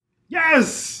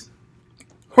Yes!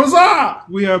 Huzzah!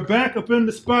 We are back up in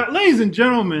the spot. Ladies and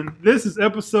gentlemen, this is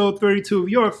episode 32 of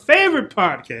your favorite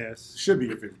podcast. Should be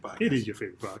your favorite podcast. It is your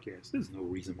favorite podcast. There's no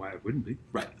reason why it wouldn't be.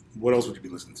 Right. What else would you be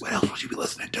listening to? What else would you be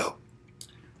listening to?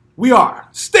 We are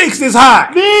Stakes is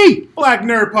High, The Black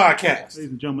Nerd Podcast. Ladies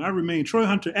and gentlemen, I remain Troy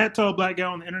Hunter at Tall Black Guy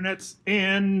on the internets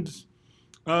and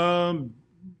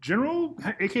General,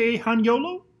 a.k.a. Han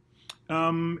Yolo,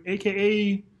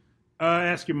 a.k.a.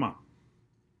 Ask Your Mom.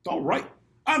 All right.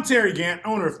 I'm Terry Gant,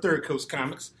 owner of Third Coast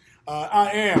Comics. I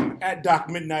am at Doc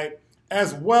Midnight,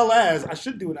 as well as, I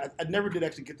should do it, I never did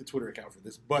actually get the Twitter account for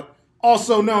this, but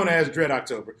also known as Dread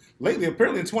October. Lately,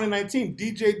 apparently in 2019,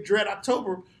 DJ Dread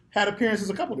October had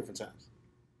appearances a couple different times.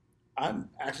 I'm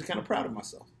actually kind of proud of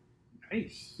myself.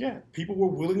 Nice. Yeah, people were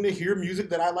willing to hear music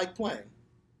that I like playing.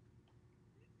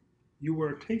 You were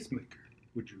a tastemaker,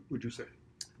 would you say?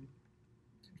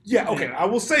 Yeah, okay, Yeah. I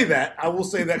will say that.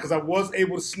 Because I was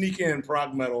able to sneak in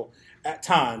prog metal at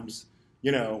times,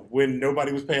 when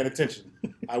nobody was paying attention.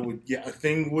 A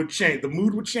thing would change. The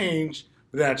mood would change,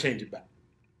 but then I'd change it back.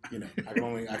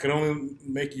 I can only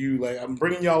make you, I'm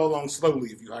bringing y'all along slowly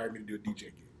if you hire me to do a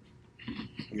DJ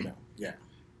gig. Yeah.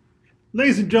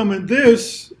 Ladies and gentlemen,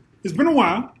 it's been a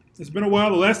while. It's been a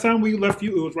while. The last time we left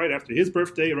you, it was right after his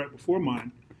birthday, right before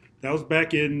mine. That was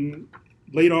back in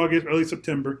late August, early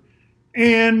September.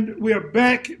 And we are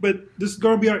back, but this is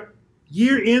going to be our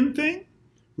year-end thing.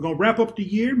 We're going to wrap up the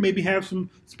year, maybe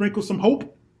sprinkle some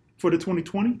hope for the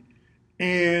 2020.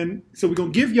 And so we're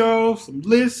going to give y'all some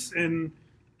lists and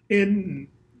in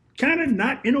kind of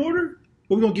not in order,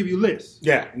 but we're going to give you lists.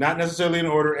 Yeah, not necessarily in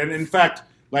order. And in fact,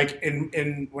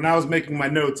 in when I was making my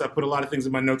notes, I put a lot of things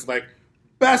in my notes like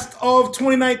best of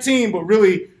 2019, but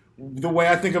really the way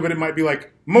I think of it, it might be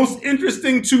like most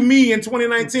interesting to me in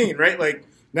 2019, right?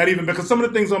 Not even because some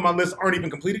of the things on my list aren't even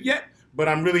completed yet, but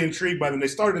I'm really intrigued by them. They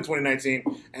started in 2019,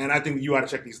 and I think you ought to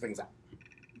check these things out.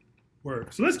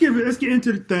 Word. So let's get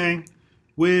into the thing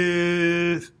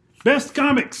with best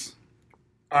comics.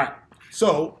 All right.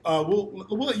 So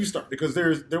we'll let you start because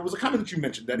there was a comic that you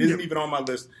mentioned that isn't even on my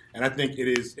list, and I think it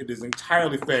is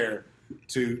entirely fair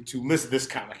to list this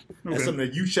comic as something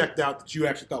that you checked out that you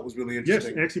actually thought was really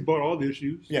interesting. Yes, I actually bought all the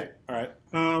issues. Yeah. All right.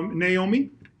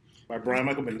 Naomi. By Brian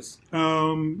Michael Bendis.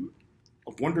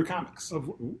 Of Wonder Comics.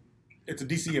 It's a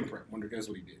DC imprint. Wonder, that's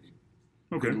what he did.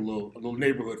 He did a little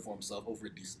neighborhood for himself over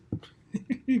at DC.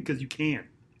 Because you can.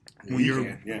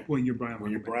 When you're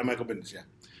Brian Michael Bendis, yeah.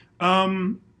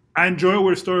 I enjoy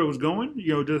where the story was going.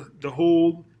 The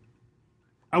whole.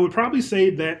 I would probably say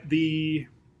that the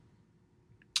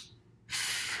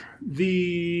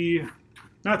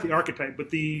not the archetype,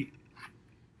 but the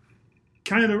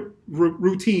kind of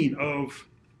routine of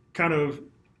kind of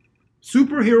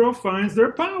superhero finds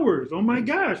their powers. Oh my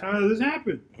gosh, how did this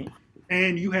happen?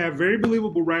 And you have very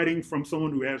believable writing from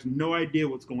someone who has no idea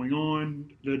what's going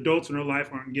on. The adults in her life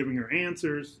aren't giving her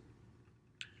answers.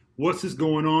 What's this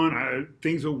going on?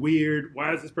 Things are weird.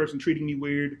 Why is this person treating me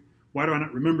weird? Why do I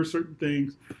not remember certain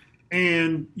things?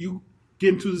 And you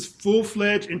get into this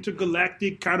full-fledged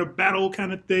intergalactic kind of battle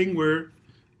kind of thing where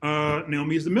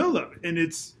Naomi is the middle of it. And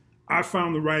I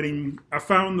found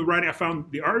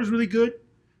the art is really good.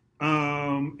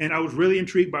 And I was really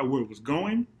intrigued by where it was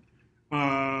going.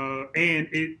 And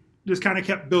it just kind of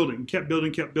kept building.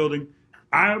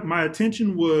 My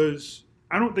attention was,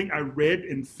 I don't think I read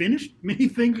and finished many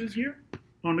things this year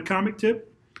on the comic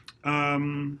tip. I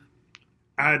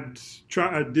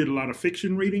did a lot of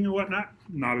fiction reading and whatnot,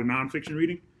 not a nonfiction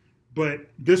reading. But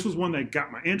this was one that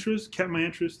got my interest, kept my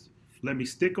interest, let me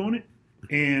stick on it.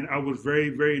 And I was very,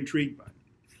 very intrigued by it.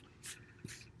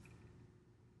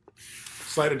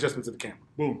 Slight adjustment to the camera.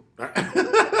 Boom.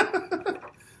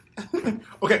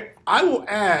 Okay, I will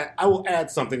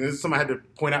add something. This is something I had to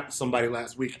point out to somebody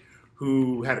last week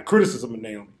who had a criticism of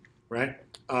Naomi, right?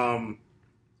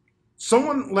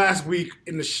 Someone last week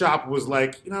in the shop was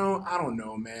like, I don't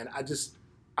know, man.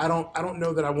 I don't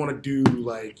know that I want to do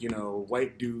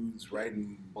white dudes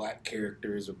writing black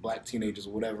characters or black teenagers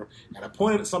or whatever. And I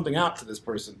pointed something out to this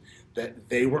person that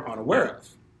they were unaware of.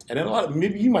 And then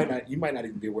maybe you might not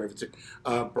even be aware of it too.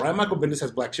 Brian Michael Bendis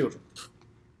has black children,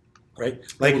 right?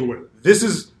 This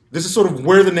is sort of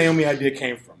where the Naomi idea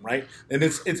came from, right? And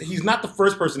he's not the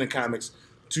first person in comics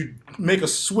to make a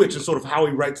switch in sort of how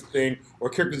he writes a thing or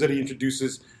characters that he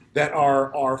introduces that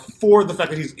are for the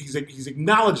fact that he's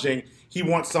acknowledging he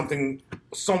wants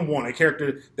a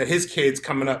character that his kids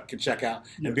coming up can check out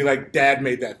and be like, Dad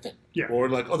made that thing. Yeah. Or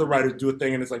like other writers do a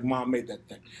thing and it's like, Mom made that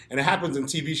thing. And it happens in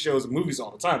TV shows and movies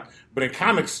all the time. But in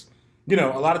comics,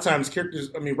 a lot of times creators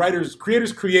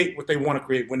create what they want to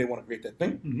create when they want to create that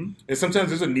thing. Mm-hmm. And sometimes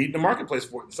there's a need in the marketplace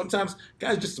for it. And sometimes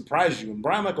guys just surprise you. And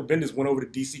Brian Michael Bendis went over to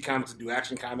DC Comics to do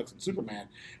Action Comics and Superman.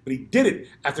 But he did it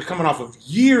after coming off of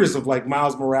years of like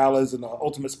Miles Morales and the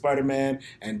Ultimate Spider-Man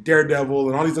and Daredevil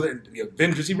and all these other the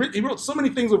Avengers. He wrote so many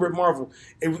things over at Marvel.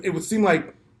 It would seem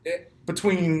like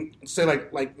between, say,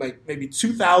 like maybe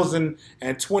 2000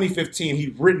 and 2015,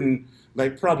 he'd written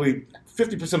like probably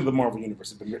 50% of the Marvel Universe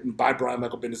had been written by Brian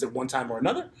Michael Bendis at one time or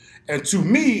another. And to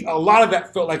me, a lot of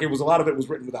that felt like a lot of it was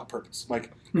written without purpose.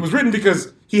 Like, it was written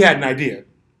because he had an idea.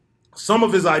 Some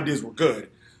of his ideas were good.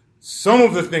 Some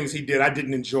of the things he did, I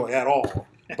didn't enjoy at all.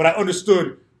 But I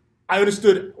understood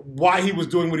why he was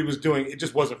doing what he was doing. It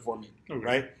just wasn't for me,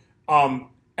 right? And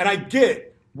I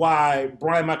get why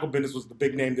Brian Michael Bendis was the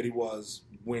big name that he was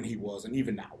when he was, and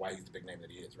even now, why he's the big name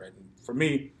that he is, right? And for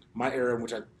me, my era in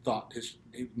which I thought his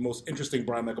most interesting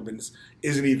Brian Michael Bendis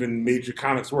isn't even major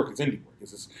comics work, it's indie work.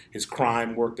 It's his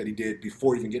crime work that he did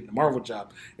before even getting the Marvel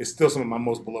job. It's still some of my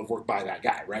most beloved work by that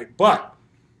guy, right? But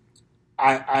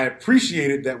I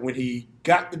appreciated that when he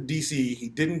got to DC, he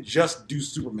didn't just do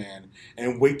Superman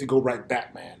and wait to go write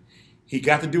Batman. He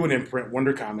got to do an imprint,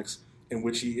 Wonder Comics, in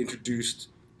which he introduced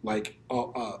like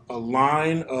a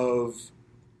line of,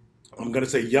 I'm going to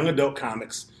say, young adult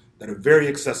comics that are very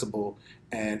accessible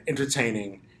and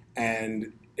entertaining,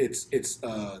 and it's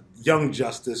Young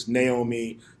Justice,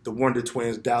 Naomi, the Wonder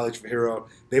Twins, Dalek for Hero.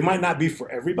 They might not be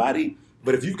for everybody,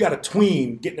 but if you've got a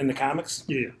tween getting into comics,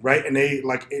 right, and they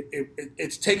like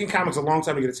it's taken comics a long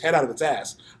time to get its head out of its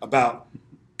ass about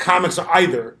comics are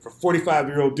either for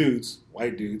 45-year-old dudes,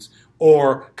 white dudes,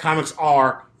 or comics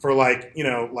are for like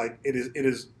it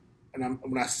is. And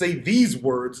when I say these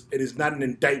words, it is not an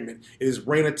indictment. It is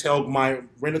Raina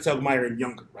Telgemeier and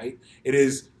younger, right? It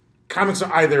is comics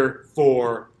are either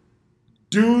for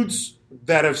dudes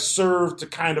that have served to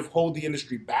kind of hold the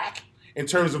industry back in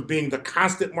terms of being the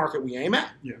constant market we aim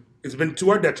at. Yeah. It's been to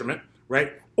our detriment,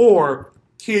 right? Or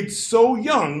kids so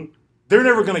young, they're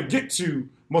never going to get to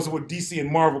most of what DC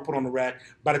and Marvel put on the rack.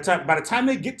 By the time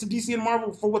they get to DC and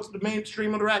Marvel for what's the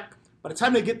mainstream on the rack, by the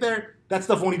time they get there, that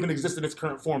stuff won't even exist in its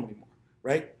current form anymore,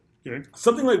 right? Okay.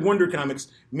 Something like Wonder Comics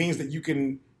means that you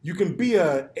can be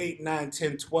a 8, 9,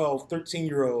 10, 12,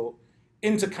 13-year-old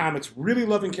into comics, really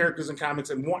loving characters in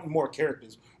comics and wanting more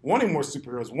characters, wanting more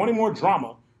superheroes, wanting more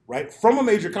drama, right, from a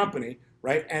major company,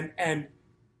 right, and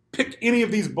pick any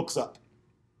of these books up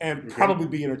and probably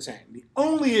be entertained. The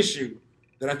only issue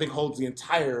that I think holds the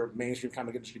entire mainstream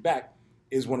comic industry back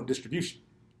is one of distribution.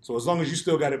 So as long as you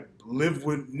still got to live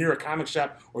near a comic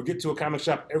shop or get to a comic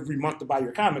shop every month to buy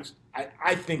your comics,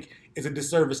 I think it's a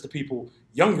disservice to people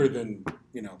younger than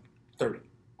 30,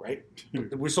 right?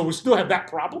 So we still have that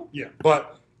problem. Yeah.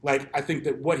 But like I think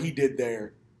that what he did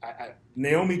there,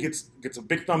 Naomi gets a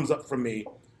big thumbs up from me.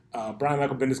 Brian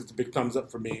Michael Bendis gets a big thumbs up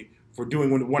for me for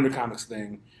doing the Wonder Comics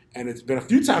thing. And it's been a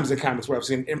few times in comics where I've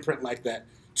seen an imprint like that,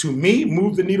 to me,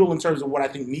 move the needle in terms of what I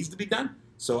think needs to be done.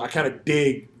 So I kind of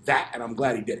dig that, and I'm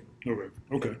glad he did it.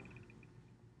 Okay.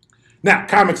 Now,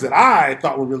 comics that I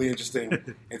thought were really interesting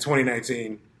in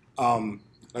 2019.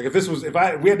 Like if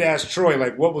we had to ask Troy,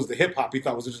 like, what was the hip hop he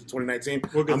thought was interesting in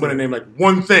 2019? I'm going to name like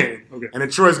one thing, and then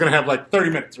Troy's going to have like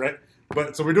 30 minutes, right?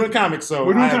 But so we're doing comics. So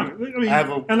we're doing comics. I have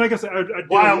a and like I said, I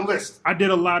wild list. I did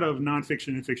a lot of nonfiction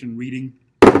and fiction reading.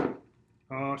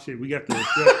 Oh shit, we got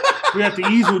the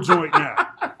easel joint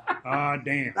now.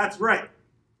 Damn. That's right.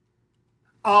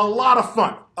 A lot of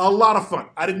fun.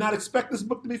 I did not expect this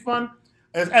book to be fun.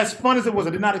 As fun as it was, I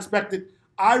did not expect it.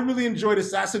 I really enjoyed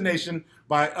Assassination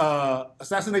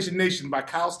Nation by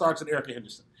Kyle Starks and Erica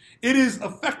Henderson. It is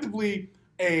effectively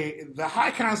the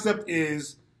high concept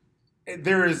is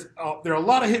there are a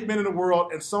lot of hitmen in the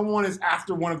world, and someone is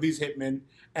after one of these hitmen,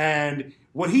 and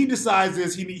what he decides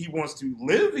is he wants to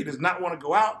live. He does not want to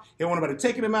go out. He don't want anybody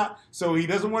taking him out. So he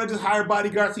doesn't want to just hire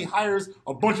bodyguards. He hires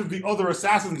a bunch of the other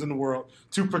assassins in the world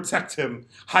to protect him.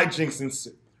 Hijinks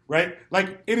ensue, right?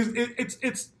 Like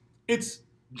it's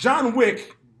John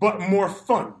Wick, but more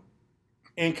fun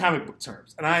in comic book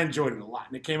terms. And I enjoyed it a lot.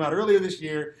 And it came out earlier this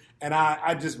year. And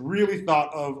I just really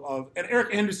thought of and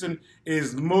Erica Henderson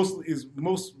is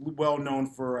most well known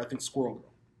for, I think, Squirrel Girl.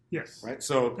 Yes. Right?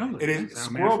 So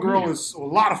Squirrel Girl is a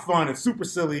lot of fun and super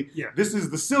silly. Yeah. This is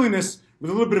the silliness with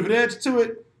a little bit of an edge to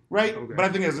it, right? Okay. But I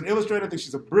think as an illustrator, I think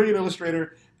she's a brilliant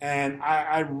illustrator. And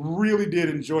I really did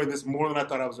enjoy this more than I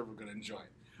thought I was ever going to enjoy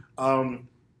it.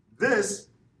 This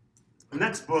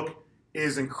next book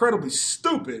is incredibly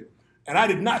stupid. And I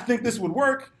did not think this would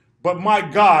work. But my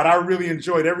God, I really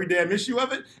enjoyed every damn issue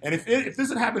of it. And if this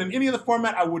had happened in any other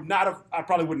format, I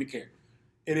probably wouldn't have cared.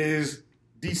 It is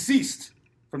Deceased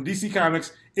from DC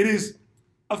Comics. It is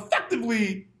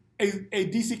effectively a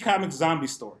DC Comics zombie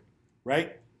story,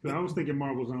 right? I was thinking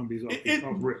Marvel Zombies off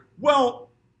rip. Well,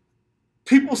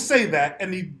 people say that,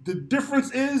 and the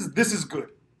difference is this is good.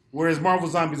 Whereas Marvel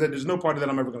Zombies, there's no part of that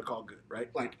I'm ever going to call good, right?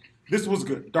 Like, this was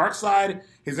good. Darkseid,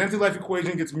 his anti-life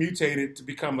equation gets mutated to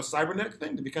become a cybernetic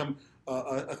thing, to become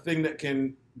a thing that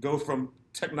can go from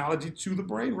technology to the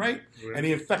brain, right? And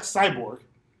he infects Cyborg.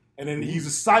 And then he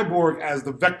uses Cyborg as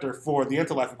the vector for the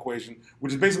anti-life equation,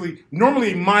 which is basically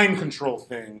normally a mind control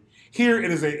thing. Here it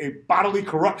is a bodily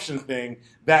corruption thing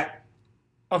that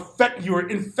you are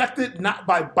infected not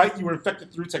by bite, you are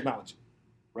infected through technology,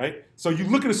 right? So you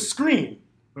look at a screen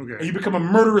and you become a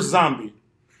murderous zombie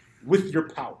with your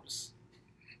powers.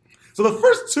 So the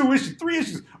first 3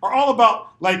 issues are all about,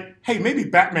 like, hey, maybe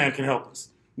Batman can help us.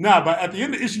 Nah, but at the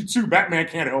end of issue 2, Batman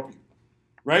can't help you,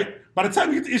 right? By the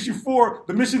time you get to issue 4,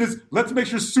 the mission is, let's make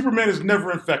sure Superman is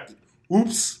never infected.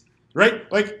 Oops, right?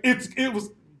 Like, it was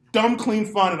dumb, clean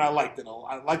fun, and I liked it.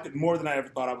 I liked it more than I ever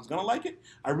thought I was going to like it.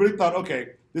 I really thought,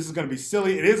 okay, this is going to be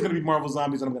silly. It is going to be Marvel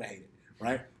Zombies, and I'm going to hate it,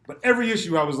 right? But every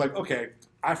issue I was like, okay,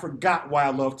 I forgot why I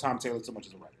love Tom Taylor so much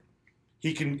as a writer.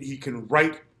 He can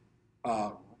write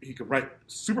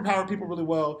superpowered people really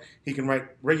well. He can write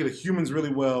regular humans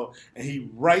really well, and he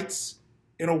writes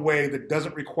in a way that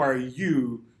doesn't require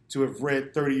you to have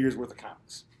read 30 years worth of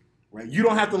comics, right? You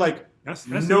don't have to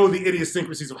know the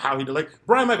idiosyncrasies of how he did. Like,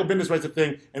 Brian Michael Bendis writes a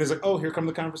thing, and it's like, oh, here come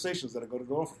the conversations that are going to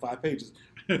go on for 5 pages.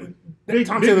 Tom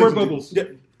Taylor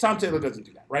doesn't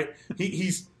do that, right?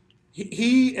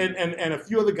 He and a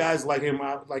few other guys like him,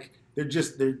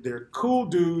 they're cool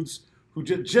dudes.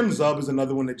 Jim Zub is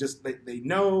another one that they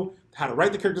know how to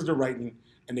write the characters they're writing,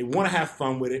 and they want to have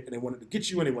fun with it, and they want to get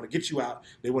you in, they want to get you out.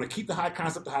 They want to keep the high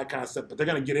concept, but they're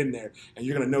going to get in there, and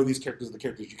you're going to know these characters are the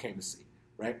characters you came to see,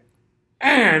 right?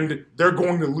 And they're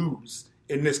going to lose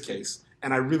in this case,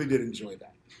 and I really did enjoy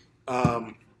that.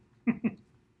 I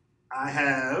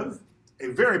have a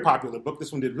very popular book.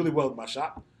 This one did really well at my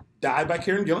shop. Die by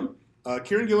Kieran Gillen.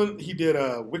 Kieran Gillen, he did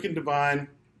Wicked Divine.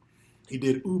 He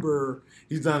did Uber.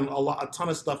 He's done a ton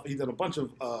of stuff. He's done a bunch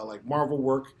of Marvel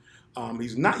work.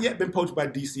 He's not yet been poached by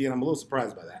DC, and I'm a little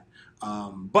surprised by that.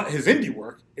 But his indie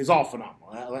work is all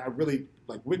phenomenal. I really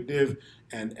like Wick Div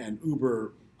and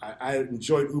Uber. I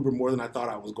enjoyed Uber more than I thought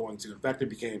I was going to. In fact, it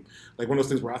became like one of those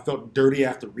things where I felt dirty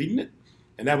after reading it.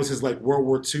 And that was his like World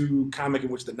War II comic in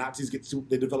which the Nazis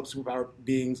they develop superpower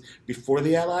beings before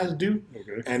the Allies do.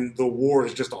 Okay. And the war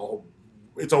is just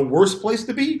it's a worse place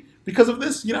to be because of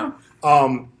this, you know?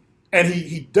 And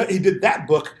he did that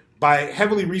book by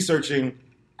heavily researching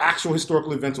actual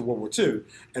historical events of World War II,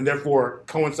 and therefore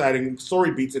coinciding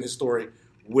story beats in his story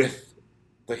with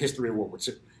the history of World War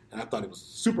II. And I thought it was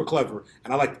super clever,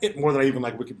 and I liked it more than I even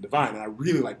liked Wicked Divine, and I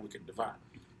really like Wicked Divine.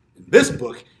 In this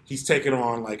book, he's taken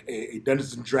on like a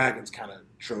Dungeons and Dragons kind of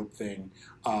trope thing.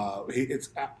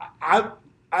 I've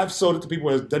sold it to people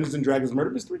as Dungeons and Dragons murder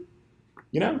mystery,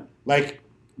 you know, like,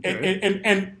 okay.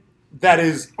 and that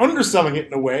is underselling it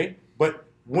in a way. But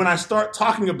when I start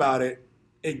talking about it,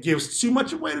 it gives too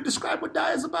much away to describe what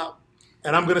Die is about.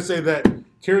 And I'm going to say that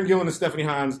Kieran Gillen and Stephanie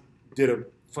Hans did a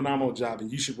phenomenal job,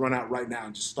 and you should run out right now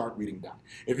and just start reading Die.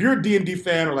 If you're a D&D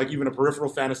fan or like even a peripheral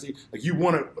fantasy, like you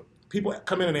want to, people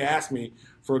come in and they ask me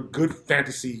for a good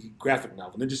fantasy graphic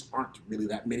novel, and there just aren't really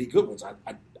that many good ones. I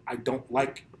don't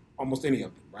like almost any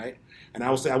of them, right? And I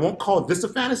will say I won't call this a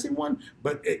fantasy one,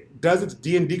 but it does its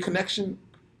D&D connection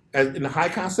in the high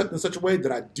concept in such a way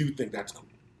that I do think that's cool.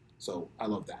 So I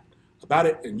love that about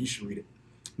it, and you should read it.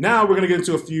 Now we're going to get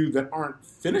into a few that aren't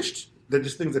finished. They're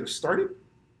just things that have started,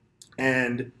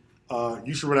 and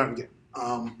you should run out and get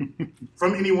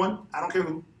from anyone. I don't care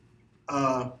who.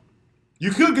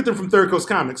 You could get them from Third Coast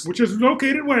Comics, which is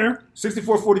located where?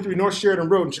 6443 North Sheridan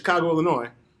Road in Chicago, Illinois,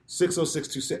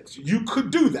 60626. You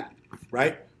could do that,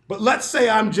 right? But let's say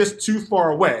I'm just too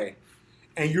far away,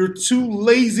 and you're too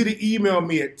lazy to email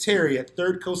me at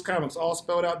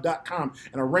terry@thirdcoastcomics.com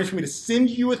and arrange for me to send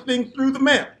you a thing through the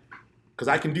mail, because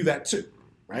I can do that too,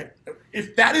 right?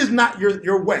 If that is not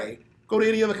your way, go to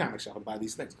any other comic shop and buy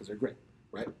these things, because they're great,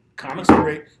 right? Comics are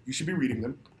great. You should be reading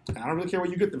them. And I don't really care where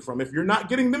you get them from. If you're not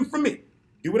getting them from me,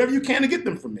 do whatever you can to get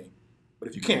them from me. But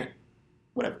if you can't,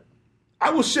 whatever.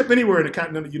 I will ship anywhere in the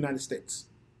continental United States.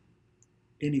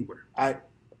 Anywhere. I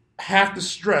have to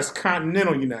stress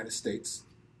continental United States,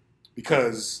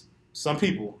 because some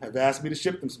people have asked me to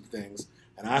ship them some things,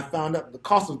 and I found out the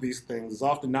cost of these things is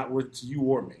often not worth it to you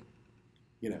or me.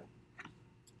 You know,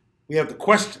 we have the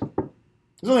Question.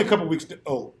 It's only a couple weeks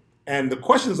old, and the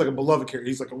Question is like a beloved character.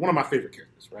 He's like one of my favorite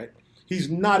characters, right? He's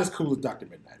not as cool as Dr.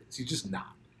 Midnight is. He's just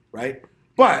not, right?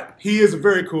 But he is a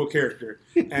very cool character,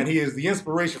 and he is the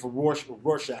inspiration for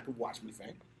Rorschach of Watchmen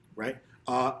fame, right?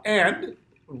 And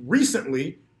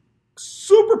recently,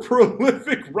 super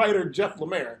prolific writer Jeff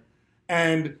Lemire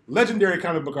and legendary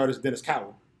comic book artist Dennis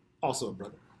Cowan, also a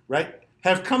brother, right,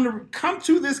 have come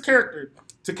to this character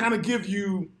to kind of give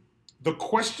you the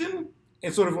question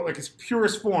in sort of like its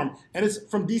purest form. And it's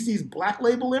from DC's Black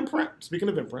Label imprint. Speaking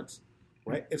of imprints,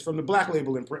 right? It's from the Black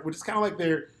Label imprint, which is kind of like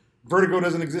their Vertigo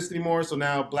doesn't exist anymore, so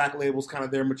now Black Label's kind of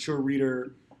their mature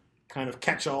reader, kind of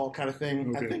catch-all kind of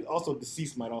thing. Okay. I think also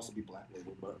Deceased might also be Black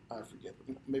Label, but I forget.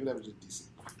 Maybe that was just DC.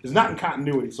 It's not in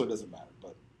continuity, so it doesn't matter.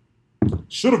 But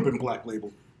should have been Black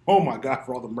Label. Oh my God,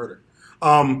 for all the murder.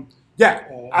 The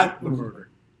murder.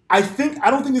 I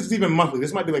don't think this is even monthly.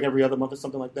 This might be like every other month or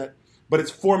something like that. But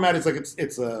its format is like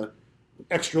it's a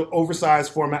extra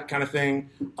oversized format kind of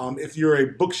thing. If you're a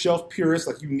bookshelf purist,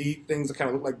 like you need things that kind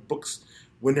of look like books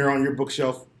when they're on your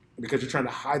bookshelf because you're trying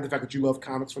to hide the fact that you love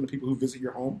comics from the people who visit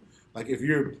your home. Like if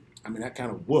you're, that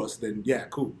kind of wuss, then yeah,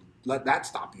 cool. Let that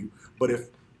stop you. But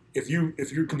if you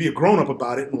can be a grown-up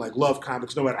about it and like love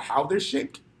comics no matter how they're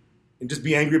shaped and just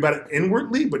be angry about it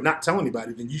inwardly but not tell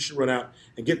anybody, then you should run out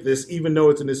and get this, even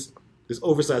though it's in this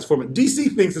oversized format.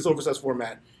 DC thinks this oversized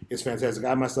format is fantastic.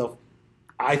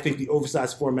 I think the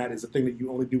oversized format is a thing that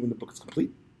you only do when the book is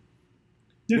complete.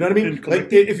 You know what I mean? Like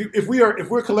if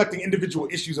we're collecting individual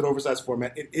issues in oversized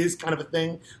format, it is kind of a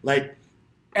thing. Like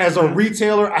as a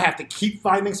retailer, I have to keep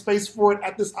finding space for it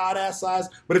at this odd ass size.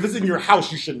 But if it's in your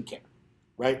house, you shouldn't care,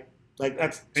 right? Like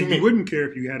that's and you wouldn't care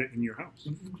if you had it in your house.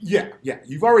 Yeah.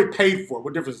 You've already paid for it.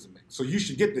 What difference does it make? So you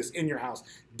should get this in your house.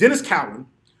 Dennis Cowan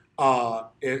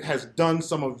has done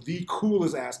some of the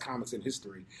coolest ass comics in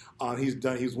history.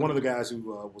 He's one of the guys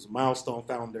who was a Milestone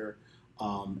founder.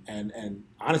 And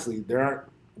honestly,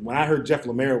 when I heard Jeff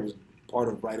Lemire was part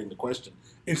of writing the question,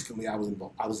 instantly I was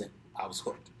involved. I was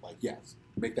hooked. Like, yes,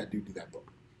 make that dude do that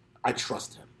book. I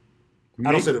trust him.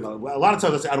 I don't say that a lot of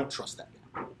times. I say I don't trust that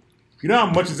guy. You know how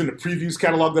much is in the previews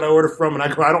catalog that I order from, and I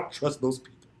go, I don't trust those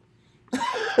people.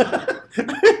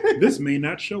 This may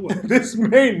not show up. This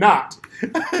may not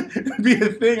be a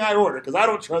thing I order because I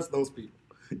don't trust those people.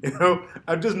 You know,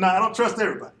 I don't trust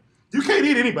everybody. You can't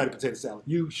eat anybody potato salad.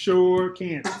 You sure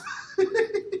can't.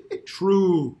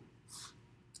 True.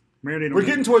 We're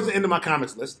getting towards the end of my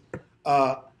comics list.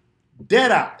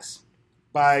 Dead Eyes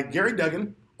by Gary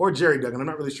Duggan or Jerry Duggan. I'm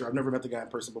not really sure. I've never met the guy in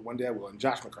person, but one day I will. And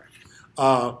Josh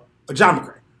McCrae. John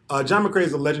McCrae. John McCrae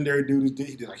is a legendary dude.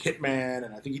 He did like Hitman,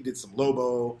 and I think he did some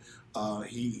Lobo.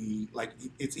 He's like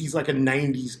a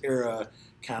 '90s era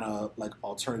kind of like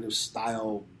alternative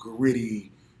style,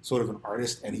 gritty sort of an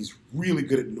artist, and he's really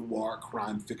good at noir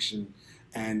crime fiction.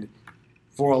 And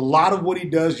for a lot of what he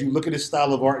does, you look at his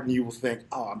style of art and you will think,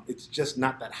 oh, it's just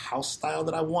not that house style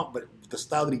that I want, but the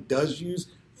style that he does use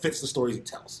fits the stories he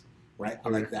tells, right? I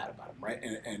like that about him, right?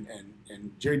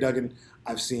 And Jerry Duggan,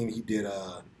 I've seen he did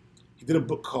a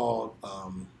book called I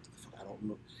don't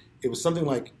know. It was something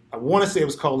like, I want to say it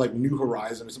was called like New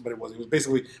Horizon or something. It was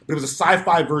basically, but it was a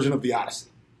sci-fi version of the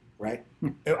Odyssey, right?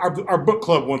 Our book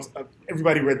club once,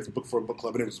 everybody read this book for a book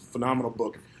club, and it was a phenomenal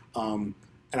book.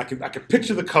 And I can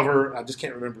picture the cover. I just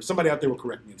can't remember. Somebody out there will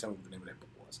correct me and tell me what the name of that book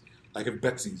was. Like if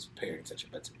Betsy's paying attention,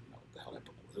 Betsy would know what the hell that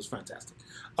book was. It was fantastic.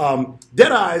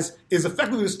 Dead Eyes is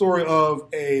effectively the story of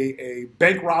a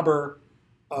bank robber,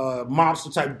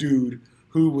 mobster type dude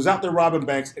who was out there robbing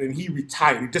banks, and then he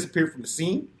retired. He disappeared from the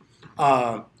scene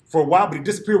for a while, but he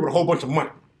disappeared with a whole bunch of money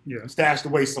stashed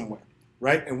away somewhere,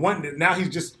 right? And now he's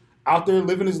just out there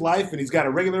living his life, and he's got a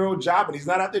regular old job, and he's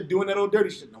not out there doing that old dirty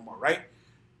shit no more, right?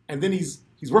 And then he's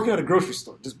working at a grocery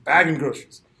store, just bagging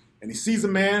groceries. And he sees a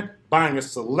man buying a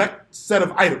select set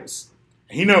of items.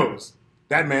 And he knows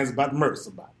that man's about to murder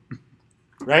somebody.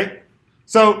 Right?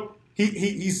 So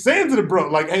he's saying to the bro,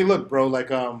 like, hey, look, bro, like,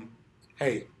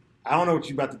 hey, I don't know what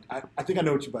you about to, I think I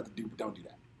know what you're about to do, but don't do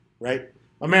that. Right?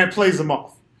 My man plays him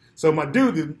off. So my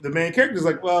dude, the main character is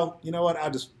like, well, you know what?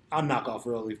 I'll knock off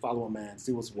early, follow a man,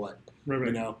 see what's what. Right.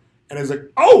 You know? And it's like,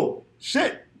 oh,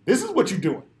 shit, this is what you're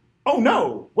doing. Oh,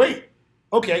 no, wait.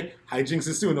 Okay, hijinks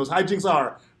ensue. And those hijinks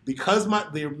are, because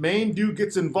the main dude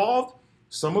gets involved,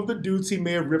 some of the dudes he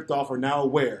may have ripped off are now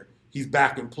aware he's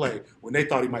back in play when they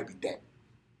thought he might be dead.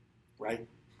 Right?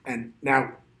 And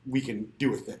now we can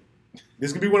do a thing.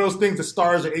 This can be one of those things that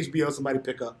Stars or HBO somebody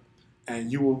pick up, and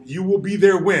you will be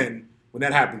there when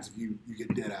that happens if you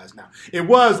get Dead Eyes now.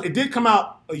 It did come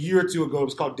out a year or two ago. It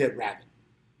was called Dead Rabbit.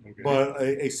 Okay. But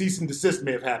a cease and desist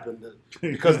may have happened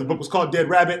because the book was called Dead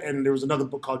Rabbit, and there was another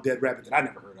book called Dead Rabbit that I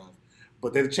never heard of.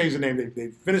 But they changed the name. They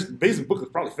finished. The basic book was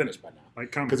probably finished by now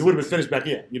because it would have been finished back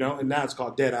then, you know. And now it's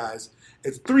called Dead Eyes.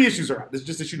 It's 3 issues are out. This is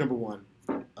just issue number 1.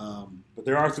 But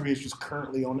there are some issues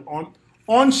currently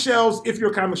on shelves. If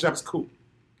your comic shop is cool.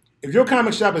 If your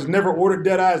comic shop has never ordered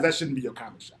Dead Eyes, that shouldn't be your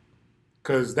comic shop.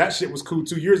 Because that shit was cool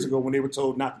 2 years ago when they were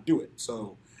told not to do it.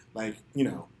 So, like, you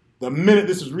know, the minute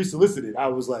this was resolicited, I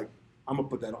was like, I'm gonna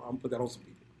put that on some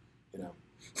people. You know,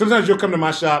 sometimes you'll come to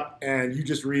my shop and you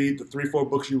just read the 3-4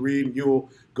 books you read, and you'll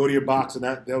go to your box and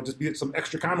there'll just be some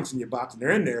extra comics in your box, and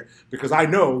they're in there because I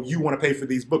know you want to pay for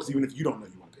these books, even if you don't know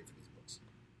you want to pay for these books.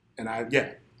 And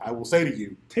I will say to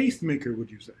you, Tastemaker, would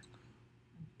you say?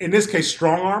 In this case,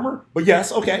 Strong Armor, but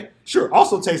yes, okay, sure,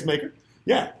 also Tastemaker,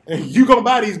 yeah, and you gonna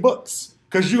buy these books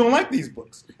because you don't like these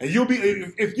books, and you'll be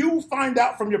if you find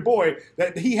out from your boy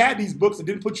that he had these books and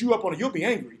didn't put you up on it, you'll be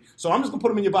angry. So I'm just gonna put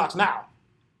them in your box now,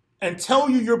 and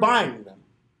tell you you're buying them,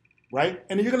 right?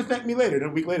 And then you're gonna thank me later. Then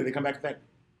a week later, they come back and thank me,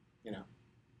 you know.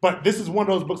 But this is one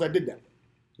of those books I did that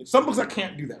with. Some books I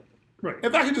can't do that with. Right.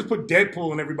 If I could just put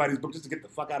Deadpool in everybody's book just to get the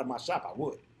fuck out of my shop, I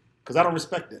would, because I don't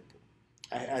respect Deadpool.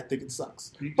 I think it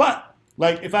sucks. But,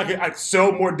 like, if I'd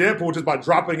sell more Deadpool just by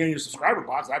dropping it in your subscriber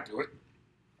box, I'd do it.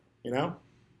 You know?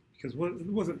 Because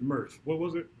it wasn't Mirth. What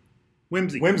was it?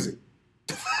 Whimsy. Whimsy.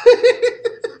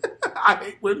 I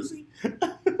hate Whimsy.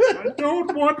 I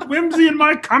don't want Whimsy in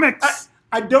my comics.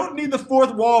 I don't need the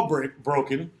fourth wall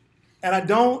broken, and I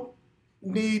don't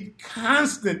need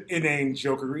constant inane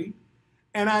jokery.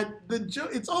 And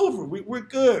it's over. We're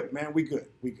good, man. We good.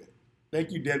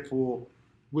 Thank you, Deadpool.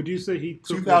 Would you say he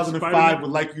took 2005 would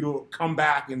like you to come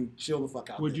back and chill the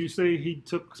fuck out? Would you say he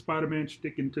took Spider-Man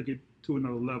shtick and took it to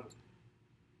another level?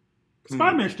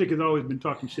 Spider-Man shtick has always been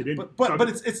talking shit, but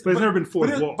it's never been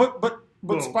fourth wall.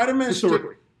 But Spider-Man shtick,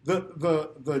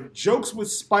 the jokes with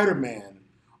Spider-Man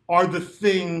are the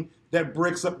thing that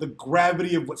breaks up the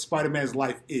gravity of what Spider-Man's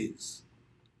life is,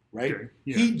 right? Okay,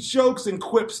 yeah. He jokes and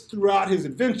quips throughout his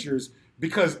adventures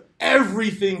because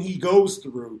everything he goes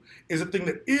through is a thing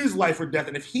that is life or death.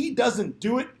 And if he doesn't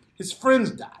do it, his friends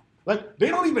die. Like, they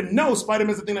don't even know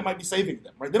Spider-Man's the thing that might be saving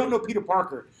them, right? They don't know Peter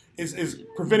Parker is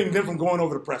preventing them from going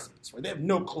over the precipice, right? They have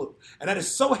no clue. And that is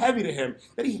so heavy to him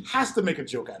that he has to make a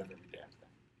joke out of every damn thing,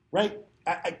 right?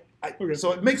 Okay.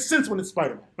 So it makes sense when it's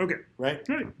Spider-Man. Okay. Right?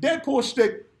 Right. Deadpool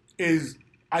shtick is,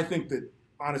 I think that,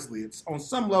 honestly, it's on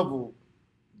some level,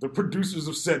 the producers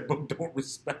of said book don't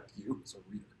respect you as a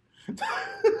reader.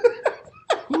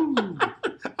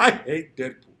 I hate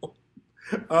Deadpool.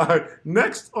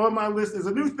 Next on my list is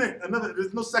a new thing.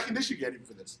 There's no second issue yet even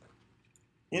for this.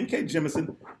 N.K.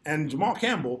 Jemisin and Jamal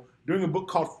Campbell doing a book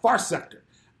called Far Sector.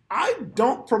 I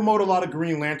don't promote a lot of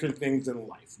Green Lantern things in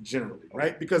life, generally,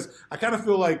 right? Because I kind of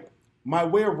feel like my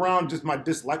way around just my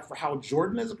dislike for Hal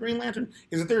Jordan as a Green Lantern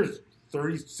is that there's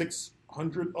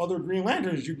 3,600 other Green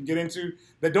Lanterns you can get into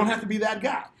that don't have to be that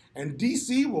guy. And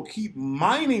DC will keep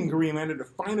mining Green Lantern to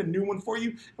find a new one for you.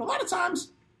 And a lot of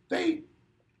times, they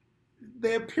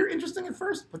appear interesting at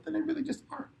first, but then they really just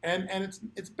aren't. And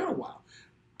it's been a while.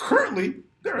 Currently,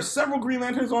 there are several Green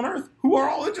Lanterns on Earth who are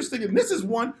all interesting, and this is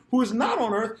one who is not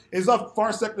on Earth. Is called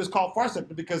Far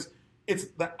Sector because it's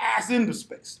the ass end of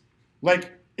space.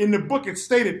 Like, in the book, it's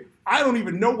stated, I don't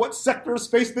even know what sector of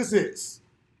space this is,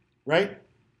 right?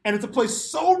 And it's a place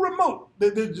so remote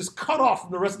that they're just cut off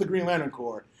from the rest of the Green Lantern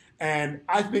Corps. And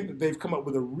I think that they've come up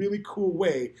with a really cool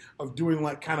way of doing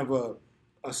like kind of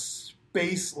a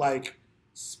space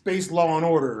Law and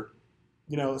Order,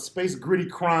 you know, a space gritty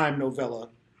crime novella,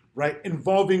 right,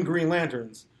 involving Green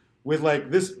Lanterns with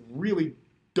like this really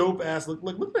dope ass look.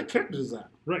 Look at that character design.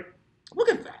 Right. Look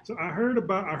at that. So I heard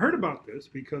about this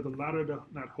because a lot of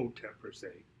not Hotep per se.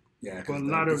 Yeah, but a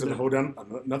lot of the hold down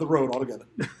another road altogether.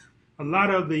 A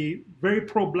lot of the very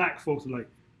pro-black folks are like,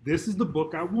 this is the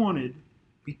book I wanted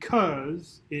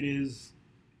because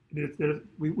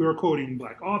we're quoting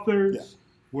black authors. Yeah.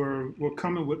 We're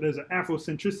coming with, there's an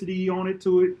Afrocentricity on it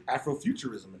to it.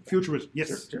 Afrofuturism. Futurism,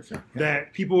 yes. Sure. Yeah.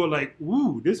 That people are like,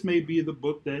 ooh, this may be the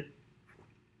book that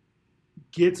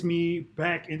gets me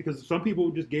back in, because some people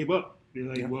just gave up. They're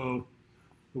like, well,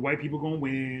 the white people going to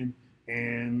win,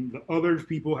 and the other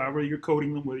people, however you're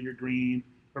coding them, whether you're green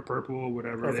or purple or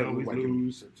whatever, they always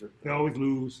lose. Sure. They always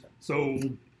lose. So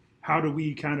how do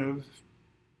we kind of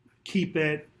keep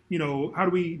that, you know, how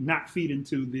do we not feed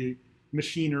into the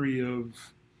machinery of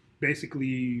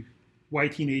basically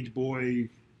white teenage boy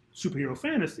superhero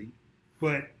fantasy?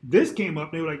 But this came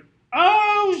up, and they were like,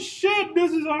 oh shit,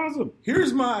 this is awesome.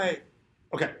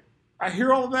 Okay, I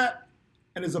hear all of that,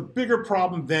 and there's a bigger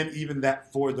problem than even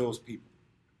that for those people.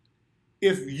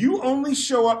 If you only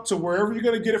show up to wherever you're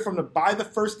going to get it from to buy the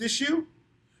first issue,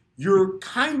 you're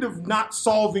kind of not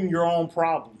solving your own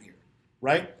problem here,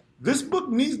 right? This book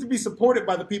needs to be supported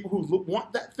by the people who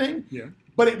want that thing,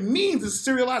 but it means it's a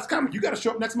serialized comic. You got to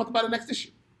show up next month to buy the next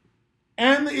issue.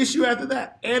 and the issue after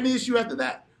that, and the issue after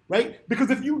that, right? Because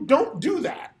if you don't do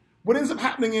that, what ends up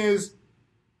happening is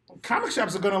comic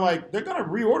shops are they're gonna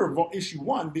reorder issue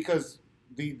 1 because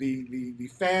the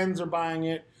fans are buying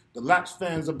it, the lapsed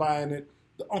fans are buying it,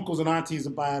 the uncles and aunties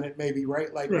are buying it, maybe,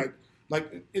 right?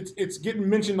 Like it's getting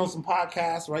mentioned on some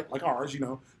podcasts, right? Like ours,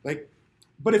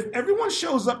 But if everyone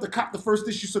shows up to cop the first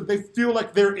issue so they feel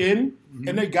like they're in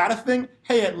and they got a thing,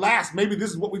 hey, at last, maybe this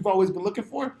is what we've always been looking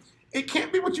for. It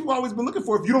can't be what you've always been looking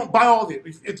for if you don't buy all of it.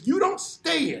 If you don't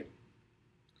stay in,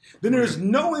 then there's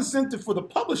no incentive for the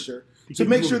publisher to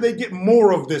make sure they get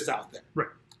more of this out there. Right.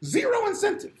 Zero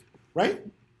incentive, right?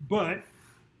 But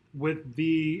with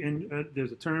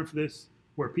there's a term for this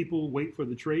where people wait for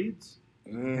the trades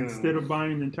instead of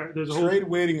buying the entire. There's a trade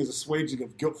waiting is assuaging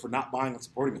of guilt for not buying and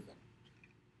supporting a thing.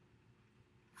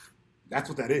 That's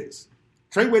what that is.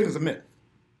 Trade waiting is a myth,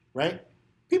 right?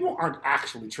 People aren't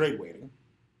actually trade waiting.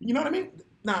 You know what I mean?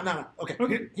 No.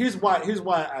 Okay. Here's why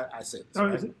I say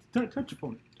this. Right? Touch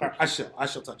upon it. I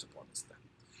shall touch upon this thing.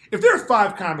 If there are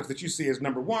 5 comics that you see as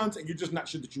number ones and you're just not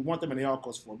sure that you want them and they all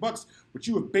cost $4, what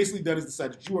you have basically done is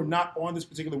decide that you are not on this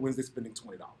particular Wednesday spending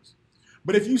 $20.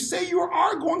 But if you say you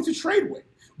are going to trade wait,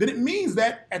 then it means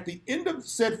that at the end of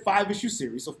said 5-issue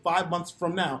series, so 5 months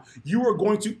from now, you are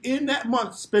going to, in that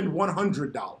month, spend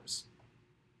 $100.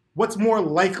 What's more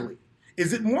likely?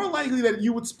 Is it more likely that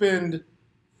you would spend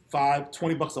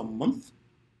 $20 a month?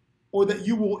 Or that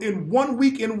you will, in 1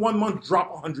 week, in 1 month,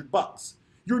 drop $100?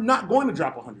 You're not going to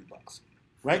drop $100,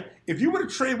 right? If you were to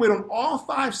trade wait on all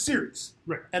 5 series,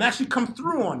 right, and actually come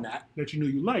through on that you knew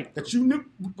you liked, but you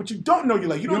don't know you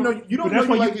like, you don't know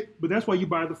you like it. But that's why you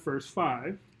buy the first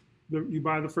 5. You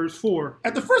buy the first 4.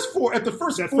 At the first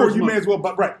 4, you may as well.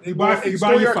 But right, you buy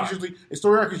your 5. A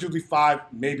story arc is usually 5,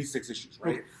 maybe 6 issues,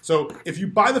 right? Okay. So if you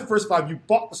buy the first 5, you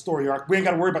bought the story arc. We ain't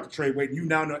got to worry about the trade wait. You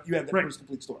now know you have that first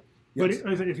complete story. Yes.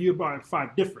 But if you buy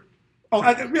 5 different. Oh,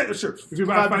 yeah, sure. If you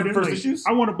buy 5 first issues,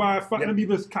 I want to buy 5. Yep. Let me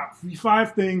just cop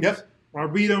 5 things. Yep. I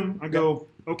read them. I go,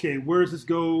 okay, where does this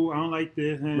go? I don't like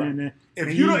this. Right.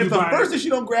 If the first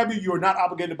issue don't grab you, you are not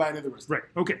obligated to buy any of the rest. Right.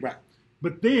 Okay. Right.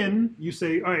 But then you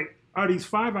say, all right, out of these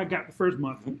 5 I got the first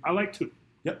month, I like 2.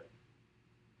 Yep.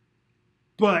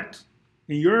 But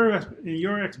in your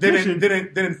expedition, then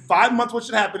in 5 months, what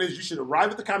should happen is you should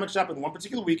arrive at the comic shop in one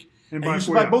particular week, and you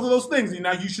should buy both of those things, and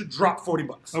now you should drop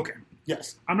 $40. Okay.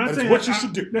 Yes, I'm not saying what you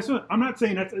should do. I'm not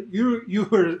saying that's you.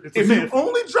 It's if you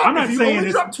only drop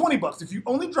 $20, if you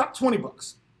only drop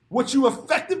 $20, what you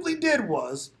effectively did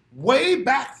was way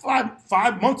back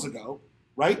five months ago,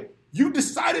 right? You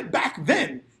decided back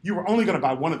then you were only going to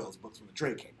buy one of those books when the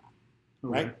trade came out,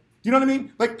 right? Okay. You know what I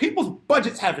mean? Like people's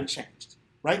budgets haven't changed,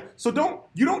 right? So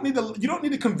you don't need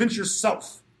to convince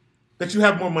yourself that you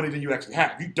have more money than you actually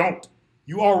have. You don't.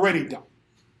 You already don't.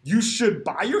 You should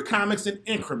buy your comics in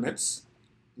increments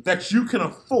that you can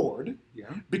afford. Yeah.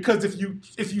 Because if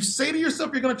you say to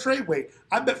yourself you're going to trade wait,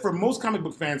 I bet for most comic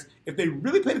book fans, if they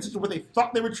really paid attention to what they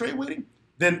thought they were trade waiting,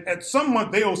 then at some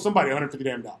month they owe somebody $150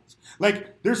 damn.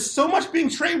 Like there's so much being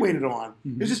trade weighted on.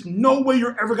 Mm-hmm. There's just no way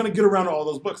you're ever going to get around to all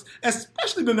those books.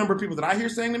 Especially the number of people that I hear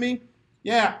saying to me,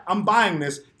 "Yeah, I'm buying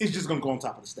this. It's just going to go on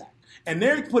top of the stack." And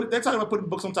they're talking about putting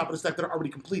books on top of the stack that are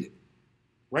already completed.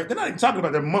 Right? They're not even talking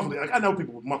about their monthly. Like I know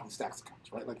people with monthly stacks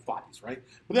accounts, right? Like Foddies, right?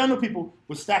 But then I know people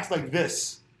with stacks like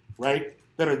this, right?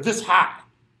 That are this high,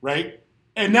 right?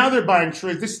 And now they're buying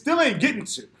trades. They still ain't getting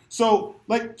to. So,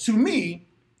 like to me,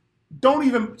 don't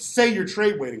even say you're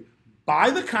trade waiting. Buy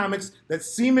the comics that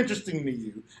seem interesting to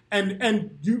you,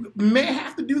 and you may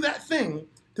have to do that thing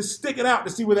to stick it out to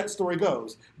see where that story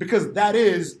goes. Because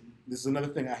this is another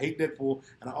thing. I hate Deadpool,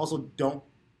 and I also don't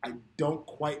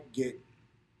quite get.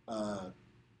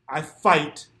 I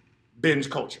fight binge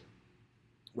culture,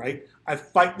 right? I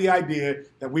fight the idea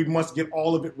that we must get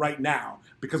all of it right now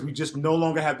because we just no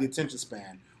longer have the attention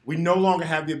span. We no longer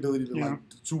have the ability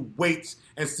to wait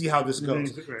and see how this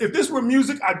goes. Right. If this were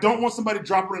music, I don't want somebody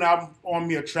dropping an album on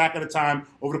me a track at a time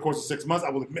over the course of 6 months. I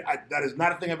will admit that is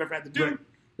not a thing I've ever had to do. Right.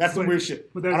 That's some weird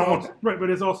shit. But I don't want that. Right, but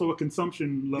there's also a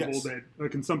consumption level a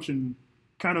consumption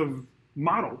kind of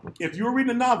model. If you were reading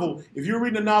a novel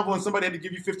and somebody had to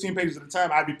give you 15 pages at a time,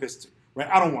 I'd be pissed too. Right?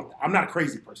 I don't want that. I'm not a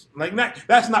crazy person.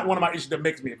 That's not one of my issues that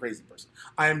makes me a crazy person.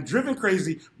 I am driven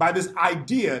crazy by this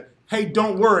idea, hey,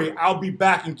 don't worry, I'll be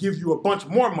back and give you a bunch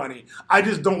more money. I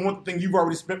just don't want the thing you've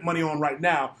already spent money on right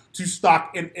now to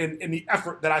stock in the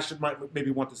effort that I should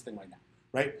maybe want this thing right now.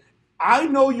 Right? I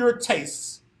know your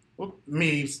tastes, well,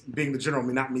 me being the general,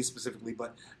 not me specifically,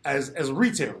 but as a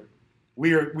retailer,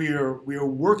 we are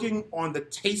working on the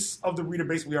tastes of the reader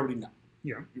base we already know.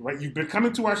 Yeah. Right? You've been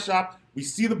coming to our shop. We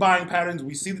see the buying patterns.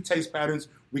 We see the taste patterns.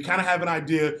 We kind of have an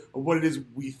idea of what it is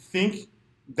we think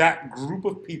that group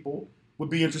of people would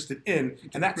be interested in.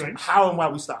 And that's Right. how and why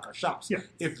we stock our shops. Yeah.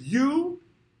 If you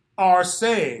are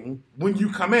saying when you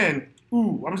come in,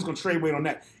 ooh, I'm just going to trade weight on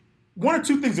that. One or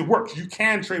two things that works. You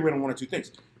can trade weight on one or two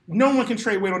things. No one can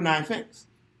trade weight on 9 things.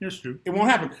 That's true. It won't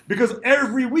happen because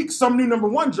every week some new number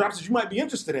 1 drops that you might be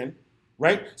interested in,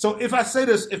 right? So if I say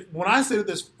this, when I say that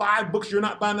there's 5 books you're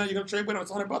not buying now, you're going to trade weight on,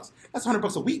 it's $100. That's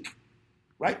 $100 a week,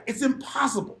 right? It's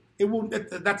impossible. It will.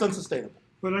 That's unsustainable.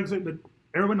 But like I said, but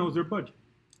everyone knows their budget.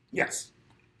 Yes.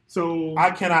 So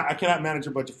I cannot manage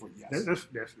your budget for you. Yes.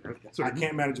 that's I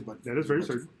can't manage your budget. That is very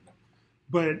certain. No.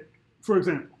 But for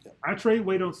example, Yep. I trade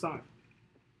weight on Saga.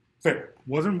 Fair.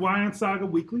 Wasn't buying Saga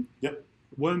weekly. Yep.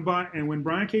 Wasn't buying, and when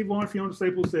Brian K. Vaughan and Fiona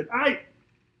Staples said, "All right,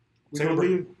 we're Take a gonna break."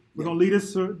 lead, we're gonna lead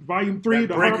us to volume 3, That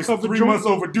the break is hardcover 3 joint." months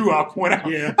overdue. I'll point out.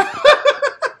 Yeah.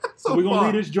 So We're gonna far.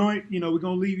 lead this joint. You know, we're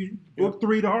gonna leave you book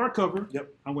 3, the hardcover.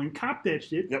 Yep. I went and copped that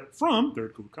shit. Yep. From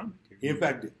Third Cool Comic. He in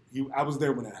fact did. I was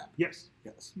there when that happened. Yes.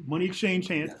 Yes. Money exchange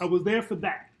hands. Yes. I was there for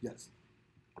that. Yes.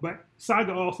 But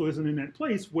Saga also isn't in that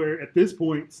place where at this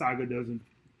point Saga doesn't.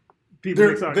 People There,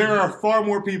 get Saga. there are far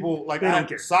more people like They don't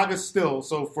care. Saga's still.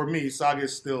 So for me, Saga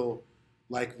is still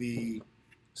like the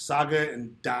Saga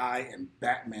and Die and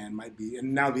Batman might be,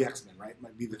 and now the X-Men, right?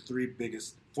 Might be the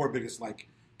 4 biggest like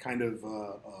kind of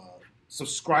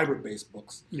subscriber-based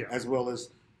books, Yeah. as well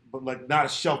as, but like not a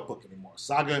shelf book anymore.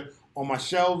 Saga on my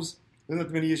shelves, there's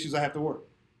not many issues I have to worry.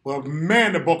 Well,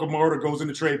 man, the bulk of my order goes in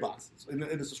the trade boxes, in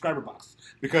the subscriber boxes,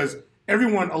 because a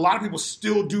lot of people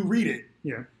still do read it,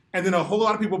 Yeah. and then a whole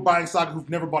lot of people buying Saga who've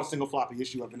never bought a single floppy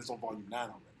issue of it, and it's on volume 9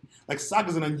 already. Like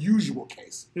Saga's an unusual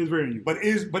case. It's very unusual. But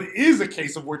it is a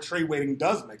case of where trade weighting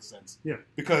does make sense. Yeah.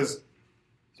 Because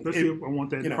Especially if I want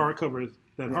that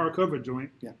hardcover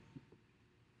joint. Yeah.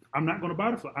 I'm not going to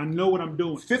buy the flop. I know what I'm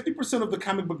doing. 50% of the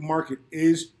comic book market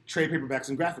is trade paperbacks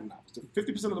and graphic novels. So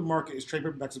 50% of the market is trade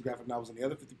paperbacks and graphic novels, and the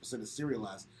other 50% is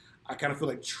serialized. I kind of feel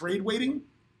like trade weighting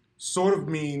sort of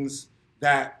means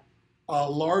that a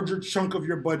larger chunk of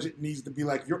your budget needs to be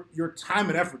like your time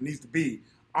and effort needs to be,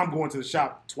 I'm going to the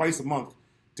shop twice a month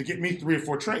to get me 3 or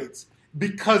 4 trades.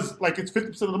 Because like it's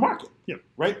 50% of the market. Yeah.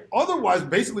 Right? Otherwise,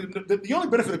 basically, the only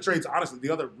benefit of trades, honestly, the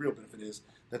other real benefit is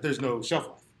that there's no shelf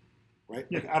life. Right?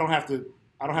 Yeah. Like I don't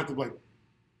have to like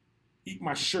eat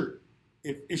my shirt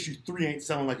if issue 3 ain't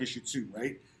selling like issue 2,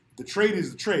 right? The trade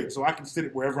is the trade, so I can sit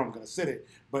it wherever I'm going to sit it.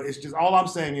 But it's just all I'm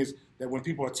saying is that when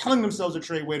people are telling themselves they're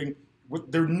trade weighting,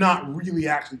 they're not really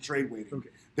actually trade weighting. Okay.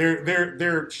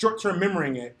 They're short-term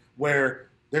memorying it, where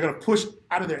they're going to push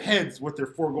out of their heads what they're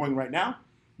foregoing right now.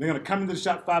 They're going to come into the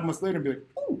shop 5 months later and be like,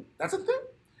 "Ooh, that's a thing,"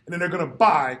 and then they're going to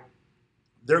buy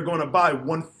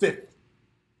 1/5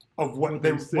 of what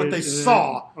they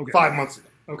saw 5 months ago.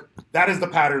 Okay. That is the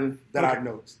pattern that Okay. I've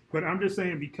noticed. But I'm just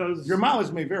saying because Your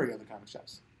mileage may vary other comic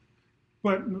shops.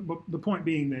 But the point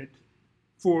being that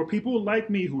for people like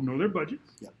me who know their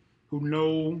budgets, Yep. who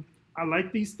know I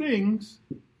like these things,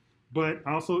 but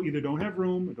also either don't have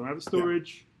room or don't have the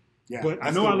storage. Yeah, But I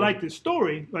that's know still I real. like this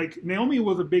story. Like Naomi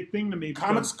was a big thing to me. because-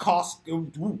 Comics cost.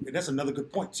 Ooh, and that's another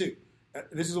good point too.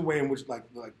 This is a way in which like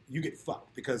you get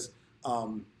fucked because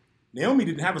Naomi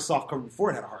didn't have a soft cover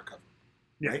before it had a hardcover.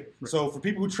 Yeah, Right? right. So for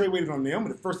people who trade weighted on Naomi,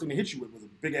 the first thing they hit you with was a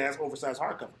big ass oversized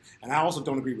hardcover. And I also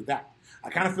don't agree with that. I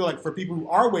kind of feel like for people who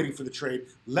are waiting for the trade,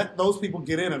 let those people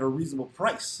get in at a reasonable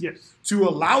price. Yes. To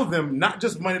allow them not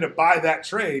just money to buy that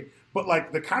trade, but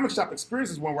like the comic shop experience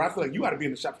is one where I feel like you got to be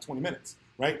in the shop for 20 minutes,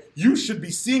 right? You should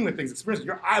be seeing the things, experiencing.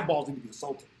 Your eyeballs need to be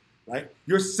assaulted, right?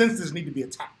 Your senses need to be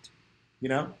attacked. You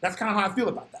know, that's kind of how I feel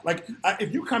about that. Like,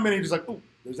 if you come in and you're just like, "Oh,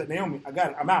 there's that Naomi, I got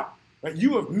it, I'm out," right?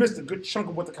 You have missed a good chunk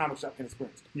of what the comic shop can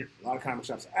experience. Yeah. A lot of comic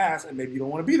shops are ass, and maybe you don't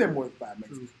want to be there more than 5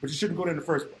 minutes, but you shouldn't go there in the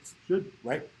first place, Should.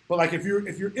 right? But like, if you're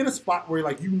in a spot where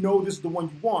like you know this is the one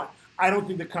you want, I don't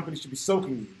think the company should be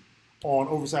soaking you on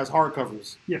oversized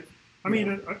hardcovers. Yeah. I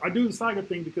mean, I do the Saga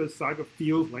thing because Saga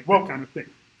feels like Well, that kind of thing.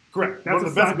 Correct. That's One of a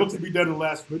the best Saga books to thing. be done in the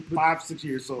last But- 5-6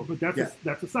 years. So, But that's yeah.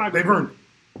 that's a Saga. They've thing. earned it.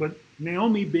 But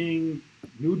Naomi being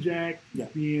New Jack, Yeah.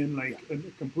 being like Yeah.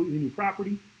 a completely new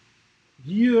property,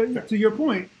 you Fair. to your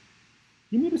point,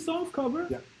 you need a soft cover.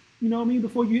 Yeah. You know what I mean?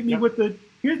 Before you hit me Yeah. with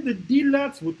here's the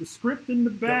deluxe with the script in the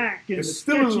back and It's the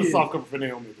still isn't a sketches. soft cover for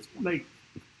Naomi at this point. Like,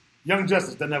 Young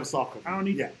Justice doesn't have a soft cover. I don't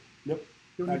need Yeah. that. Yep.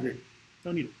 don't I need agree. it.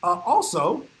 Don't need it.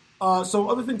 Also, so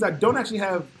other things I don't actually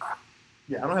have.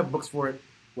 Yeah, I don't have books for it.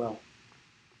 Well,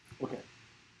 okay.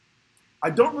 I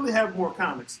don't really have more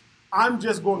comics. I'm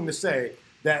just going to say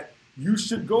that you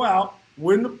should go out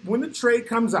when the trade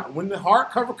comes out, when the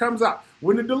hardcover comes out,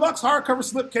 when the deluxe hardcover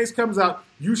slipcase comes out,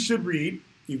 you should read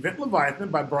Event Leviathan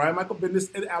by Brian Michael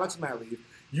Bendis and Alex Maleev.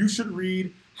 You should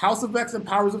read House of X and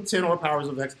Powers of 10 or Powers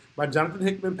of X by Jonathan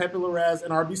Hickman, Pepe Larraz,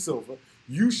 and R.B. Silva.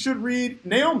 You should read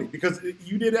Naomi, because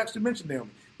you did actually mention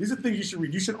Naomi. These are things you should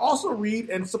read. You should also read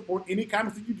and support any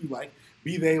comics that you do like,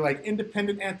 be they like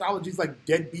independent anthologies like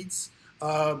Deadbeats,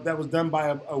 that was done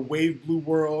by a Wave Blue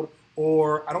World,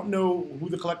 or I don't know who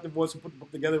the collective was who put the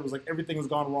book together. It was like Everything Has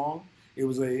Gone Wrong. It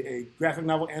was a graphic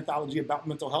novel anthology about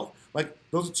mental health. Like,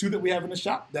 those are two that we have in the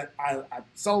shop that I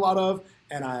sell a lot of,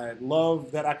 and I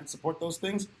love that I can support those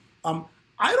things.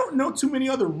 I don't know too many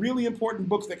other really important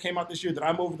books that came out this year that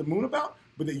I'm over the moon about,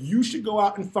 but that you should go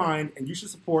out and find and you should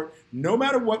support no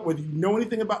matter what, whether you know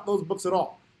anything about those books at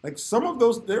all. Like, some of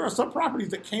those, there are some properties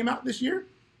that came out this year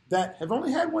that have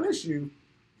only had one issue,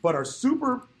 but are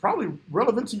super probably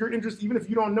relevant to your interest, even if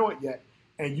you don't know it yet.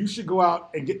 And you should go out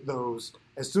and get those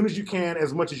as soon as you can,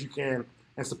 as much as you can,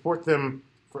 and support them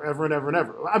forever and ever and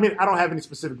ever. I mean, I don't have any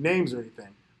specific names or anything,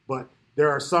 but there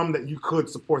are some that you could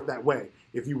support that way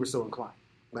if you were so inclined.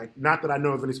 Like, not that I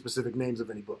know of any specific names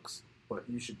of any books, but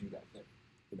you should do that thing.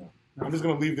 You know, I'm just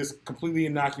going to leave this completely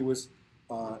innocuous.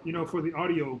 For the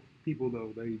audio people,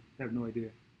 though, they have no idea.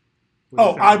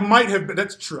 Oh, I might have been.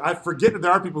 That's true. I forget that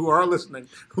there are people who are listening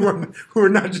who are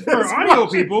not just for audio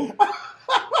people.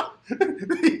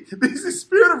 This is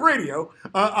Spirit of Radio.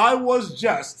 I was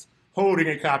just holding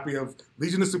a copy of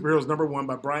Legion of Superheroes #1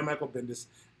 by Brian Michael Bendis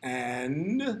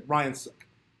and Ryan Sook.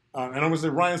 And I'm going to say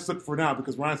Ryan Sook for now,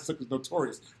 because Ryan Sook is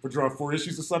notorious for drawing 4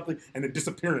 issues of something and then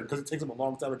disappearing because it takes him a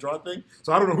long time to draw a thing.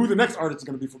 So I don't know who the next artist is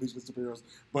going to be for Legion of Superheroes,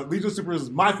 but Legion of Superheroes is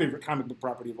my favorite comic book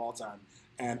property of all time.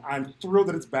 And I'm thrilled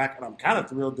that it's back, and I'm kind of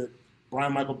thrilled that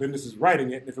Brian Michael Bendis is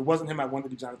writing it. And if it wasn't him, I wanted to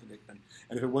be Jonathan Hickman.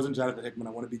 And if it wasn't Jonathan Hickman, I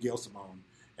wanted to be Gail Simone.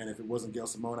 And if it wasn't Gail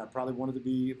Simone, I probably wanted to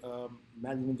be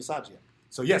Magdalene Visaglia.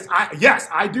 So yes,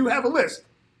 I do have a list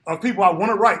of people I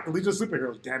want to write the Legion of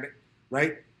Superheroes, damn it,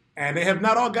 right? And they have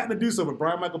not all gotten to do so, but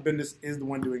Brian Michael Bendis is the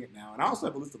one doing it now. And I also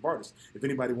have a list of artists. If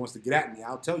anybody wants to get at me,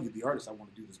 I'll tell you the artists I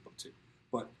want to do this book to.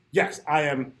 But yes, I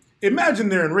am. Imagine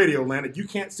they're in Radio Land. If you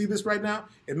can't see this right now,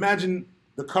 imagine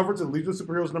the cover to Legion of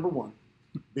Superheroes #1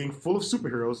 being full of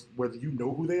superheroes, whether you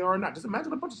know who they are or not. Just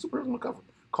imagine a bunch of superheroes on the cover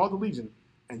called The Legion,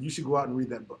 and you should go out and read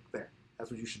that book there.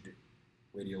 That's what you should do.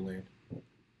 Radio Land.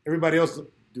 Everybody else is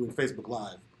doing Facebook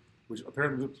Live, which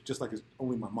apparently looks just like it's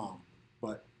only my mom,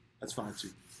 but that's fine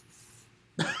too.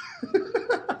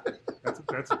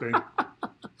 That's a thing.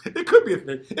 It could be a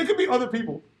thing. It could be other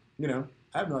people. You know,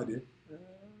 I have no idea.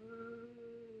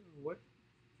 What?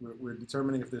 We're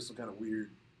determining if there's some kind of weird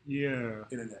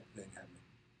internet thing happening.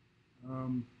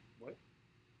 What?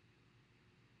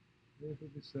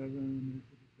 57.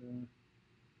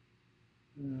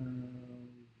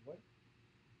 What?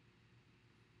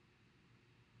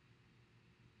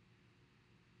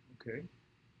 Okay.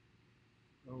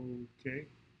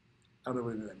 I don't know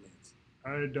what that means.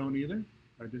 I don't either.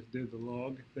 I just did the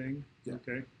log thing. Yeah.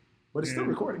 Okay. But it's still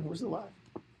recording. We're still live.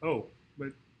 Oh,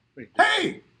 but wait.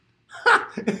 Hey!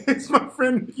 It's my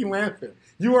friend Nikki Lanford.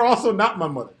 You are also not my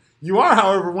mother. You are,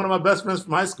 however, one of my best friends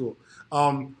from high school,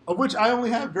 of which I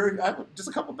only have just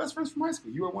a couple of best friends from high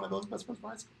school. You are one of those best friends from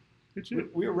high school.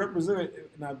 We are represented,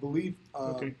 and I believe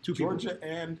Georgia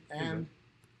and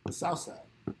the South Side.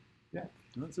 Yeah.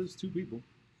 No, it says 2 people.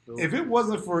 So. If it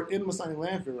wasn't for In Masani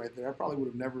Lanford right there, I would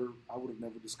have never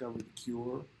discovered The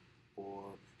Cure,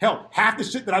 or hell, half the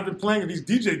shit that I've been playing at these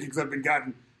DJ gigs I've been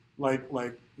gotten, like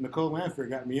Nicole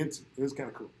Lanford got me into. It was kind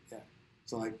of cool. Yeah.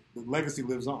 So like the legacy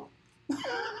lives on.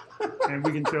 And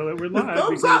we can tell that we're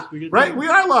live. We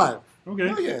are live. Okay.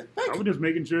 Oh yeah. I was just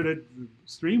making sure that the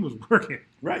stream was working.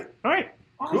 Right. All right.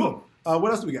 Cool.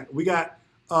 What else do we got? We got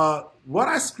what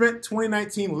I spent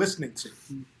 2019 listening to.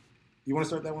 You want to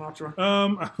start that one off, Troy?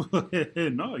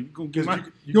 No, you're going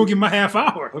to give my half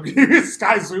hour. Okay.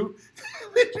 Sky Zoo.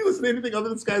 Did you listen to anything other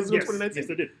than Sky Zoo in 2019?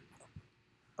 Yes, I did.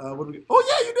 What do we? Oh,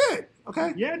 yeah, you did.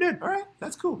 Okay. Yeah, I did. All right.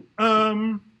 That's cool.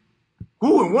 And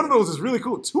one of those is really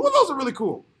cool. 2 of those are really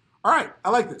cool. All right. I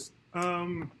like this.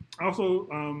 Anyway,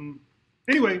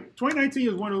 2019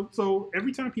 is one of, so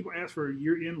every time people ask for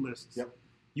year-end lists, yep,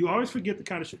 you always forget the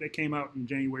kind of shit that came out in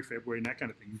January, February, and that kind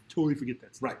of thing. You totally forget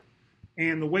that stuff. Right.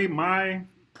 And the way my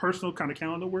personal kind of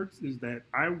calendar works is that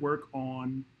I work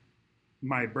on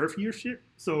my birth year shit.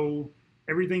 So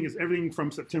everything from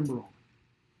September on.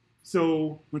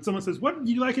 So when someone says, "What did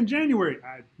you like in January?"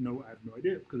 I have no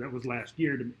idea, because that was last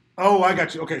year to me. Oh, I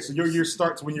got you. Okay, so your year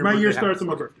starts when your birthday happens. My year starts on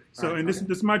my birthday. So, right, this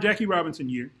is my Jackie Robinson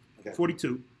year,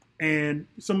 42. And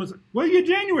someone's like, "What year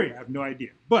January?" I have no idea.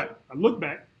 But I look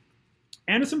back.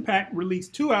 Anderson .Paak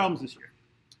released 2 albums this year.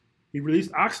 He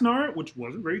released Oxnard, which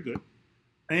wasn't very good.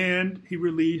 And he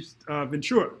released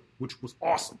Ventura, which was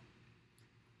awesome.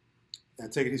 I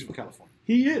take it he's from California.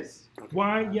 He is. Okay.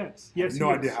 Why? Yes. Yes.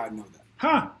 No idea how I know that.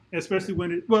 Huh. Especially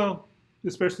when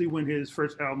his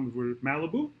first albums were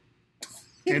Malibu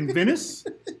and Venice.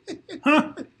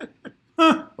 Huh.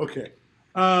 Huh. Okay.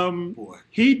 Boy.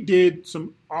 He did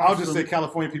some awesome... I'll just say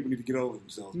California people need to get over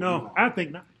themselves. No, I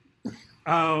think not.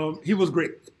 He was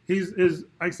great. He was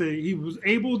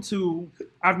able to...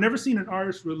 I've never seen an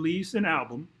artist release an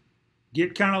album,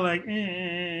 get kind of like,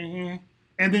 and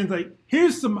then like,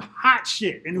 here's some hot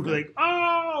shit. And it was like,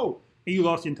 oh! And you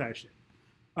lost the entire shit.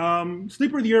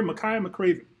 Sleeper of the Year, Micaiah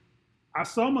McCraven. I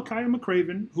saw Micaiah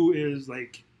McCraven, who is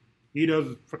like, he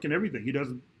does fucking everything.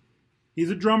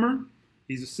 He's a drummer,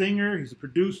 he's a singer, he's a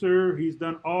producer, he's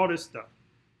done all this stuff.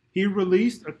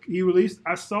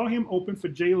 I saw him open for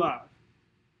J Live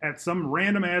at some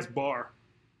random ass bar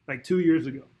like 2 years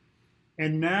ago.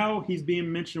 And now he's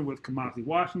being mentioned with Kamasi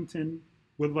Washington,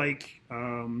 with like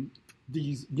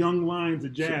these young lions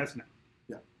of jazz now.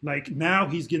 Yeah. Like now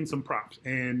he's getting some props.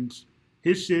 And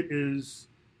his shit is,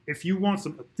 if you want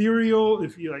some ethereal,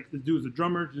 if you like, the dude's a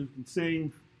drummer, just can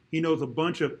sing. He knows a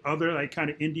bunch of other like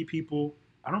kind of indie people.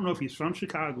 I don't know if he's from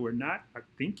Chicago or not. I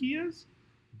think he is.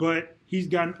 But he's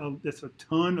gotten just a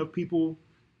ton of people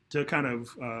to kind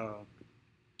of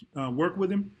work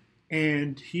with him.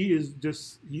 And he is the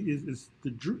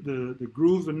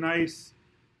grooves are nice.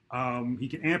 He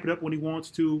can amp it up when he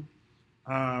wants to.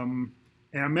 And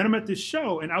I met him at this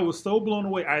show, and I was so blown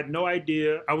away. I had no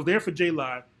idea. I was there for J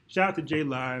Live. Shout out to J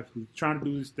Live, who's trying to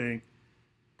do his thing.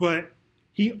 But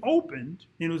he opened,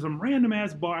 and it was some random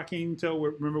ass bar. I can't even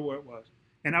remember where it was.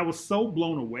 And I was so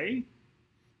blown away.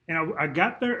 And I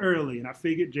got there early, and I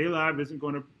figured J Live isn't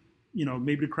going to,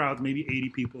 maybe the crowd's maybe 80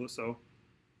 people or so.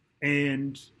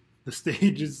 And the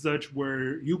stage is such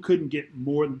where you couldn't get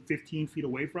more than 15 feet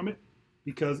away from it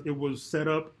because it was set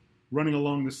up running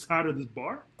along the side of this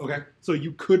bar. Okay. So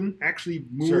you couldn't actually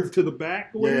move to the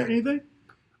back or anything.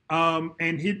 And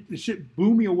the shit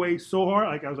blew me away so hard.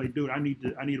 Like I was like, dude, I need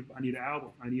an album.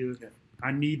 I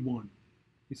need one.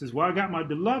 He says, well, I got my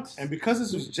deluxe. And because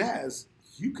this was jazz,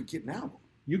 you could get an album.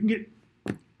 You can get.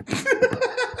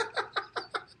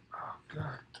 Oh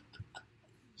God.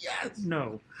 Yes.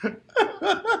 No.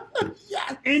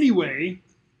 Yes. Anyway,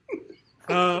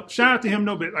 shout out to him.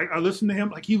 No, but like I listened to him.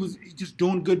 Like he's just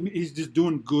doing good. He's just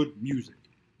doing good music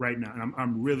right now, and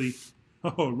I'm really,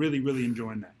 really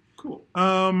enjoying that. Cool.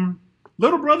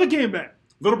 Little Brother came back.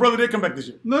 Little Brother did come back this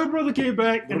year. Little Brother came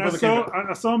back, and I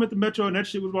saw him at the Metro, and that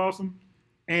shit was awesome.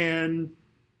 And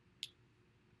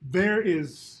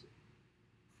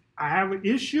I have an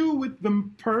issue with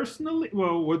them personally.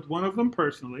 Well, with one of them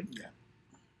personally. Yeah.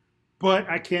 But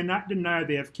I cannot deny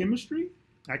they have chemistry.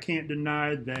 I can't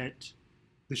deny that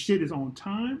the shit is on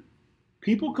time.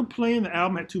 People complain the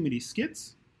album had too many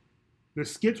skits. The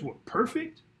skits were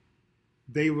perfect.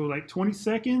 They were like 20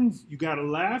 seconds. You got to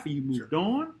laugh and you moved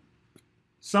on.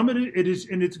 Some of it is,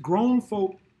 and it's grown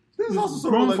folk. This is also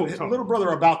sort of like Little Brother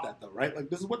about that, though, right? Like,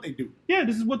 this is what they do. Yeah,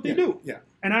 this is what they do. Yeah.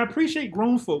 And I appreciate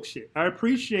grown folk shit. I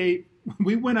appreciate,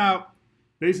 we went out,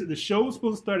 they said the show was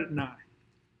supposed to start at 9.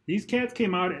 These cats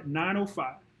came out at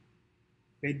 9:05.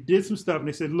 They did some stuff, and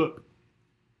they said, look,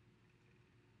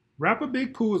 Rapper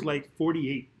Big Pooh is like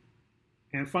 48,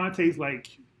 and Fonte's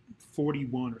like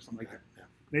 41 or something like that. Yeah.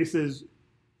 They says,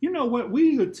 you know what,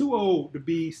 we are too old to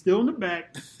be still in the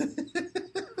back.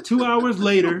 2 hours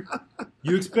later,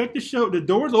 you expect the show, the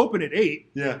doors open at 8.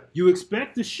 Yeah. You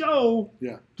expect the show,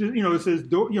 to, it says,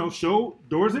 show,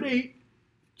 doors at 8,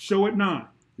 show at 9.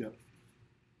 Yeah.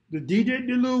 The DJ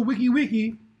did a little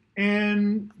wiki,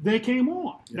 and they came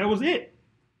on. Yeah. That was it.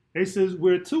 They says,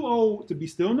 we're too old to be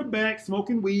still in the back,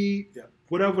 smoking weed,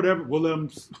 whatever. We'll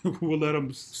let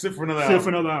them sit for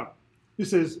another hour. He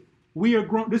says, we are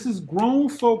grown. This is grown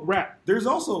folk rap. There's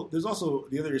also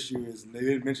the other issue is, and they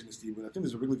didn't mention this, Steve, but I think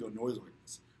there's a Wrigleyville noise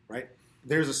ordinance, right?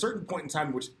 There's a certain point in time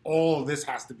in which all of this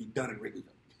has to be done in Wrigleyville.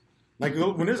 Like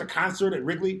when there's a concert at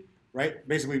Wrigley, right?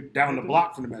 Basically down the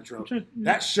block from the Metro,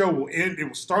 that show will end. It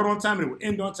will start on time and it will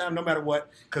end on time no matter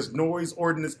what, because noise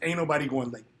ordinance ain't nobody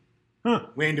going late. Huh.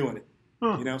 We ain't doing it.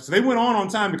 Huh. So they went on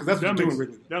time because that's what they're doing in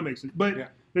Wrigleyville. That makes sense.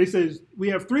 But they says we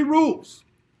have 3 rules.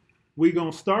 We're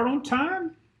gonna start on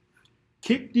time.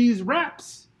 Kick these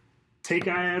raps, take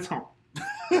our ass home.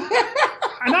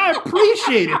 And I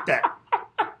appreciated that.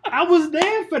 I was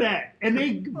there for that. And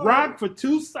they rocked for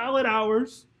 2 solid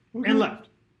hours and left.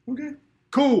 Okay.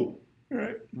 Cool. All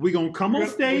right. We're going to come on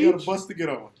stage. We got a bus to get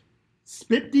on.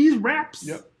 Spit these raps.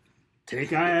 Yep.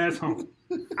 Take our ass home.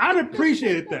 I'd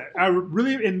appreciated that. I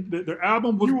really, and their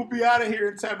album was. You will be out of here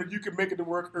in time that you can make it to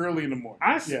work early in the morning.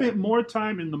 I spent more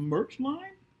time in the merch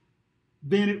line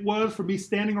than it was for me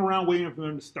standing around waiting for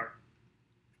them to start.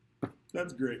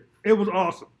 That's great. It was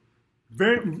awesome.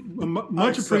 Very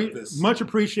much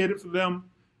appreciated for them.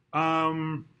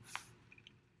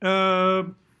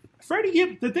 Freddie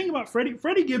Gibbs. The thing about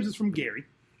Freddie Gibbs is from Gary.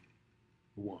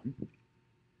 One,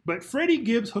 but Freddie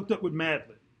Gibbs hooked up with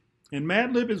Madlib, and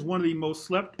Madlib is one of the most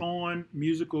slept-on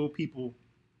musical people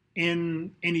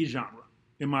in any genre,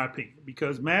 in my opinion,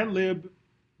 because Madlib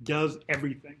does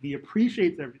everything. He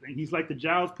appreciates everything. He's like the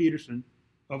Giles Peterson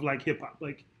of like hip hop.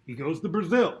 Like he goes to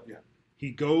Brazil. Yeah.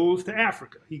 He goes to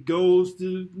Africa. He goes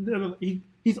to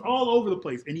he's all over the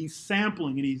place, and he's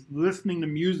sampling and he's listening to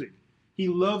music. He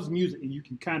loves music, and you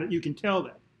can tell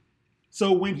that.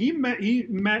 So when he met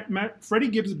Freddie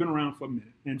Gibbs has been around for a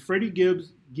minute, and Freddie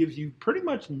Gibbs gives you pretty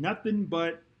much nothing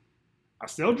but I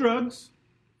sell drugs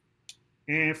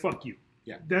and fuck you.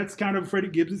 Yeah, that's kind of Freddie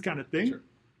Gibbs' kind of thing. Sure.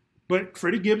 But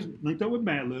Freddie Gibbs linked up with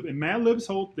Madlib, and Madlib's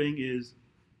whole thing is,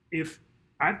 if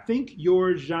I think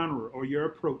your genre or your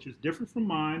approach is different from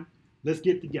mine, let's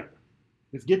get together.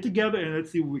 Let's get together and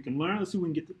let's see what we can learn. Let's see what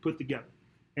we can put together.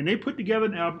 And they put together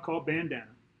an album called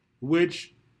Bandana,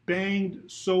 which banged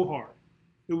so hard.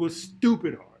 It was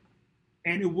stupid hard.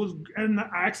 And I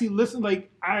actually listened,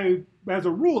 as a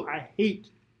rule, I hate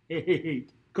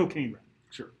cocaine rap.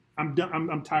 Sure. I'm done.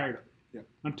 I'm tired of it. Yeah.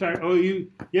 I'm tired. Oh,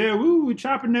 we're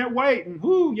chopping that white, and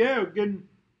we're getting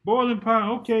boiling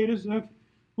pot. Okay,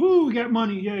 we got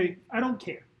money, yay. I don't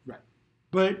care. Right.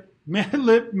 But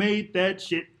Madlib made that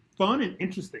shit fun and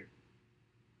interesting.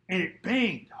 And it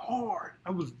banged hard.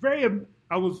 Let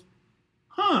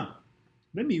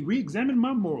me re-examine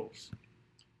my morals.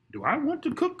 Do I want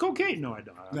to cook cocaine? No, I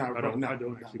don't. I don't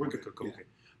actually want to cook cocaine. Yeah.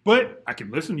 But I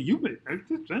can listen to you.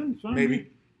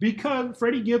 Maybe. Because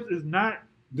Freddie Gibbs is not,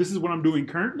 this is what I'm doing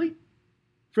currently.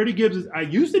 Freddie Gibbs is, I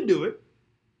used to do it.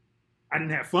 I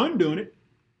didn't have fun doing it.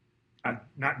 I'm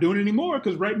not doing it anymore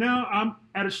because right now I'm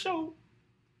at a show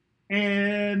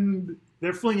and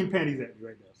they're flinging panties at me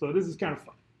right now. So this is kind of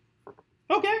fun.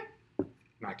 Okay.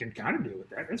 I can kind of deal with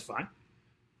that. That's fine.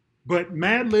 But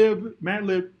Madlib,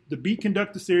 the Beat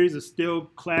Conductor series is still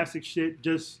classic shit.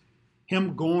 Just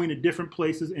him going to different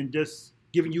places and just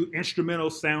giving you instrumental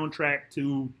soundtrack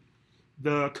to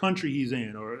the country he's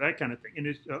in or that kind of thing. And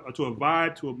it's to a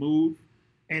vibe, to a mood.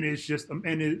 And it's just,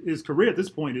 his career at this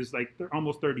point is like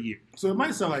almost 30 years. So it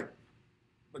might sound like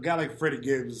a guy like Freddie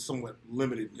Gibbs is somewhat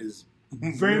limited in his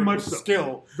very much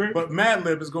skill. But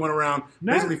Madlib is going around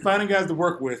basically finding guys to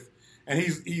work with, and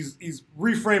he's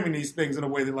reframing these things in a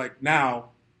way that like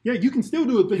now. Yeah, you can still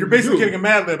do a thing. You're basically getting a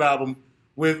Madlib album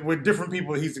with different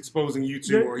people that he's exposing you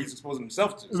to, or he's exposing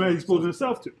himself to. He's exposing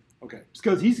himself to. Okay.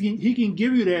 Because he can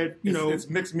give you that, it's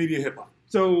mixed media hip hop.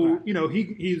 So,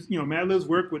 he's Madlib's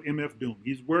worked with MF Doom.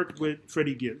 He's worked with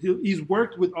Freddie Gibbs. He's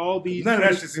worked with all these. None of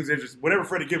that shit seems interesting. Whatever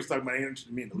Freddie Gibbs is talking about ain't interested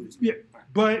to me in the least. Yeah.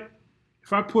 But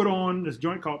if I put on this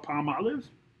joint called Palmolive,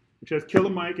 which has Killer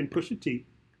Mike and Pusha T,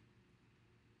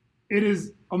 it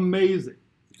is amazing.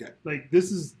 Okay. Like,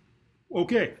 this is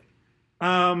okay.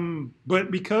 But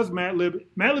because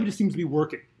Madlib just seems to be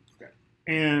working. Okay.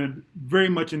 And very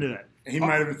much into that. And he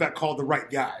might have, in fact, called the right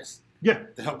guys. Yeah.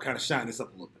 To help kind of shine this up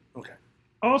a little bit. Okay.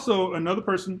 Also, another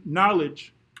person,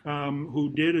 Knowledge,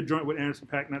 who did a joint with Anderson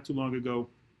 .Paak not too long ago,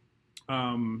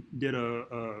 did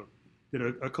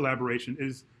a collaboration,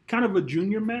 is kind of a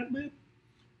junior Madlib,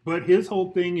 but his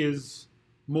whole thing is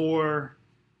more,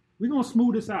 we're going to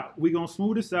smooth this out.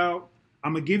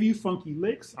 I'm going to give you funky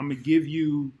licks. I'm going to give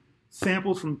you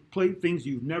samples from things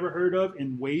you've never heard of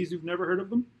in ways you've never heard of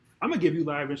them. I'm going to give you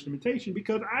live instrumentation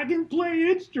because I can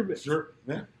play instruments. Sure,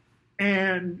 yeah.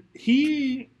 And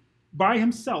he, by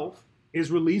himself,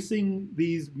 is releasing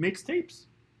these mixtapes,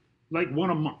 like one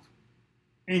a month.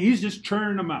 And he's just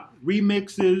churning them out.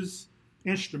 Remixes,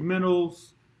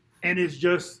 instrumentals, and it's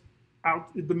just out.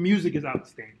 The music is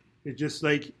outstanding. It's just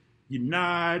like you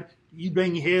nod, you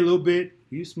bang your head a little bit,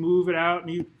 you smooth it out,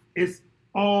 and it's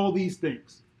all these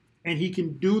things. And he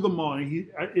can do them all.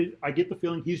 And I get the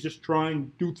feeling he's just trying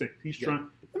to do things. He's trying.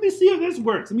 Let me see if this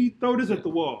works. Let me throw this at the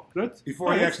wall.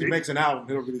 Before he actually makes an album,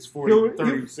 he'll release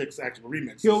 36 actual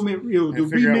remixes. He'll do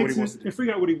remixes and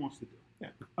figure out what he wants to do.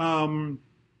 Yeah.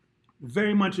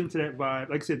 Very much into that vibe.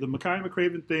 Like I said, the Makai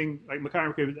McCraven thing, like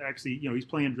Makai McCraven actually, he's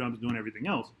playing drums, doing everything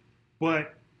else.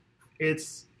 But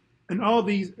and all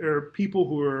these are people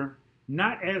who are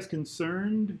not as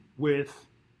concerned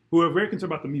who are very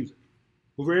concerned about the music.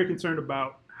 Who are very concerned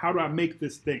about, how do I make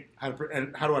this thing?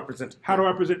 And how do I present it?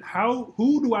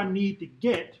 Who do I need to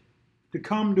get to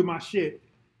come to my shit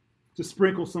to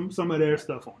sprinkle some of their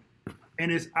stuff on it,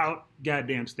 and it's out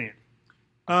goddamn standing.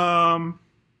 And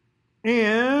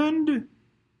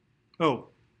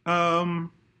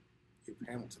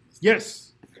Hamilton.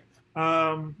 yes,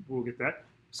 we'll get that.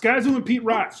 Skyzoo and Pete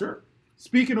Rock. Sure.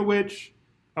 Speaking of which,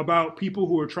 about people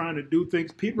who are trying to do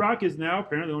things, Pete Rock is now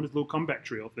apparently on this little comeback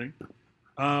trail thing.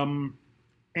 And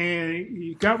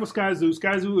he got with Skyzoo.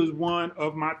 Skyzoo is one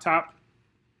of my top,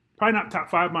 probably not top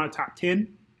 5, my top 10.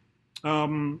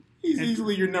 He's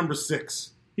easily your number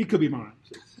 6. He could be mine.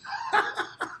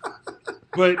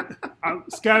 But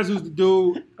Skyzoo's the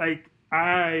dude. Like,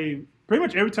 I pretty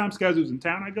much every time Skyzoo's in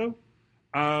town, I go.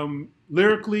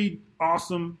 Lyrically,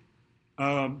 awesome.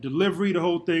 Delivery, the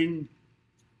whole thing,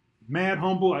 mad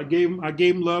humble. I gave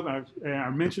him love. I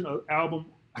mentioned an album.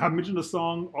 I mentioned a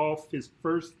song off his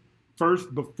first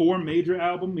before major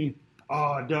album.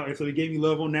 So he gave me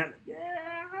love on that. Yeah.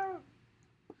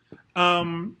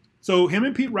 So him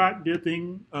and Pete Rock did a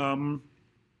thing,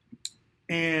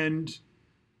 and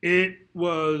it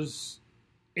was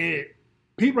it.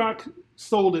 Pete Rock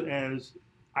sold it as,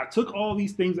 I took all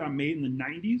these things I made in the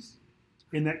 '90s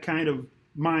in that kind of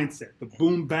mindset, the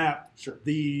boom bap, Sure.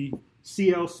 the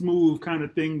CL Smooth kind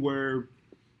of thing where,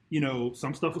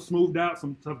 some stuff was smoothed out,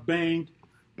 some stuff banged,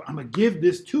 but I'm going to give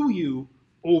this to you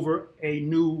over a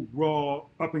new, raw,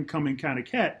 up-and-coming kind of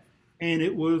cat. And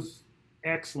it was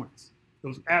excellence. It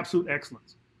was absolute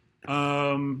excellence. It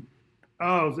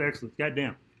was excellence.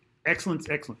 Goddamn. Excellence.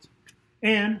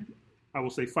 And I will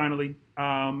say, finally,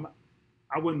 I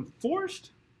wasn't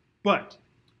forced, but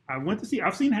I went to see,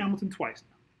 I've seen Hamilton twice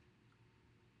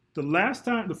now.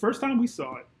 The first time we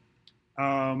saw it,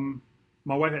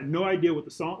 my wife had no idea what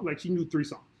the song, like she knew 3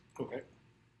 songs. Okay.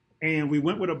 And we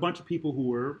went with a bunch of people who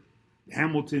were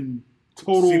Hamilton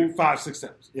total. 5, 6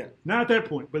 steps. Yeah. Not at that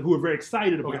point, but who were very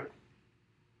excited about it.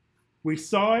 We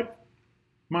saw it,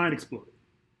 mind exploded.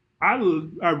 I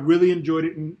really enjoyed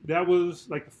it, and that was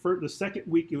like the second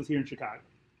week it was here in Chicago.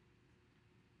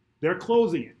 They're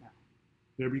closing it now.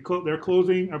 They're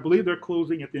closing, I believe they're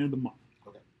closing at the end of the month.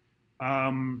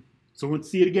 So we went to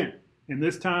see it again. And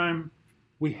this time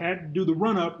we had to do the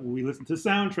run-up where we listened to the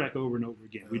soundtrack over and over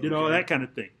again. We did all that kind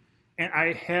of thing. And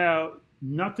I have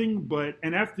nothing but,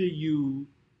 and after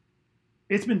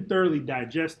it's been thoroughly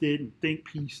digested and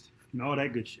think-pieced and all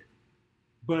that good shit.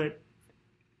 But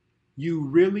you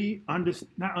really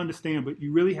not understand, but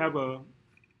you really have a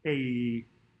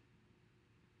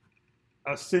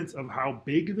sense of how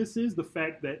big this is. The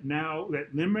fact that now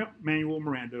that Lin-Manuel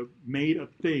Miranda made a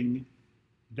thing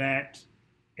that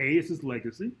A, is his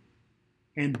legacy,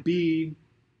 and B,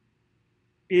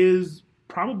 is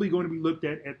probably going to be looked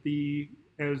at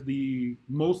as the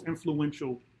most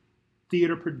influential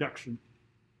theater production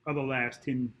of the last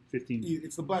 10, 15 years.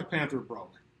 It's the Black Panther of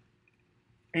Broadway.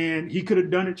 And he could have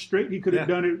done it straight. He could have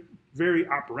done it very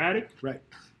operatic. Right.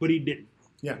 But he didn't.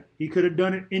 Yeah. He could have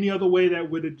done it any other way that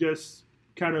would have just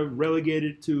kind of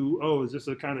relegated to, is this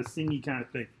a kind of singy kind of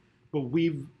thing? But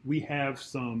we have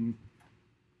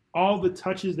all the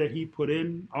touches that he put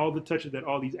in, all the touches that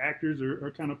all these actors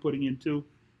are kind of putting into.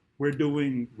 We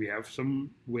have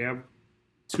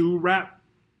 2 rap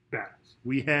battles.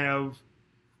 We have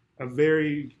a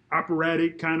very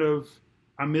operatic kind of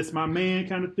I Miss My Man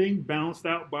kind of thing, balanced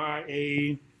out by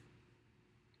a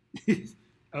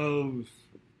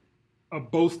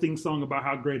boasting song about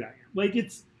how great I am. Like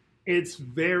it's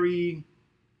very,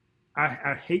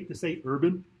 I hate to say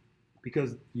urban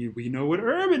because we know what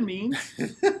urban means,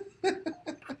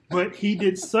 but he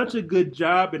did such a good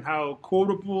job in how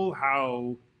quotable,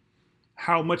 how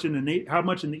much in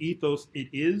the ethos it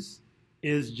is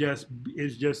just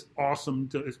awesome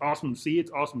it's awesome to see,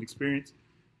 it's awesome to experience.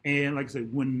 And like I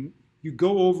said, when you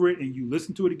go over it and you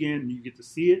listen to it again and you get to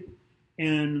see it,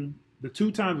 and the 2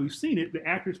 times we've seen it, the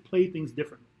actors play things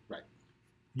differently. Right.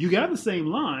 You got the same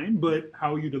line, but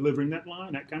how are you delivering that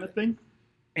line, that kind of thing?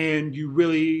 And you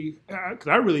really, because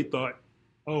I really thought,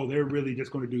 they're really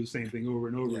just going to do the same thing over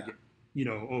and over again.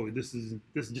 This is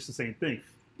just the same thing.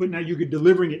 But now you're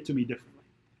delivering it to me differently.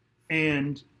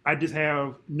 And I just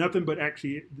have nothing but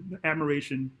actually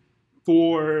admiration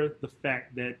for the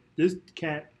fact that this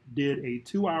cat did a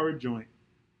 2-hour joint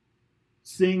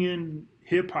singing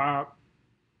hip-hop,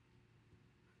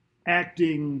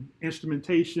 acting,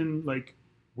 instrumentation. Like,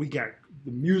 we got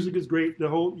the music is great. The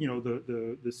whole,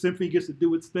 the symphony gets to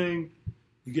do its thing.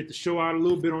 You get to show out a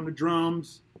little bit on the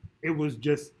drums. It was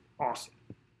just awesome.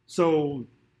 So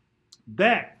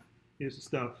that is the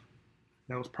stuff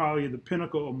that was probably the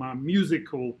pinnacle of my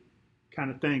musical kind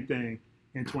of thing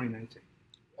in 2019.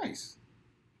 Nice.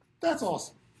 That's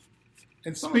awesome.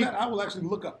 And some of that I will actually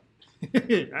look up.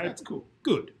 That's cool.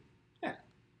 Good. Yeah.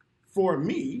 for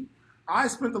me, I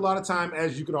spent a lot of time,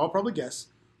 as you could all probably guess,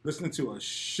 listening to a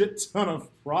shit ton of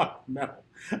rock metal.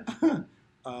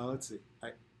 Let's see.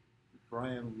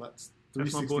 Brian Lutz,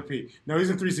 360p. No, he's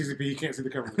in 360p. He can't see the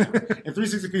cover of the comic. In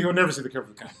 360p, he'll never see the cover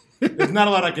of the comic. There's not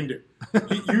a lot I can do.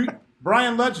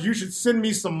 Brian Lutz, you should send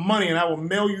me some money and I will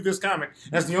mail you this comic.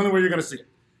 That's the only way you're going to see it.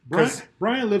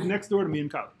 Brian lived next door to me in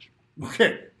college.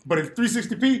 Okay, but in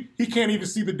 360p, he can't even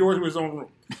see the door to his own room.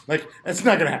 Like, that's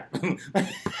not going to happen.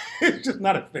 It's just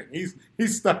not a thing.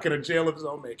 He's stuck in a jail of his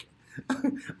own making.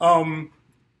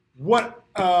 What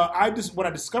I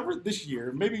discovered this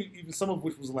year, maybe even some of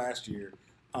which was last year,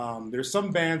 there's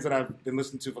some bands that I've been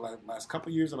listening to for the last couple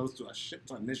of years, and I listened to a shit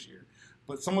ton this year.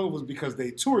 But some of it was because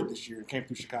they toured this year and came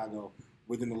through Chicago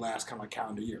within the last kind of like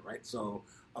calendar year, right? So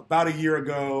about a year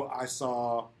ago, I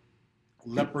saw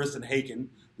Leprous and Haken.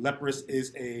 Leprous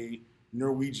is a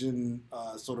Norwegian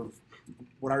sort of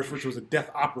what I refer to as a death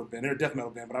opera band. They're a death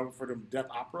metal band, but I refer to them as death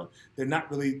opera. They're not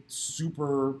really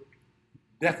super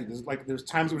deathy. There's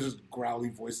times where there's just growly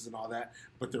voices and all that,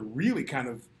 but they're really kind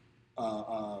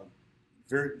of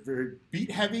very, very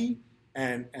beat heavy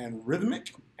and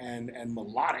rhythmic and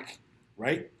melodic,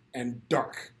 right? And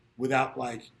dark without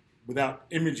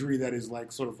imagery that is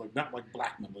like sort of like not like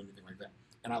black metal or anything like that.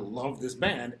 And I love this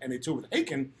band, and they tour with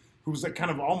Haken, who's like kind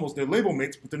of almost their label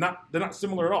mates, but they're not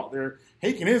similar at all.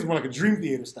 Haken is more like a Dream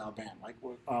Theater style band, like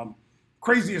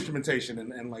crazy instrumentation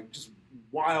and like just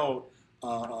wild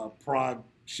prog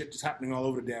shit just happening all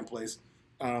over the damn place,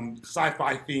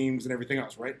 sci-fi themes and everything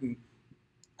else, right? And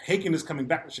Haken is coming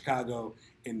back to Chicago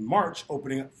in March,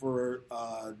 opening up for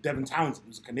Devin Townsend,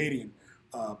 who's a Canadian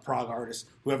prog artist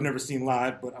who I've never seen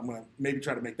live, but I'm going to maybe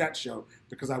try to make that show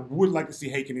because I would like to see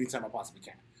Haken anytime I possibly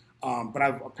can. But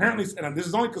I've apparently, and this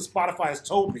is only because Spotify has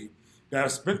told me that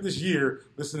I've spent this year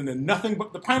listening to nothing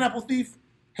but The Pineapple Thief,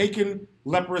 Haken,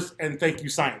 Leprous, and Thank You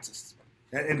Scientists,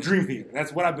 and Dream Theater.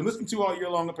 That's what I've been listening to all year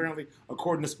long, apparently,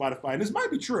 according to Spotify. And this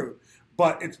might be true,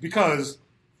 but it's because,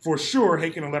 for sure,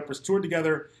 Haken and Leprous toured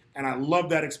together, and I love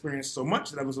that experience so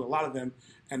much that I was with a lot of them.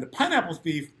 And The Pineapple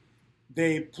Thief,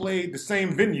 they played the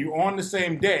same venue on the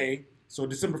same day, so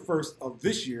December 1st of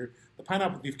this year. The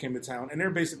Pineapple Thief came to town, and they're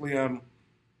basically kind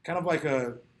of like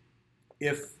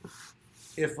if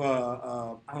I don't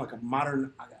know, like a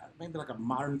modern, maybe like a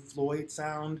modern Floyd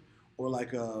sound, or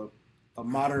like a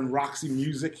modern Roxy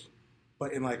Music,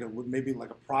 but in like maybe like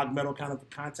a prog metal kind of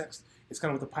context. It's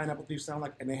kind of what the Pineapple Thief sound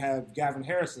like. And they have Gavin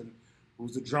Harrison,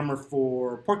 who's the drummer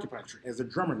for Porcupine Tree, as a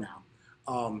drummer now.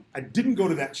 I didn't go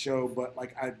to that show, but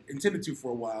like I intended to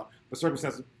for a while, but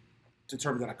circumstances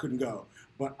determined that I couldn't go.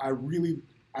 But I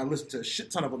listened to a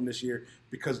shit ton of them this year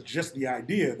because just the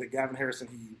idea that Gavin Harrison,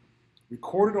 he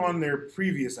recorded on their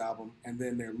previous album and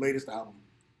then their latest album,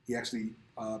 he actually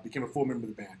became a full member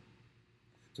of the band.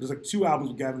 So there's like 2 albums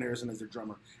with Gavin Harrison as their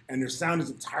drummer, and their sound is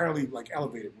entirely like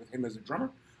elevated with him as a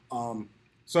drummer.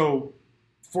 So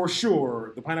for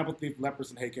sure, the Pineapple Thief, Leprous,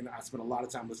 and Haken, I spent a lot of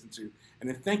time listening to. And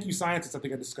then Thank You Scientists, I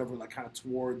think I discovered like kind of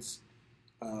towards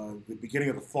the beginning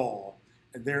of the fall.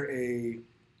 And they're a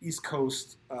East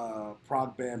Coast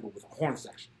prog band, but with a horn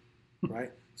section,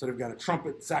 right? So they've got a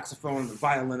trumpet, saxophone, a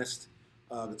violinist,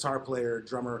 guitar player,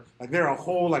 drummer. Like they're a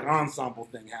whole like ensemble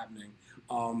thing happening.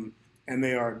 And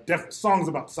they are songs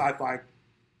about sci-fi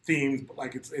themes, but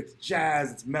like it's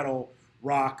jazz, it's metal,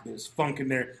 rock, there's funk in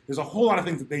there. There's a whole lot of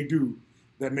things that they do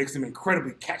that makes them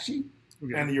incredibly catchy,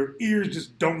 and your ears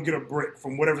just don't get a break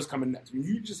from whatever's coming next.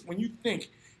 When you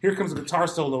think, here comes a guitar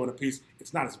solo in a piece,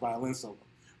 it's not, it's violin solo.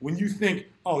 When you think,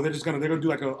 oh, they're gonna do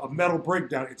like a metal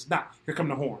breakdown, it's not. Here come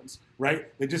the horns, right?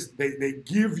 They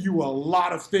give you a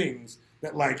lot of things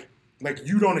that like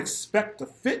you don't expect to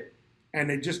fit, and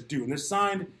they just do. And they're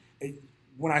signed.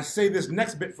 When I say this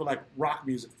next bit for like rock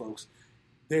music folks,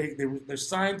 they're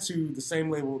signed to the same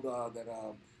label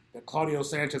that Claudio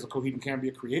Sanchez of Coheed and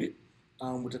Cambria created,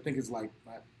 which I think is like,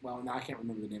 well, now I can't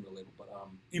remember the name of the label, but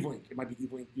Evil Inc. It might be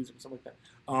Evil Inc. Music or something like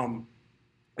that.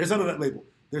 There's under that label.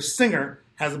 Their singer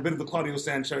has a bit of the Claudio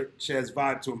Sanchez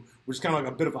vibe to him, which is kind of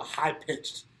like a bit of a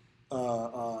high-pitched,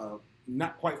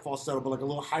 not quite falsetto, but like a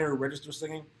little higher register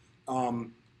singing.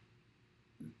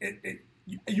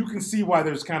 You can see why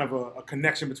there's kind of a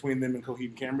connection between them and Coheed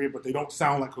and Cambria, but they don't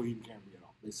sound like Coheed and Cambria at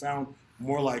all. They sound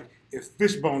more like if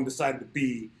Fishbone decided to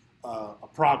be a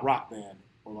prog rock band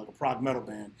or like a prog metal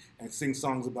band and sing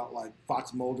songs about like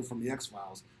Fox Mulder from the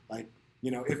X-Files. Like,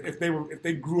 you know, if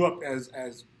they grew up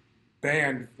as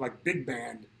band, like big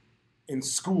band in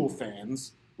school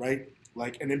fans, right?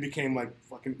 Like, and then became like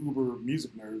fucking uber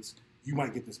music nerds, you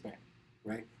might get this band,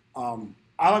 right?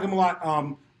 I like them a lot.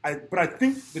 But I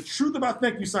think the truth about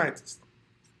Thank You Scientists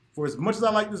For as much as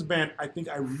I like this band, I think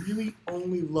I really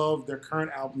only love their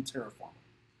current album, Terraformer.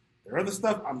 Their other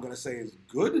stuff, I'm going to say, is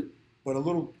good, but a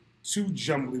little too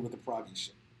jumbly with the proggy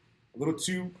shit. A little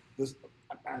too...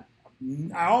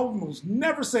 I almost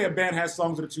never say a band has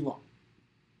songs that are too long,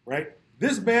 right?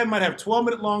 This band might have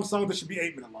 12-minute long songs that should be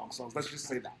 8-minute long songs. Let's just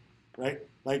say that, right?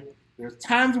 Like, there's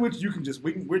times in which you can just,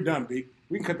 we're done, B.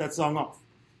 We can cut that song off.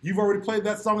 You've already played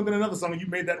that song and then another song, and you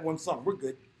made that one song. We're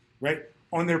good, right?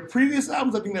 On their previous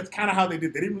albums, I think that's kind of how they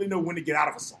did. They didn't really know when to get out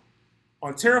of a song.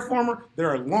 On Terraformer, there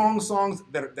are long songs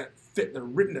that fit, they're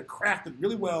written, they're crafted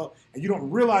really well, and you don't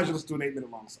realize you're listening to an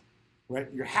 8-minute long song. Right,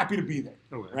 you're happy to be there.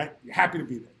 Okay. Right, you're happy to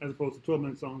be there. As opposed to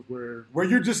 12-minute songs where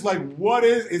you're just like, what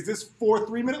is this 4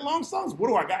 3-minute long songs? What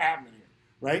do I got happening here?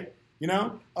 Right, you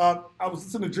know. I was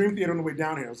listening to Dream Theater on the way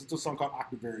down here. I was listening to a song called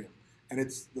Octavarium, and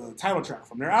it's the title track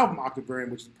from their album Octavarium,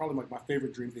 which is probably like my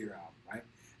favorite Dream Theater album. Right,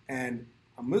 and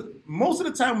most of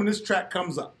the time when this track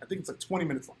comes up, I think it's like 20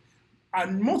 minutes long.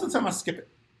 Most of the time I skip it.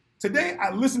 Today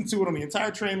I listened to it on the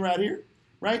entire train ride here.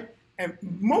 Right, and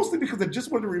mostly because I just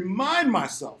wanted to remind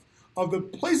myself of the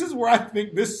places where I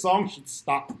think this song should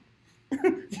stop.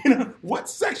 What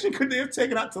section could they have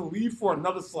taken out to leave for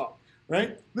another song,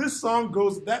 right? This song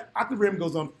that Octavarium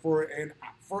goes on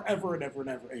forever and ever and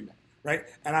ever, amen, right?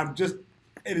 And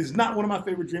it is not one of my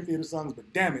favorite Dream Theater songs, but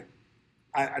damn it,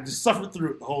 I just suffered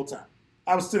through it the whole time.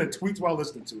 I was sending tweets while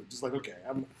listening to it, just like, okay,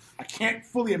 I can't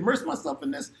fully immerse myself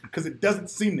in this because it doesn't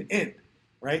seem to end,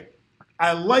 right?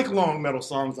 I like long metal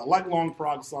songs. I like long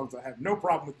prog songs. I have no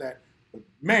problem with that. But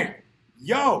man,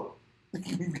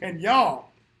 and y'all,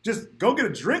 just go get a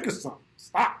drink or something.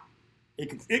 Stop. We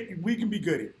can be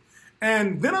good here.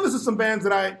 And then I listened to some bands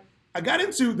that I got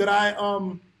into that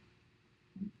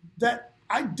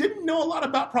I didn't know a lot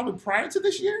about probably prior to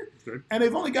this year. Okay. And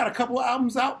they've only got a couple of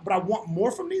albums out, but I want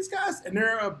more from these guys. And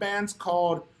there are bands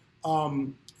called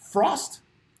Frost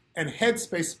and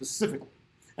Headspace specifically.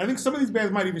 And I think some of these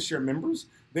bands might even share members.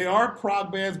 They are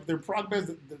prog bands, but they're prog bands.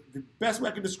 The best way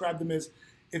I can describe them is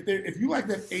if you like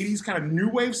that 80s kind of new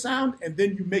wave sound and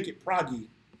then you make it proggy,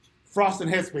 Frost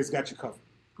and Headspace got you covered,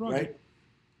 right?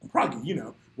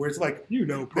 Proggy, where it's like...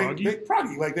 proggy.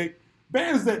 Proggy, like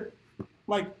bands that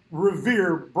like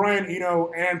revere Brian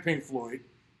Eno and Pink Floyd,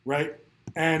 right?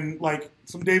 And like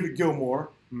some David Gilmour.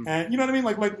 And you know what I mean?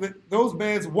 Like those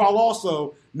bands, while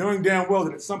also knowing damn well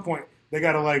that at some point they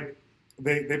got to like...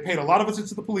 They paid a lot of attention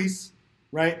to the Police,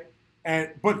 right?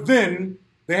 But then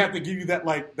they have to give you that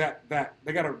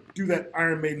they got to do that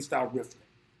Iron Maiden style riff thing,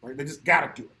 right? They just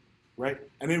got to do it, right?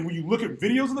 And then when you look at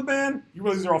videos of the band, you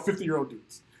realize they're all 50-year-old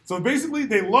dudes. So basically,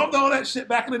 they loved all that shit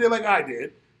back in the day, like I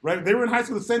did, right? They were in high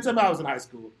school the same time I was in high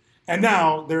school, and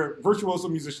now they're virtuoso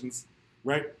musicians,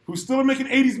 right? Who still are making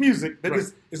 80s music.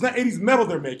 It's not 80s metal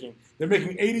they're making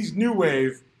 80s new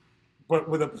wave, but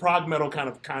with a prog metal kind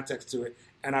of context to it.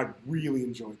 And I really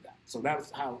enjoyed that. So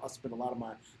that's how I spent a lot of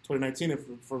my 2019.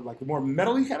 And for like the more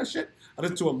metal-y kind of shit, I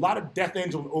listened to a lot of Death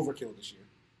Angel and Overkill this year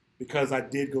because I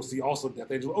did go see also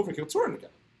Death Angel and Overkill touring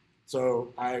together.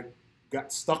 So I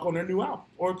got stuck on their new album,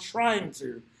 or trying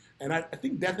to. And I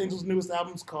think Death Angel's newest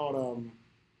album is called,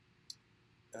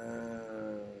 I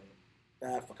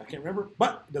can't remember.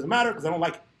 But it doesn't matter because I don't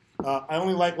like it. I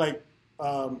only like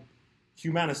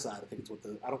Humanicide, I think it's what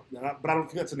I don't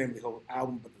think that's the name of the whole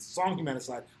album, but the song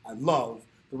Humanicide, I love.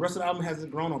 The rest of the album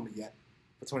hasn't grown on me yet.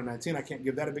 For 2019, I can't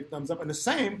give that a big thumbs up. And the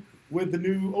same with the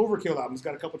new Overkill album. It's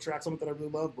got a couple tracks on it that I really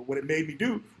love, but what it made me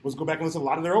do was go back and listen to a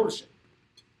lot of their older shit.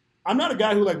 I'm not a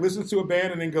guy who listens to a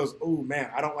band and then goes, oh man,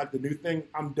 I don't like the new thing.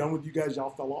 I'm done with you guys. Y'all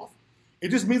fell off. It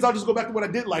just means I'll just go back to what I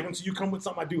did like until you come with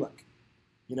something I do like.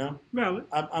 Valid.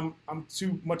 I'm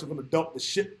too much of an adult to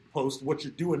shit post what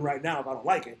you're doing right now if I don't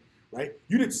like it. Right?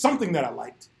 You did something that I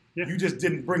liked. Yeah. You just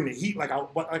didn't bring the heat like I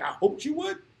hoped you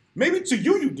would. Maybe to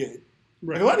you did.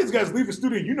 Right. Like a lot of these guys leave the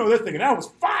studio, they're thinking that was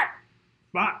fire.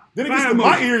 Then it gets to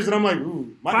my ears and I'm like,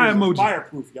 ooh, my ears are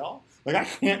fireproof, y'all. Like I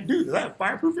can't do this. I have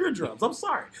fireproof eardrums. I'm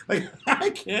sorry. Like I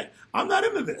can't. I'm not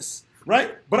into this.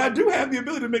 Right? But I do have the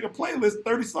ability to make a playlist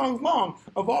 30 songs long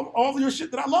of all of your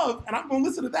shit that I love, and I'm going to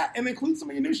listen to that and include some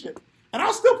of your new shit. And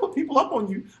I'll still put people up on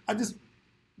you.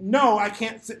 No, I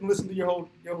can't sit and listen to your whole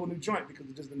new joint because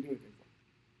it just didn't do anything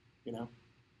for me.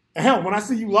 And hell, when I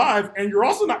see you live and you're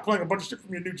also not playing a bunch of shit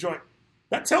from your new joint,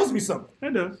 that tells me something.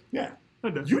 That does. Yeah.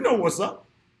 That does. You know what's up.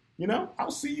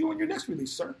 I'll see you on your next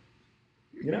release, sir.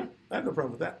 I have no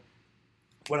problem with that.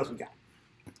 What else we got?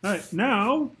 All right.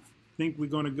 Now, I think we're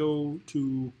going to go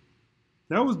to,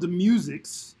 that was the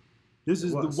musics. This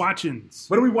is the watchings.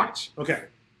 What do we watch? Okay.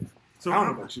 So I don't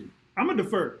know about you. I'm going to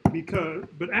defer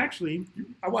but actually.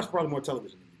 I watch probably more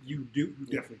television than you do. You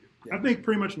definitely do. Yeah. I think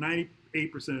pretty much 98%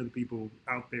 of the people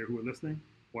out there who are listening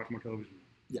watch more television.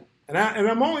 Yeah, and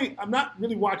I'm not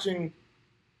really watching.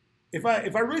 If I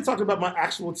really talked about my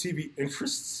actual TV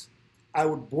interests, I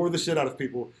would bore the shit out of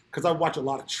people because I watch a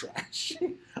lot of trash.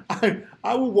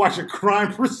 I will watch a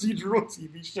crime procedural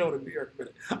TV show to be Eric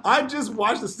Bennett. I just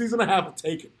watched the season and a half of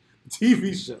Taken, the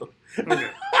TV show. Okay.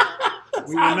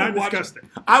 We will not discuss that.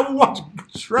 I will watch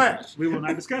trash. We will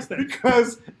not discuss that.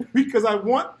 because I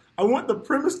want the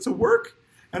premise to work,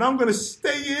 and I'm going to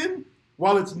stay in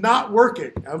while it's not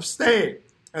working. I'm staying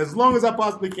as long as I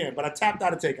possibly can. But I tapped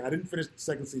out of Taken. I didn't finish the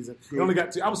second season. It only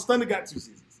got 2. I was stunned it got 2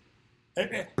 seasons.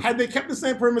 Had they kept the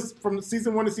same premise from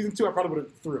season 1 to season 2, I probably would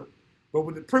have through. But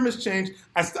with the premise change,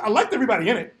 I liked everybody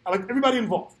in it. I liked everybody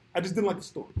involved. I just didn't like the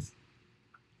stories.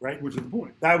 Right? Which is the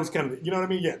point. That was kind of, you know what I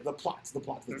mean? Yeah, the plots. That's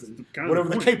whatever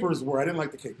the capers were. I didn't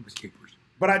like the capers.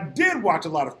 But I did watch a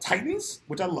lot of Titans,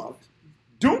 which I loved.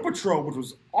 Doom Patrol, which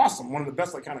was awesome. One of the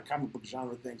best kind of comic book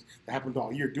genre things that happened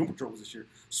all year. Doom Patrol was this year.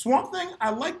 Swamp Thing,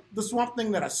 I liked the Swamp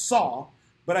Thing that I saw,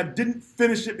 but I didn't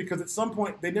finish it because at some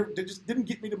point they just didn't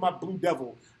get me to my Blue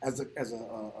Devil as a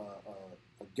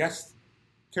guest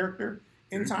character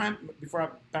in time before I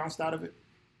bounced out of it.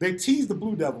 They teased the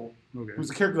Blue Devil,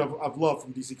 who's a character I've loved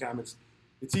from DC Comics.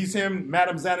 They teased him,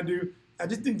 Madame Xanadu. I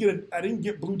didn't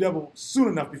get Blue Devil soon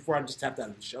enough before I just tapped out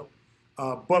of the show.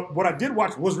 But what I did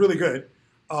watch was really good.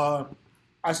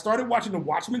 I started watching the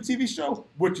Watchmen TV show,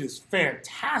 which is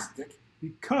fantastic.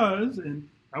 Because, and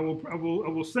I will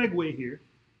segue here,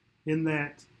 in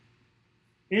that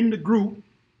in the group,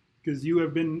 because you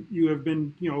have been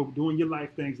doing your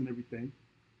life things and everything.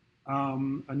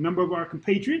 A number of our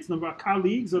compatriots, a number of our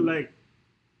colleagues are like,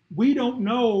 we don't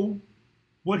know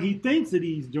what he thinks of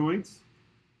these joints,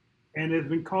 and has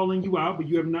been calling you out, but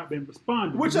you have not been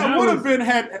responding. Which I would have been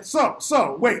had.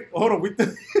 So wait, hold on.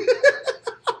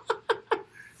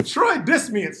 Troy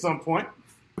dissed me at some point.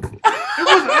 It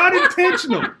was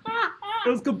unintentional. It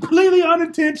was completely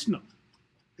unintentional.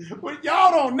 What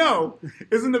y'all don't know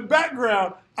is in the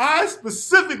background, I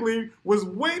specifically was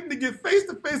waiting to get face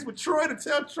to face with Troy to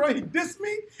tell Troy he dissed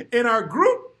me in our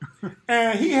group,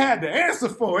 and he had to answer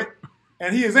for it,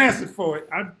 and he has answered for it.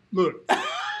 Look,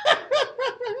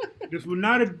 this was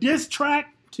not a diss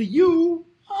track to you.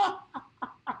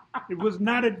 It was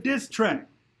not a diss track.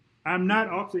 I'm not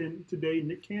offering today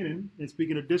Nick Cannon, and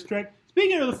speaking of diss track,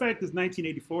 speaking of the fact this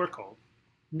 1984 called,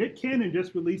 Nick Cannon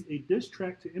just released a diss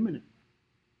track to Eminem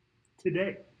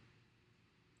today.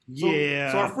 So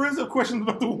our friends have questions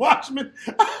about the Watchmen,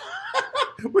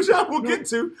 which I will get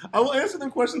to. I will answer them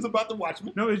questions about the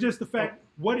Watchmen. No, it's just the fact,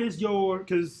 what is your,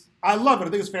 because... I love it. I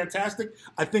think it's fantastic.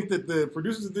 I think that the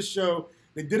producers of this show,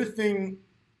 they did a thing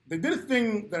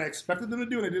that I expected them to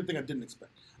do, and they did a thing I didn't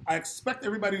expect. I expect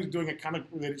everybody who's doing a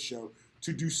comic-related show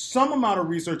to do some amount of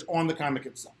research on the comic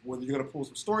itself, whether you're going to pull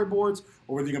some storyboards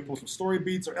or whether you're going to pull some story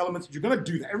beats or elements. You're going to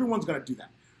do that. Everyone's going to do that.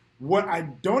 What I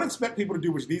don't expect people to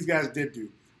do, which these guys did do,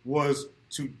 was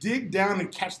to dig down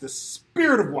and catch the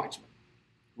spirit of Watchmen,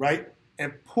 right?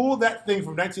 And pull that thing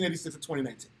from 1986 to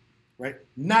 2019, right?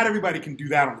 Not everybody can do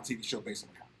that on a TV show based on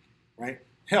a comic, right?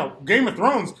 Hell, Game of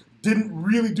Thrones didn't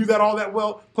really do that all that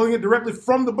well, pulling it directly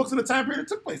from the books in the time period it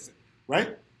took place in,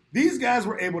 right? These guys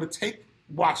were able to take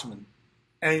Watchmen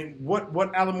and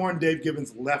what Alan Moore and Dave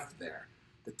Gibbons left there,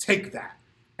 to take that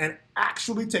and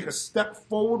actually take a step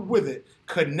forward with it,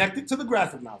 connect it to the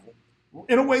graphic novel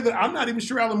in a way that I'm not even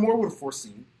sure Alan Moore would have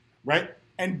foreseen, right?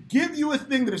 And give you a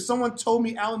thing that if someone told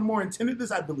me Alan Moore intended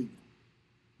this, I'd believe them,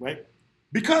 right?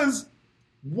 Because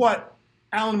what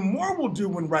Alan Moore will do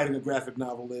when writing a graphic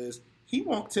novel is he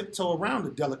won't tiptoe around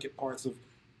the delicate parts of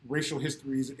racial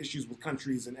histories and issues with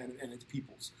countries and its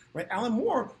peoples, right? Alan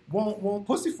Moore won't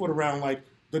pussyfoot around like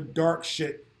the dark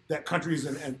shit that countries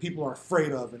and people are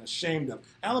afraid of and ashamed of.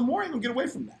 Alan Moore ain't gonna get away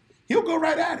from that. He'll go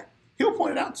right at it. He'll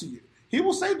point it out to you. He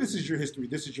will say, this is your history,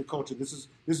 this is your culture, this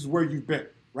is where you've been,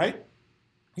 right?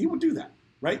 He will do that,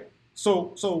 right?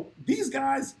 So these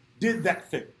guys did that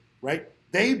thing, right?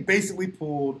 They basically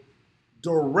pulled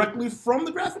directly from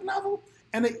the graphic novel,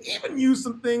 and they even used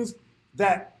some things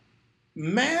that,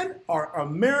 man, are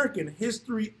American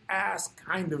history-ass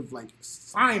kind of like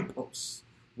signposts,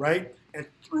 right? And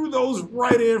threw those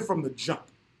right in from the jump,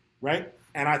 right?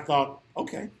 And I thought,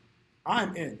 okay,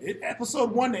 I'm in.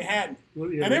 Episode 1, they had me.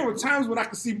 Well, yeah, and there were times when I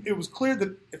could see it was clear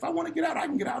that if I want to get out, I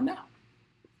can get out now.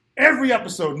 Every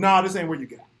episode, this ain't where you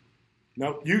get out.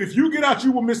 No, if you get out,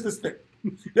 you will miss this thing.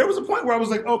 There was a point where I was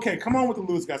like, okay, come on with the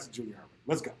Louis Gossett Jr.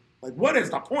 Let's go. Like, what is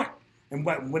the point? And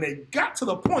when they got to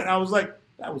the point, I was like,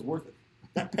 that was worth it.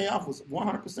 That payoff was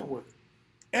 100% worth it.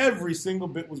 Every single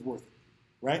bit was worth it,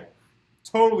 right?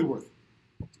 Totally worth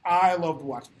it. I loved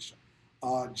watching the show.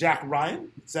 Jack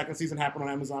Ryan, second season happened on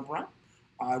Amazon Prime.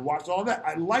 I watched all that.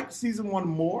 I liked season 1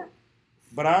 more,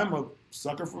 but I'm a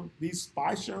sucker for these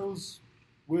spy shows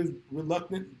with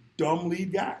reluctant, dumb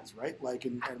lead guys, right? Like,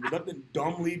 and reluctant,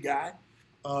 dumb lead guy,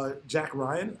 Jack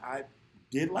Ryan, I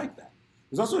did like that.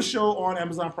 There's also a show on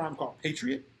Amazon Prime called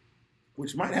Patriot,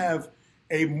 which might have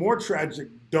a more tragic,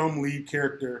 dumb lead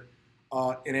character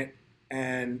in it,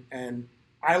 and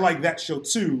I like that show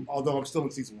too, although I'm still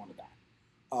in season 1 of that.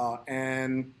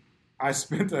 And I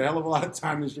spent a hell of a lot of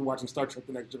time this year watching Star Trek: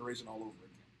 The Next Generation all over again,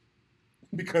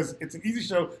 because it's an easy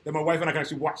show that my wife and I can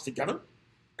actually watch together,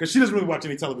 because she doesn't really watch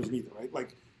any television either, right?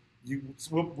 Like,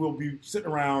 we'll be sitting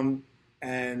around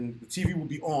and the TV will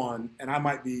be on, and I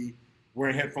might be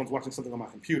wearing headphones watching something on my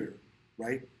computer,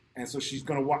 right? And so she's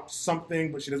going to watch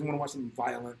something, but she doesn't want to watch something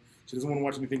violent. She doesn't want to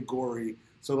watch anything gory.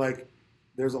 So, like,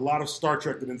 there's a lot of Star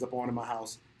Trek that ends up on in my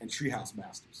house, and Treehouse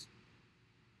Masters,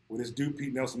 where this dude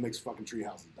Pete Nelson makes fucking tree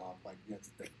houses, dog. Like, that's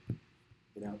the thing.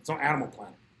 You know, it's on Animal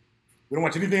Planet. We don't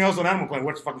watch anything else on Animal Planet.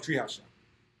 Watch the fucking Treehouse show,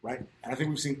 right? And I think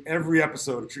we've seen every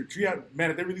episode of Treehouse.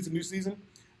 Man, if they release a new season,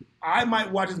 I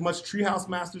might watch as much Treehouse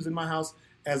Masters in my house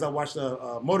as I watch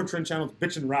the Motor Trend Channel's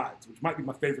Bitchin' Rides, which might be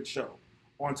my favorite show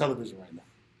on television right now.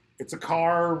 It's a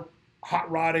car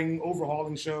hot rodding,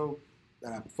 overhauling show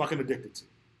that I'm fucking addicted to.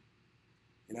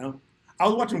 You know? I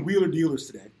was watching Wheeler Dealers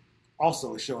today,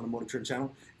 also a show on the Motor Trend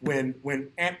Channel, when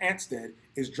Ant Anstead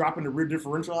is dropping the rear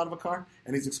differential out of a car,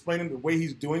 and he's explaining the way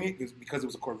he's doing it is because it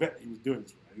was a Corvette he was doing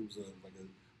this with. It was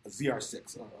a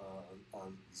ZR6, a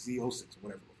Z06, or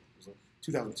whatever it was. It was a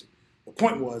 2002. The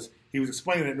point was, he was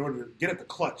explaining that in order to get at the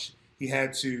clutch, he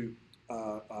had to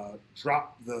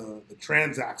drop the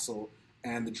transaxle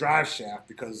and the drive shaft,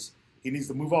 because he needs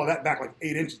to move all that back like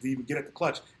 8 inches to even get at the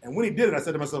clutch. And when he did it, I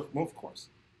said to myself, well, of course.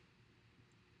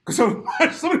 Because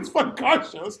some of these fucking car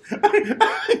shows,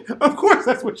 of course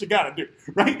that's what you got to do,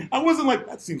 right? I wasn't like,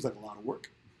 that seems like a lot of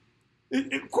work.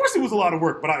 Of course it was a lot of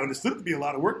work, but I understood it to be a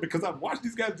lot of work because I've watched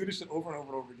these guys do this shit over and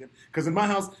over and over again. Because in my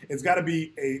house, it's got to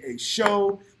be a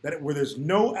show where there's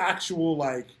no actual,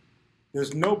 like,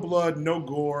 there's no blood, no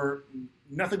gore,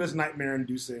 nothing that's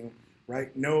nightmare-inducing,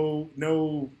 right? No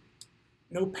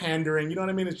pandering, you know what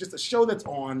I mean? It's just a show that's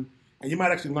on, and you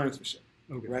might actually learn some shit,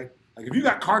 okay, right? Like, if you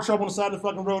got car trouble on the side of the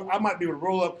fucking road, I might be able to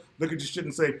roll up, look at your shit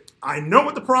and say, I know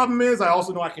what the problem is, I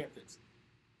also know I can't fix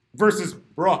it. Versus,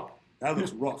 bro, that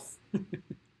looks rough.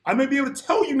 I may be able to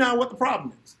tell you now what the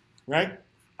problem is, right?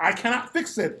 I cannot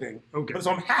fix that thing, okay, but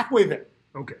so I'm halfway there.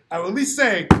 Okay. I will at least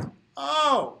say,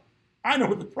 oh, I know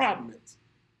what the problem is.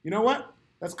 You know what?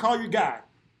 Let's call your guy.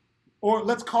 Or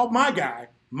let's call my guy.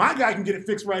 My guy can get it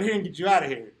fixed right here and get you out of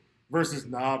here. Versus,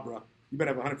 nah, bro, you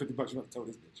better have $150 you have to tow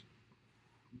this bitch.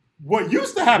 What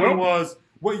used to happen was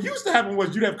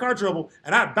you'd have car trouble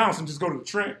and I'd bounce and just go to the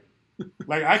train.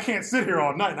 Like, I can't sit here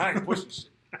all night and I ain't pushing shit.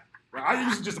 I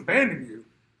used to just abandon you.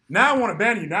 Now I want to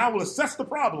abandon you. Now I will assess the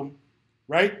problem,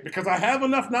 right? Because I have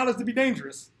enough knowledge to be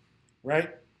dangerous,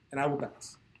 right? And I will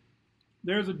bounce.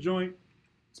 There's a joint,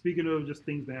 speaking of just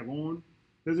things to have on,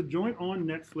 there's a joint on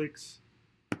Netflix.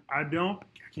 I can't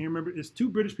remember. It's 2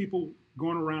 British people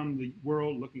going around the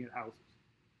world looking at houses.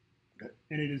 Okay.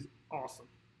 And it is awesome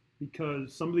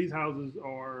because some of these houses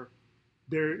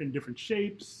they're in different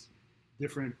shapes,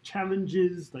 different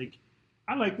challenges. Like,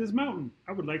 I like this mountain.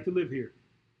 I would like to live here.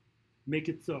 Make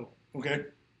it so. Okay.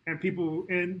 And people,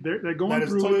 and they're going through. That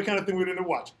is totally the kind of thing we didn't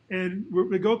watch. And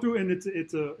they go through, and it's a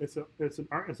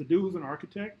dude who's an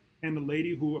architect, and the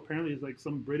lady who apparently is like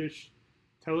some British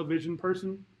television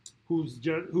person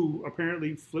who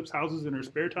apparently flips houses in her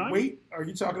spare time. Wait, are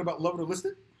you talking about Love It or List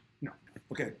It? No.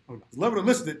 Okay. Oh, no. Love It or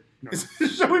List It is a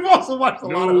show we've also watched a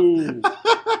lot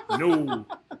of. No.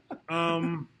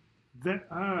 I'm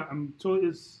told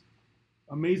it's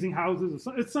Amazing Houses.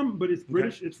 It's some, but it's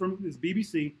British. Okay. It's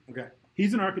BBC. Okay.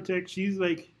 He's an architect. She's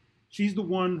the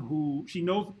one who she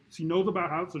knows about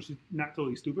houses, so she's not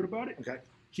totally stupid about it. Okay.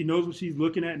 She knows what she's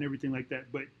looking at and everything like that.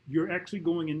 But you're actually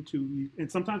going into, and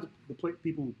sometimes the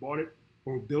people who bought it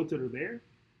or built it are there,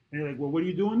 and they're like, well, what are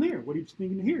you doing there? What are you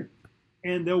thinking here?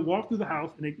 And they'll walk through the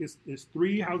house, and it's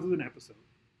 3 houses an episode,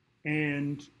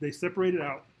 and they separate it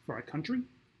out by country.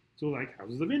 So, like,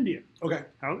 houses of India. Okay.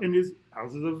 And there's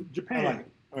houses of Japan. I like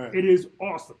it. All right. It is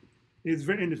awesome. It's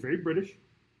very British.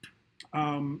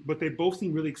 But they both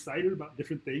seem really excited about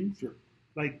different things. Sure.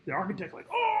 Like, the architect, like,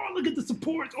 oh, look at the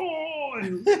supports. Oh,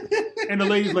 and the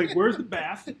lady's like, where's the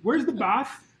bath? Where's the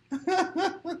bath?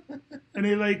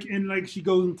 And she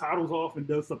goes and toddles off and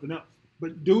does something else.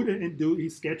 But dude, he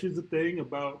sketches a thing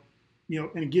about,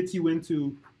 and gets you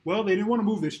into, well, they didn't want to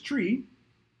move this tree.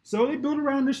 So they built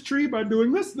around this tree by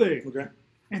doing this thing. Okay.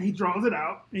 and he draws it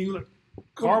out, and you're like,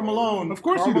 Karl Malone, of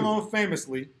course Karl you do. Malone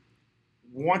famously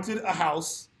wanted a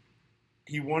house.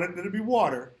 He wanted there to be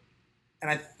water,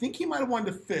 and I think he might have wanted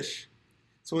to fish.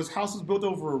 So his house was built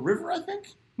over a river, I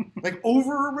think, like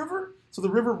over a river. So the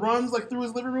river runs like through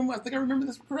his living room. I think I remember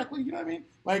this correctly. You know what I mean?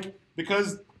 Like,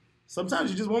 because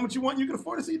sometimes you just want what you want, you can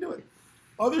afford it, so you do it.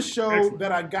 Other show Excellent.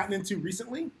 that I've gotten into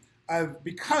recently,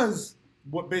 because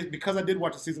I did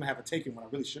watch a season and a half of Taken when I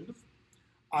really shouldn't have.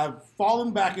 I've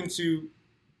fallen back into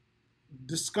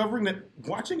discovering that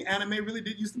watching anime really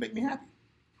did used to make me happy,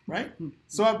 right?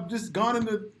 So I've just gone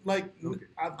into like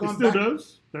I've It gone still back.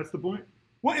 does. That's the point.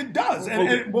 Well, it does,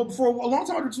 Okay. and well, for a long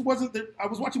time I just wasn't there. I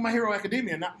was watching My Hero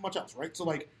Academia, and not much else, right? So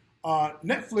like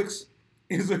Netflix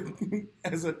is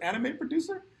as an anime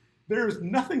producer, there is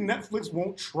nothing Netflix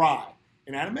won't try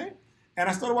in anime, and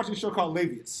I started watching a show called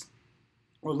Levius.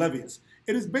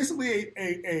 It is basically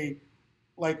a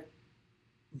like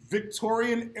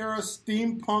Victorian era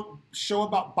steampunk show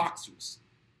about boxers,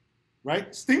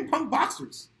 right? Steampunk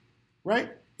boxers,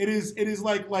 right? It is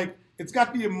like it's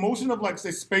got the emotion of like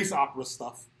say space opera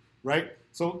stuff, right?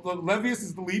 So Levius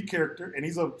is the lead character, and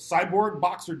he's a cyborg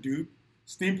boxer dude,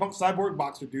 steampunk cyborg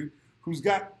boxer dude who's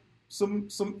got some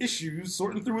issues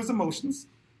sorting through his emotions,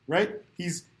 right?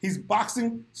 He's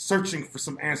boxing, searching for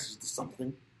some answers to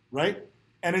something, right?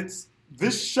 And it's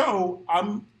this show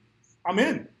I'm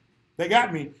in. They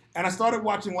got me. And I started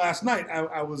watching last night.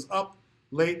 I was up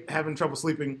late having trouble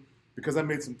sleeping because I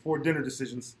made some poor dinner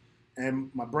decisions and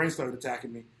my brain started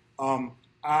attacking me.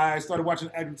 I started watching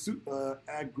Agretsuko.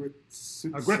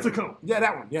 Yeah,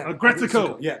 that one. Yeah,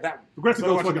 Agretsuko. Yeah, that one. Agretsuko Started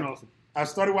is watching fucking that. awesome. I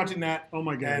started watching that. Oh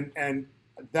my God. And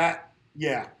that,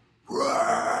 yeah.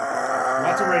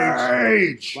 Lots of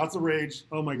rage. Lots of rage.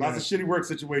 Oh my God. Lots of shitty work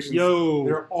situations. Yo.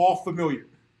 They're all familiar.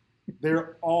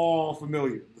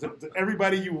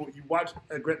 Everybody you watch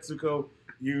Agretsuko,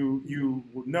 you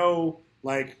will know,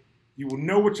 like, you will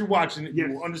know what you're watching. Yes. You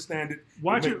will understand it.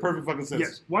 Watch It'll it. make perfect fucking sense.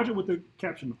 Yes, watch it with the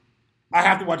caption on. I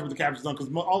have to watch it with the captions on because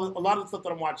a lot of the stuff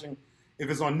that I'm watching, if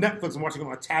it's on Netflix, I'm watching it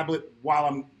on a tablet while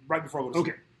I'm right before I go to sleep.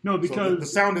 Okay. No, So because the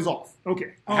sound is off.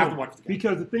 okay. I have to watch the caption.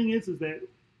 Because the thing is that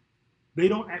they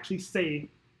don't actually say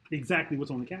exactly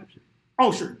what's on the caption.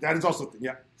 Oh, sure. That is also a thing.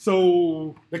 Yeah.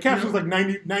 So The caption is you know,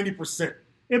 like 90%.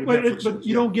 but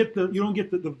you don't get the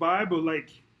vibe of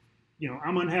like, you know,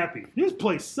 I'm unhappy. This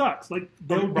place sucks. Like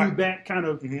they'll do Right. that kind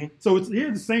of. Mhm. So it's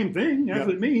the same thing. That's Yeah.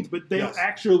 what it means. But they'll Yes.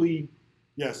 actually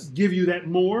Yes. give you that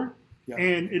more, Yeah.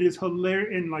 and it is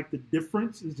hilarious. And like the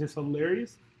difference is just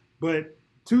hilarious. But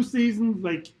 2 seasons,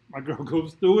 like my girl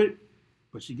goes through it,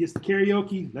 but she gets the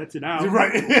karaoke, lets it out. You're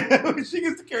right. She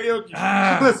gets the karaoke.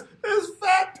 Ah. She goes, this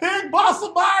fat pig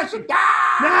Bossabye should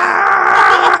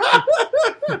die.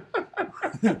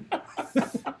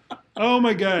 Oh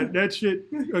my god, that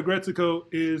shit, Agretsuko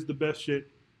is the best shit.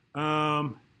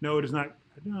 No, it is not.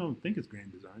 I don't think it's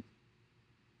Grand Design.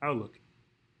 I'll look.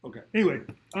 Okay. Anyway,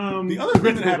 The other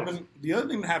thing that Agretsuko's happened, awesome. the other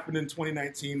thing that happened in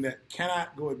 2019 that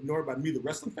cannot go ignored by me, the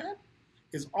wrestling fan,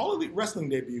 is All Elite Wrestling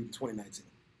debuted in 2019,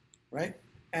 right?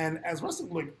 And as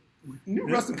wrestling, like new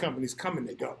Yeah. wrestling companies come and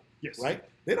they go, Yes. right?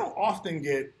 They don't often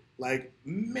get like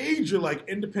major like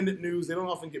independent news. They don't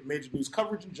often get major news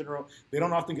coverage in general. They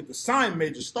don't often get to sign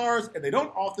major stars, and they don't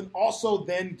often also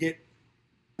then get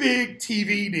big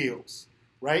TV deals,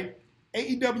 right?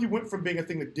 AEW went from being a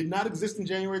thing that did not exist in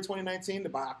January 2019 to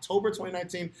by October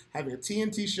 2019 having a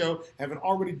TNT show, having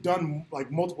already done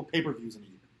like multiple pay-per-views in a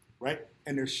year, right?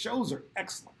 And their shows are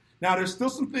excellent. Now, there's still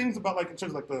some things about like in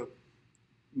terms of like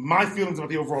my feelings about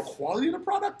the overall quality of the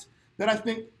product that I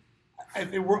think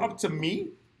if it were up to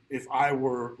me, if I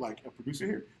were like a producer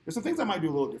here, there's some things I might do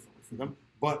a little differently for them.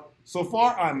 But so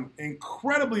far, I'm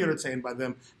incredibly entertained by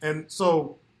them. And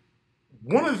so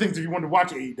one of the things, if you want to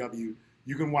watch AEW,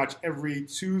 you can watch every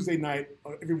Tuesday night,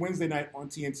 or every Wednesday night on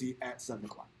TNT at 7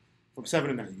 o'clock. From 7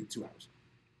 to 9, you get 2 hours.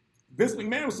 Vince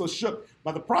McMahon was so shook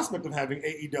by the prospect of having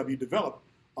AEW develop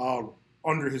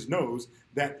under his nose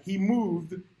that he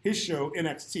moved his show,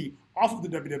 NXT, off of the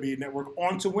WWE Network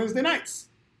onto Wednesday nights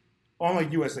on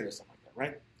like USA or something like that,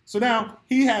 right? So now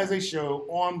he has a show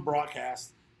on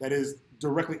broadcast that is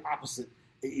directly opposite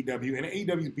AEW, and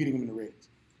AEW is beating him in the ratings.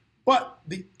 But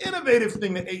the innovative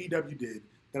thing that AEW did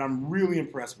that I'm really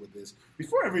impressed with is,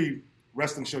 before every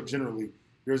wrestling show generally,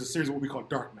 there's a series of what we call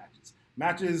dark matches.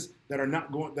 Matches that are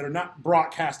not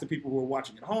broadcast to people who are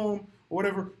watching at home or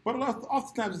whatever. But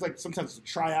oftentimes it's like sometimes it's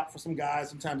a tryout for some guys.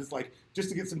 Sometimes it's like just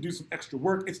to do some extra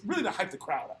work. It's really to hype the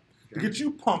crowd up. To get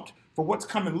you pumped for what's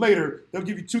coming later, they'll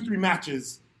give you 2-3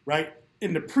 matches, right,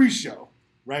 in the pre-show,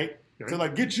 right? Okay. To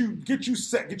like get you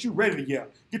set, get you ready to yell,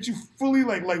 get you fully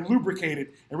like lubricated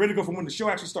and ready to go for when the show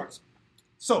actually starts.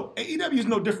 So AEW is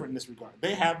no different in this regard.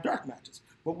 They have dark matches.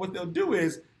 But what they'll do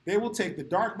is they will take the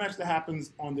dark match that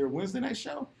happens on their Wednesday night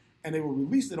show and they will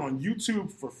release it on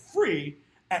YouTube for free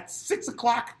at 6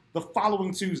 o'clock the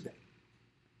following Tuesday.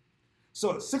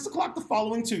 So at 6 o'clock the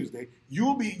following Tuesday, you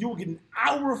will get an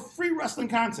hour of free wrestling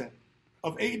content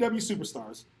of AEW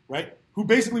superstars, right? Who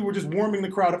basically were just warming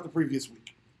the crowd up the previous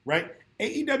week, right?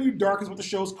 AEW Dark is what the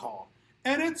show's called.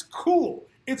 And it's cool.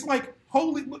 It's like,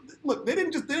 holy, look, they're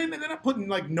not putting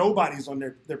like nobodies on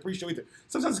their pre-show either.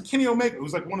 Sometimes Kenny Omega,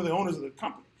 who's like one of the owners of the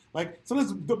company, like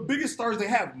sometimes the biggest stars they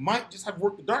have might just have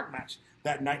worked the dark match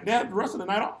that night. They have the rest of the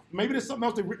night off. Maybe there's something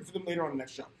else they've written for them later on in the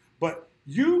next show. But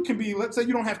you can be, let's say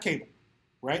you don't have cable,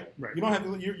 right? You don't have,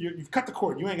 you've cut the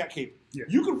cord. You ain't got cable. Yeah.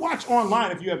 You could watch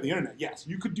online if you have the internet. Yes,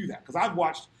 you could do that. Because I've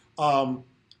watched, I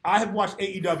have watched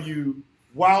AEW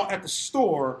while at the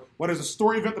store, when there's a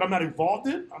story event that I'm not involved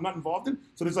in.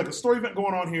 So there's like a story event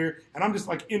going on here, and I'm just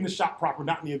like in the shop proper,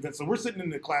 not in the event. So we're sitting in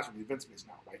the classroom, the event space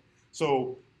now, right?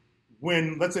 So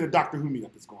when, let's say the Doctor Who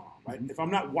meetup is going on, right? If I'm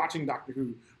not watching Doctor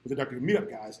Who with the Doctor Who meetup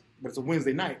guys, but it's a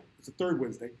Wednesday night, it's a third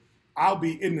Wednesday, I'll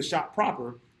be in the shop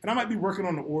proper, and I might be working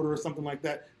on the order or something like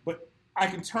that, but I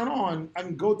can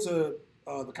go to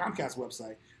the Comcast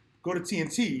website, go to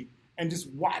TNT, and just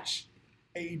watch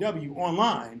AEW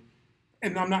online,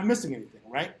 and I'm not missing anything,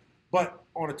 right? But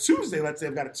on a Tuesday, let's say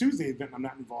I've got a Tuesday event and I'm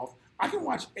not involved, I can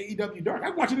watch AEW Dark. I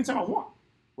can watch it anytime I want,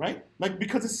 right? Like,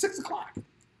 because it's 6 o'clock.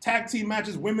 Tag team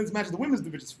matches, women's matches. The women's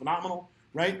division is phenomenal,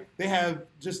 right? They have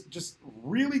just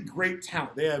really great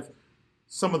talent. They have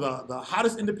some of the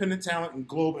hottest independent talent and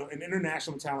global and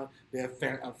international talent. They have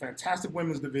a fantastic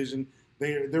women's division.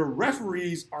 Their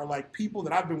referees are like people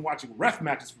that I've been watching ref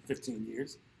matches for 15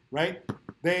 years, right?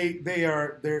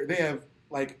 They're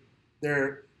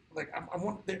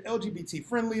LGBT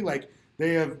friendly. Like,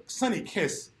 they have Sonny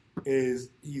Kiss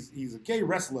he's a gay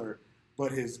wrestler,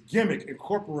 but his gimmick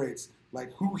incorporates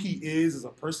like who he is as a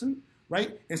person,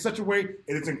 right? In such a way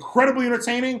that it's incredibly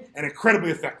entertaining and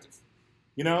incredibly effective.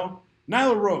 You know,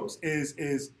 Nyla Rose is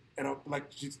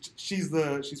like she's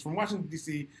from Washington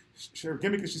D.C. Her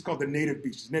gimmick is she's called the Native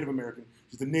Beast. She's Native American.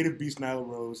 She's the Native Beast, Nyla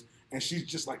Rose, and she's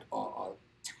just like a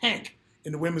tank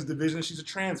in the women's division. She's a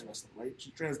trans wrestler, right?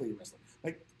 She's a translated wrestler.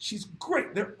 Like, she's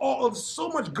great. They're all of so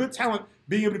much good talent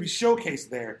being able to be showcased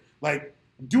there, like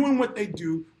doing what they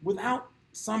do without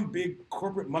some big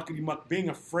corporate muckety-muck being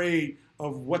afraid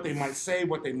of what they might say,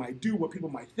 what they might do, what people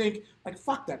might think. Like,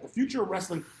 fuck that. The future of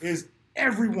wrestling is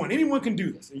everyone. Anyone can do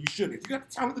this, and you should. If you got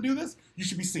the talent to do this, you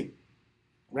should be seen,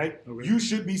 right? Okay. You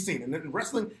should be seen. And then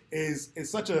wrestling is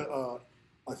such a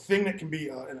thing that can be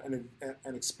an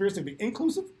experience that can be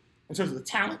inclusive in terms of the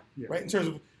talent, right? In terms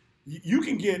of you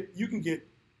can get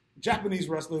Japanese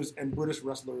wrestlers and British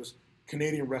wrestlers,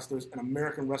 Canadian wrestlers, and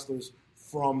American wrestlers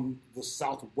from the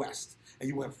Southwest, and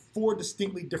you have 4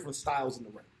 distinctly different styles in the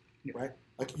ring, right?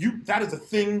 Like, that is a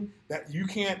thing that you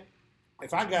can't.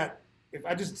 If I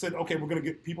just said, okay, we're going to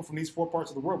get people from these 4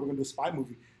 parts of the world, we're going to do a spy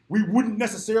movie, we wouldn't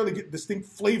necessarily get distinct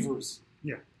flavors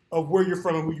of where you're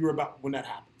from and who you're about when that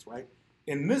happens, right?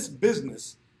 In this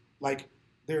business, like,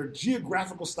 there are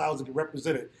geographical styles that get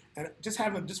represented, and just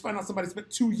find out somebody spent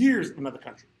 2 years in another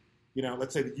country, you know,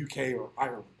 let's say the UK or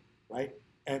Ireland, right?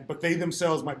 But they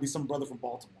themselves might be some brother from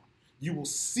Baltimore. You will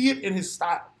see it in his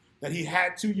style that he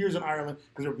had 2 years in Ireland,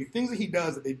 because there will be things that he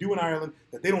does that they do in Ireland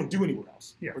that they don't do anywhere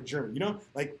else, or Germany. You know,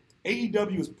 like,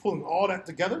 AEW is pulling all that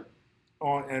together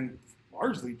and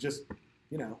largely just,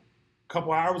 you know, a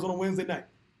couple hours on a Wednesday night,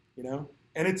 you know?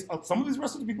 And it's some of these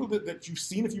wrestlers are people that you've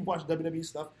seen if you've watched WWE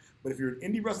stuff, but if you're an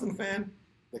indie wrestling fan,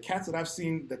 the cats that I've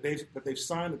seen that they've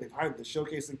signed, that they've hired, that they're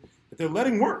showcasing, that they're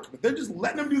letting work, that they're just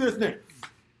letting them do their thing.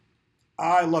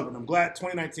 I love it. I'm glad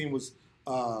 2019 was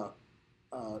a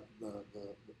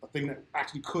thing that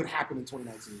actually could happen in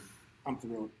 2019. I'm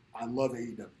thrilled. I love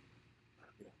AEW. Yeah.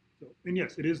 So, and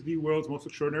yes, it is the world's most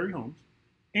extraordinary homes.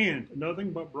 And another thing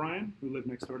about Brian, who lived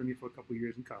next door to me for a couple of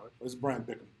years in college. This is Brian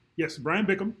Bickham. Yes, Brian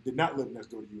Bickham. Did not live next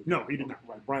door to you. No, he did not.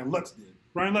 Right. Brian Lutz did.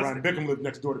 Brian Bickham lived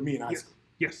next door to me in high school.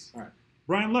 Yes. All right.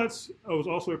 Brian Lutz was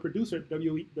also a producer at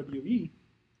WWE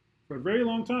for a very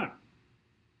long time.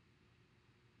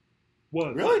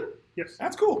 Was. Really? Yes.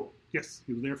 That's cool. Yes,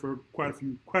 he was there for quite a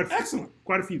few. Excellent.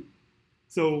 Quite a few.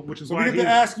 So, which is so why we get to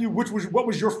ask you what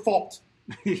was your fault?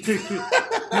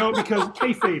 No, because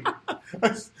kayfabe.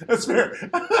 That's fair.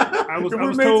 I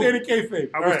was maintaining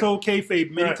kayfabe. I was told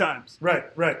kayfabe many times. Right.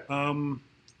 Right.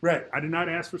 I did not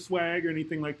ask for swag or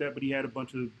anything like that, but he had a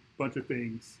bunch of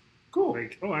things. Cool.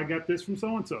 Like, oh, I got this from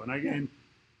so and so, and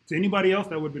to anybody else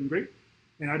that would have been great.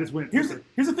 And I just went. Here's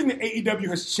the thing that AEW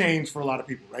has changed for a lot of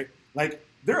people, right? Like,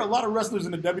 there are a lot of wrestlers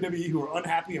in the WWE who are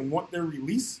unhappy and want their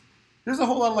release, there's a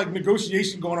whole lot of like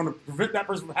negotiation going on to prevent that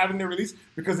person from having their release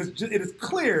because it is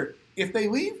clear if they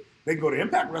leave, they can go to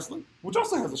Impact Wrestling, which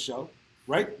also has a show,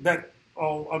 right? That a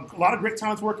lot of great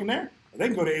talents working there. They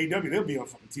can go to AEW, they'll be on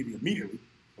fucking TV immediately,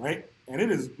 right? And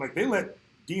it is like they let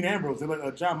Dean Ambrose, they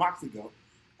let John Moxley go,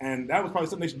 and that was probably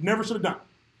something they never should have done,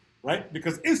 right?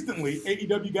 Because instantly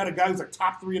AEW got a guy who's like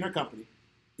top 3 in their company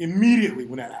immediately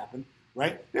when that happened,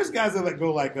 right? There's guys that let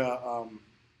go like there's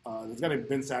a guy named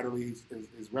Ben Satterley,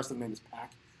 his wrestling name is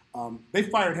Pac. They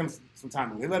fired him some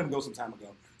time ago. They let him go some time ago.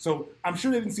 So I'm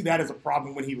sure they didn't see that as a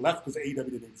problem when he left because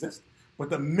AEW didn't exist. But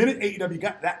the minute AEW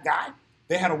got that guy,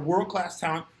 they had a world-class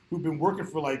talent who'd been working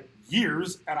for like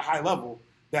years at a high level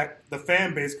that the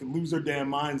fan base could lose their damn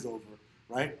minds over,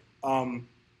 right?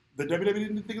 The WWE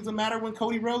didn't think it was a matter when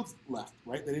Cody Rhodes left,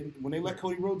 right? They didn't. When they let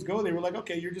Cody Rhodes go, they were like,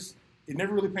 okay, it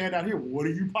never really panned out here. What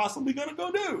are you possibly going to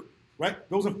go do, right?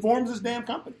 Goes and forms his damn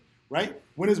company, right?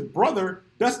 When his brother,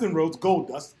 Dustin Rhodes,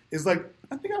 Goldust, is like,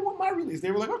 I think I want my release.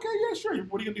 They were like, okay, yeah, sure.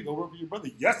 What are you going to do? Go work with your brother?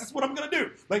 Yes, that's what I'm going to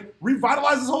do. Like,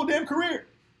 revitalize his whole damn career,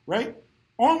 right?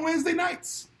 On Wednesday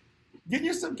nights. Get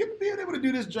being able to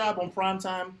do this job on prime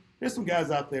time. There's some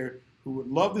guys out there who would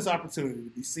love this opportunity to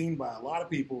be seen by a lot of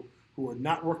people who are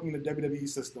not working in the WWE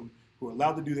system, who are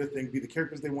allowed to do their thing, be the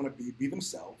characters they want to be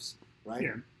themselves, right?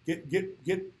 Yeah.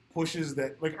 Get pushes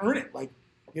that, like, earn it. Like,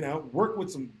 you know, work with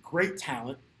some great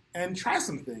talent and try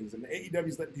some things. And the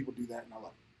AEW's letting people do that, and I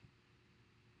love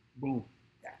it. Boom.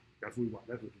 Yeah. That's what we watch.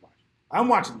 That's what you watch. I'm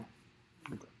watching that.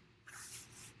 Okay.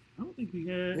 I don't think we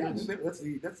had. Yeah, that's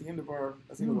the end of our.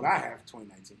 That's the end of what I have for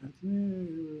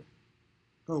 2019.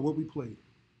 What we played.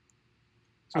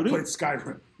 So I played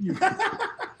Skyrim.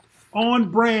 On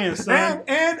brand, son.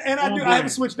 And I have a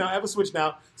Switch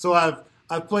now. So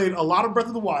I've played a lot of Breath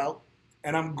of the Wild,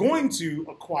 and I'm going to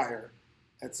acquire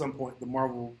at some point the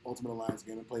Marvel Ultimate Alliance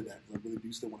game and play that because I really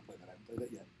do still want to play that. I haven't played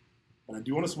that yet, but I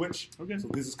do want to Switch. Okay. So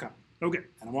this is coming. Okay.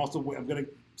 And I'm gonna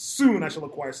soon. I shall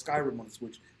acquire Skyrim on the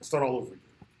Switch and start all over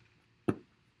again.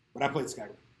 But I played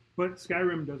Skyrim. But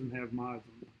Skyrim doesn't have mods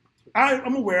on it.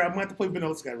 I'm aware. I'm going to have to play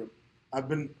vanilla Skyrim. I've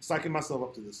been psyching myself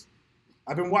up to this.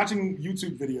 I've been watching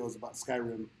YouTube videos about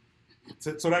Skyrim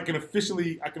so that I can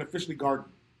officially garden.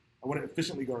 I want to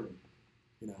efficiently garden,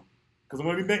 you know, because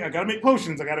I got to make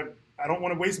potions. I don't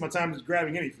want to waste my time just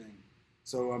grabbing anything.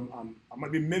 So I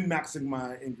might be min-maxing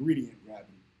my ingredient grabbing.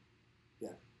 Yeah.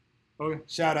 Okay.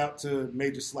 Shout out to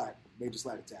Major Slack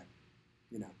Attack.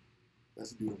 You know,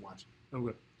 that's the dude I'm watching.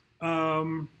 Okay.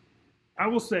 I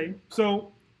will say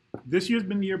so. This year's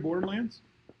been the year of Borderlands.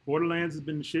 Borderlands has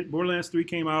been the shit. Borderlands 3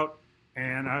 came out,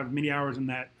 and I have many hours in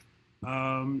that.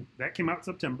 That came out in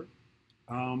September.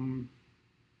 My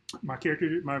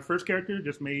first character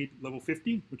just made level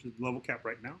 50, which is the level cap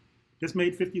right now. Just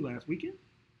made 50 last weekend.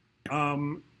 I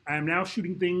am now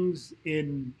shooting things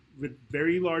with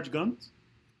very large guns,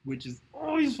 which is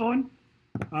always fun.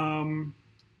 And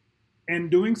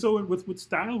doing so with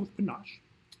style, with panache.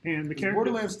 And the character.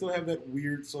 Borderlands still have that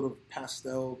weird sort of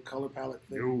pastel color palette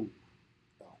thing? No.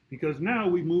 Because now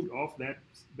we've moved off that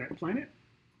planet,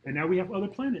 and now we have other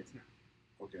planets now.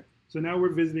 Okay. So now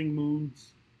we're visiting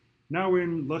moons. Now we're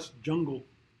in lush jungle.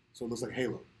 So it looks like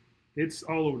Halo. It's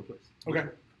all over the place. Okay.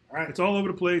 All right. It's all over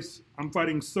the place. I'm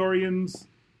fighting Saurians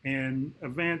and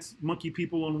advanced monkey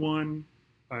people on one,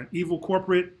 an evil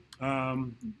corporate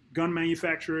gun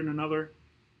manufacturer in another.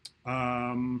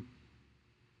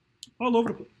 All over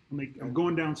the place. I'm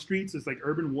going down streets. It's like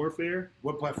urban warfare.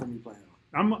 What platform are you playing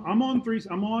I'm on? on three.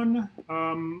 I'm on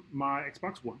my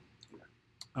Xbox One.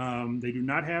 They do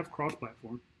not have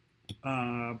cross-platform,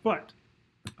 but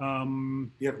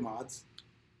you have mods.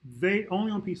 They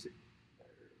only on PC.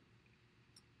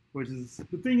 Which is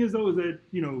the thing is that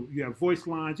you have voice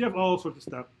lines, you have all sorts of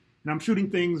stuff, and I'm shooting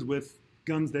things with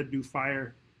guns that do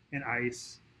fire and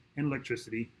ice and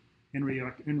electricity and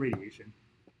radiation.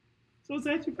 So it's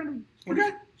actually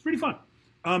it's pretty fun.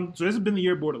 So this has been the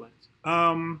year of Borderlands.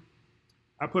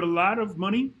 I put a lot of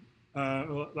money,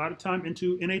 a lot of time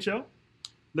into NHL.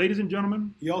 Ladies and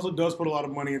gentlemen. He also does put a lot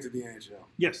of money into the NHL.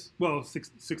 Yes. Well,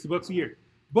 $60 a year.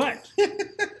 But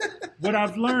what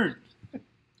I've learned,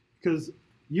 because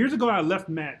years ago I left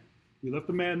Madden. We left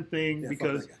the Madden thing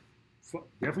because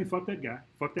definitely fuck that guy.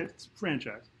 Fuck that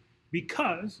franchise.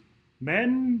 Because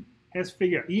Madden has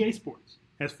figured out, EA Sports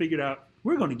has figured out,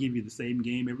 we're going to give you the same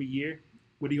game every year.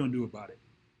 What are you going to do about it?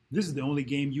 This is the only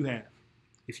game you have.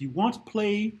 If you want to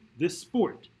play this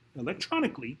sport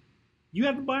electronically, you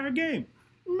have to buy our game.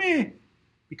 Meh.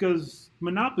 Because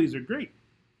monopolies are great.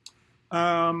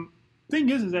 Thing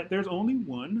is that there's only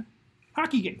one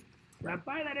hockey game. I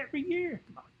buy that every year.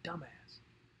 I'm a dumbass.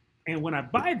 And when I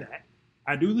buy that,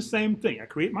 I do the same thing. I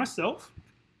create myself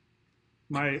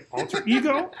my alter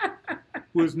ego,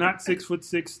 who is not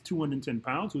 6'6", 210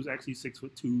 pounds, who is actually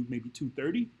 6'2", maybe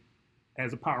 230,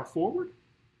 as a power forward.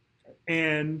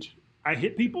 And I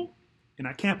hit people, and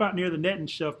I camp out near the net and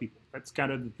shove people. That's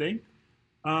kind of the thing.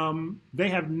 They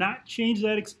have not changed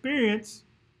that experience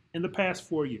in the past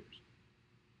 4 years.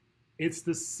 It's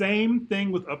the same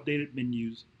thing with updated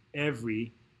menus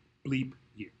every bleep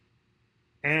year.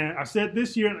 And I said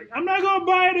this year, like, I'm not going to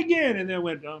buy it again. And then I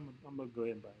went, I'm going to go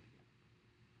ahead and buy it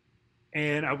again.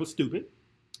 And I was stupid.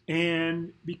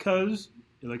 And because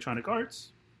Electronic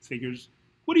Arts figures,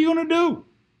 what are you going to do,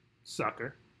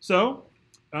 sucker? So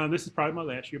this is probably my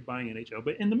last year buying NHL.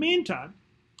 But in the meantime,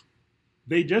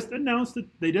 they just announced that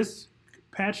they just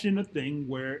patched in a thing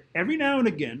where every now and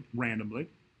again, randomly,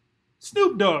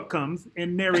 Snoop Dogg comes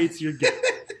and narrates your game.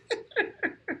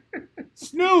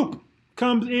 Snoop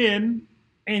comes in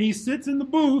and he sits in the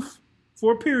booth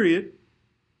for a period,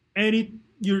 and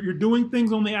you're doing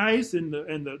things on the ice, and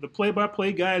the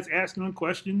play-by-play guy is asking him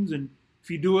questions, and if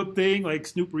you do a thing, like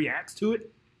Snoop reacts to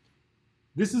it.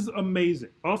 This is amazing.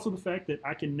 Also, the fact that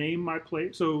I can name my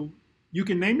player, so you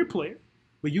can name your player,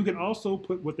 but you can also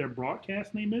put what their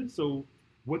broadcast name is. So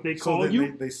what they call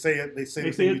you. They say it. They say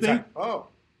a thing. Oh.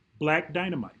 Black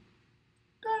Dynamite.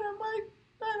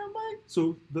 Dynamite.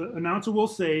 So the announcer will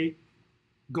say,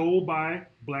 goal by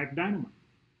Black Dynamite.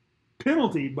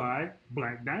 Penalty by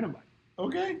Black Dynamite.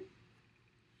 Okay.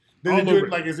 Do they do it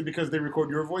like, is it because they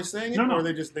record your voice saying it? No. Or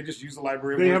they just use a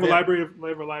library of voices? They have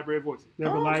a library of voices. They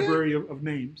have a library of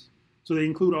names. So they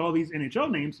include all these NHL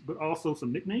names, but also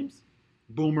some nicknames.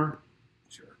 Boomer.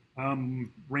 Sure.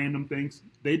 Random things.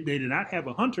 They did not have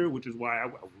a hunter, which is why I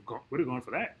would have gone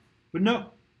for that. But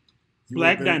no.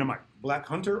 Black Dynamite. Black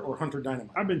Hunter or Hunter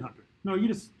Dynamite? I've been Hunter. No, you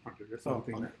just Hunter. That's the whole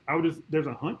thing. Okay. There's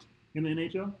a hunt in the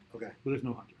NHL. Okay. But there's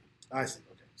no hunter. I see.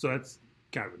 Okay. So that's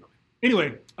kind of annoying.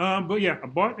 Anyway, but yeah, I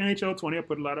bought NHL 20. I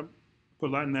put a lot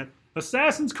in that.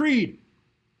 Assassin's Creed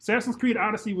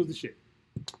Odyssey was the shit.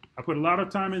 I put a lot of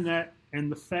time in that,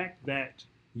 and the fact that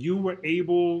you were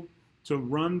able to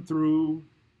run through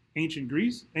ancient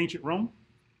Greece, ancient Rome,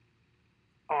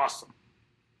 awesome.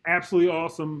 Absolutely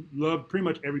awesome. Loved pretty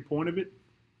much every point of it.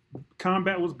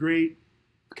 Combat was great.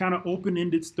 Kind of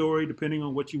open-ended story depending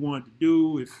on what you wanted to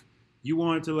do. If you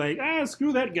wanted to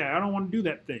screw that guy, I don't want to do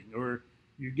that thing. Or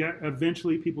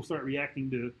eventually people start reacting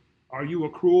to, are you a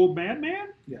cruel bad man?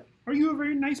 Yeah. Are you a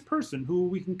very nice person who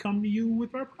we can come to you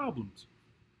with our problems?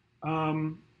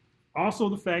 Also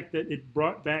the fact that it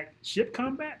brought back ship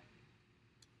combat.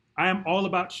 I am all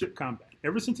about ship combat.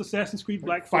 Ever since Assassin's Creed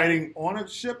Black Flag. Fighting on a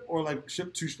ship or like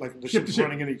ship to the ships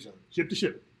running in each other? Ship to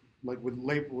ship. Like with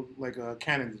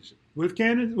cannons and shit. With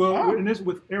cannons,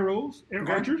 with arrows,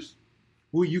 archers,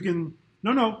 who you can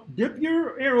dip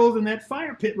your arrows in that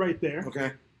fire pit right there.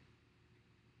 Okay.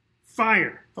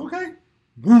 Fire. Okay.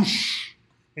 Whoosh.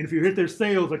 And if you hit their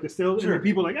sails, like the sails, sure. and the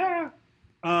people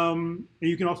and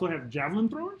you can also have javelin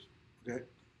throwers. Okay.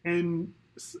 And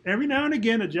every now and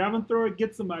again, a javelin thrower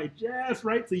gets somebody just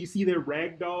right, so you see their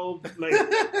ragdoll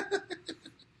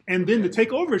and then to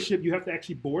take over a ship, you have to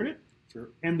actually board it. Sure.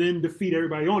 And then defeat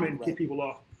everybody on it and kick people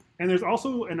off. And there's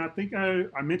also, and I think I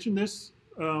mentioned this,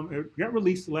 it got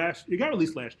released last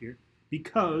year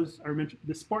because I mentioned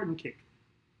the Spartan kick.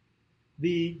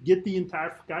 Get the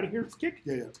entire out of here kick.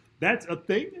 Yeah. That's a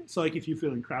thing. So if you're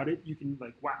feeling crowded, you can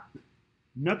wow.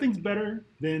 Nothing's better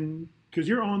than, because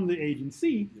you're on the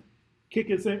agency, kick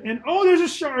it and there's a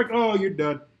shark. Oh, you're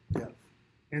done. Yeah.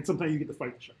 And sometimes you get to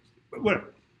fight the sharks. But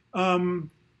whatever.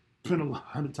 Spent a lot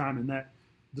of time in that.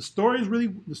 The story is really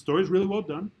well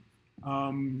done.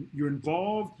 You're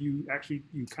involved. You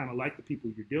kind of like the people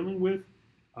you're dealing with.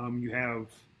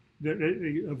 They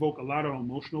evoke a lot of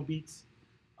emotional beats,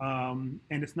 and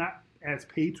it's not as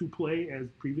pay to play as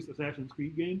previous Assassin's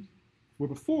Creed games, where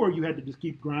before you had to just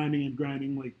keep grinding and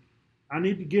grinding. Like, I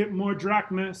need to get more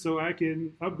drachma so I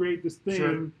can upgrade this thing.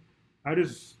 Sure. I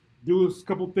just do a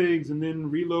couple things and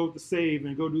then reload the save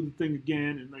and go do the thing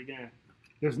again. And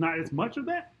there's not as much of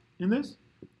that in this.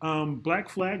 Black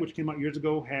Flag, which came out years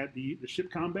ago, had the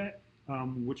ship combat,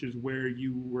 which is where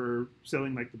you were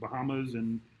sailing like the Bahamas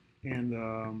and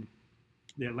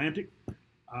the Atlantic,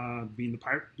 being the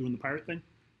pirate, doing the pirate thing.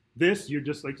 This, you're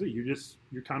just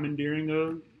you're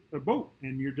commandeering a boat,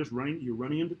 and you're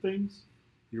running into things,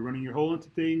 you're running your hull into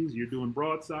things, you're doing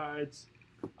broadsides,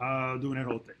 doing that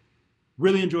whole thing.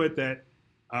 Really enjoyed that.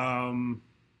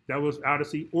 That was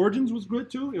Odyssey. Origins was good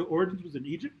too. Origins was in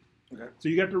Egypt. Okay. So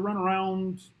you got to run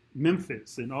around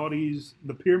Memphis and all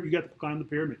the pyramid. You got to climb the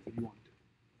pyramids if you wanted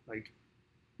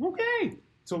to. Okay.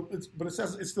 So it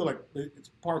says it's still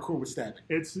it's parkour with stabbing.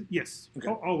 It's yes. Okay.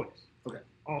 Always. Okay.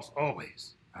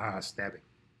 Always. Stabbing.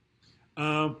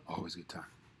 Always a good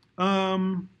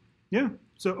time. Yeah.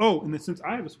 So, and then since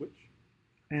I have a Switch,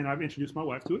 and I've introduced my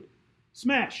wife to it,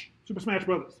 Super Smash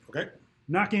Brothers. Okay.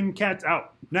 Knocking cats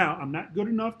out. Now, I'm not good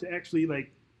enough to actually,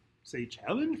 say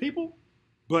challenge people,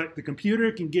 but the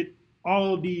computer can get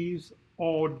all of these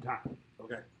all the time.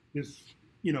 Okay. It's,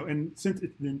 and since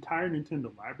it's the entire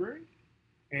Nintendo library,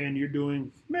 and you're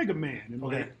doing Mega Man and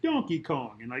Donkey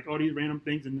Kong and all these random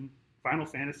things, and then Final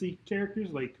Fantasy characters,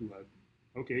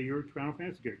 okay, you're a Final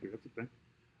Fantasy character, that's the thing.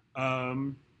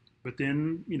 But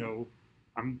then,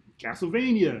 I'm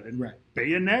Castlevania and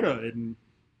Bayonetta and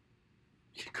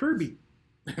Kirby.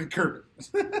 Kirby.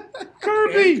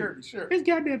 Kirby! Kirby, sure. His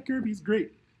goddamn Kirby's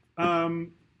great.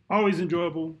 Always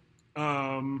enjoyable.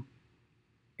 And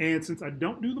since I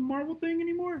don't do the Marvel thing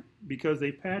anymore, because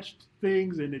they patched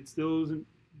things and it still isn't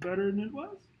better than it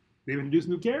was, they've introduced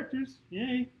new characters.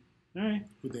 Yay. All right.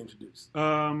 Who they introduced?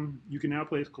 You can now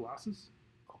play as Colossus.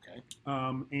 Okay.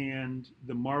 And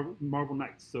the Marvel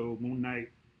Knights. So Moon Knight,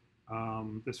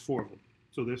 there's 4 of them.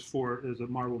 So there's a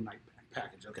Marvel Knight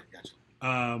package. Okay, gotcha.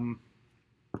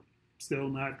 Still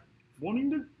not wanting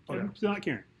to, still not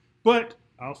caring. But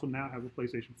I also now have a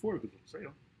PlayStation 4 because it's on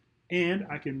sale. And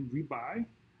I can rebuy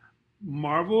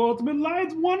Marvel Ultimate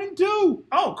Alliance 1 and 2.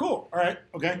 Oh, cool. All right.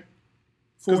 Okay.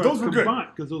 Because those were good.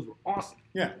 Because those were awesome.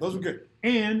 Yeah, those were good.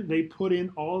 And they put in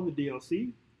all the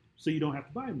DLC, so you don't have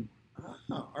to buy them anymore.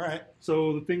 Oh, all right.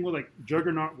 So the thing was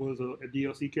Juggernaut was a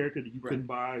DLC character that you couldn't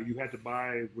buy. You had to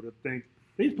buy with a thing.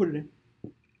 They just put it in.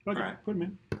 Put them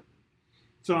in.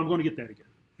 So I'm going to get that again.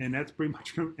 And that's pretty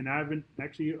much, and I haven't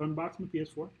actually unboxed my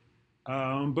PS4.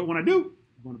 But when I do,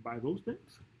 I'm going to buy those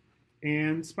things.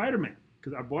 And Spider-Man,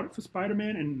 because I bought it for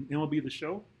Spider-Man and MLB The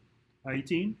Show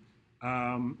 18,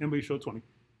 MLB Show 20.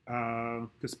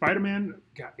 Because Spider-Man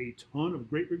got a ton of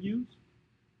great reviews,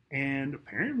 and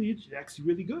apparently it's actually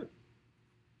really good.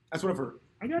 That's what I've heard.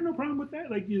 I got no problem with that.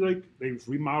 They've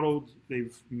remodeled,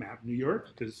 they've mapped New York,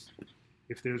 because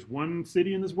if there's one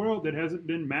city in this world that hasn't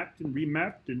been mapped and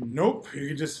remapped, and nope, you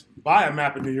can just buy a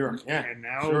map in New York. Yeah, and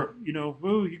now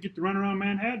you get to run around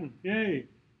Manhattan. Yay!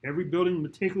 Every building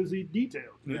meticulously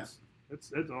detailed. That's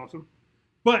awesome.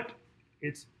 But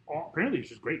apparently it's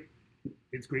just great.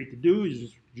 It's great to do. You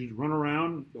just run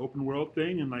around the open world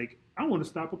thing, and I want to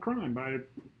stop a crime by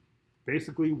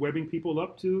basically webbing people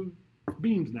up to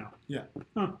beams now. Yeah.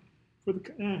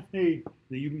 Hey,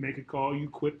 then you make a call. You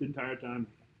quit the entire time.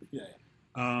 Yeah.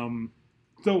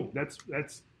 So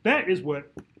that is what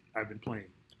I've been playing.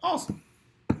 Awesome.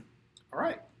 All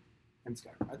right. And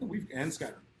Skyrim. I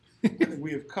think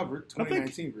we have covered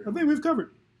 2019. I think we've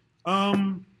covered.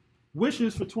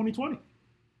 Wishes for 2020.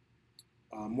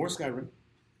 More Skyrim.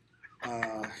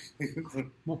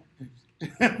 More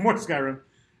Skyrim.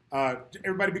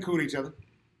 Everybody be cool to each other.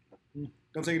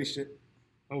 Don't take any shit.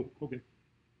 Oh, okay.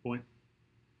 Point.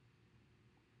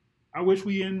 I wish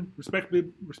we in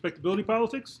respectability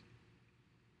politics.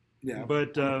 Yeah,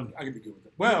 but I can be good with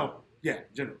it. Well, yeah,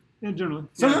 generally. Yeah, generally.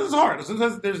 Sometimes it's hard.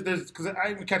 Sometimes there's because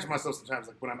I even catch myself sometimes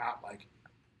when I'm out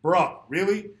bro,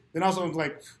 really? Then also I'm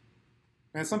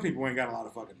man, some people ain't got a lot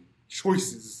of fucking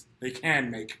choices they can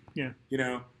make. Yeah.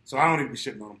 So I don't even be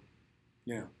shitting on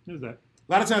them. There's that.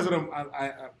 A lot of times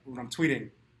when I'm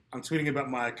tweeting about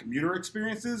my commuter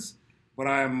experiences, but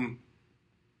I'm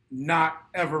not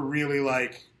ever really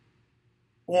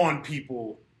on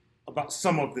people about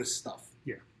some of this stuff.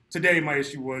 Yeah. Today my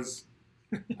issue was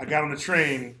I got on the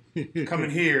train coming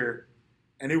here,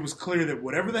 and it was clear that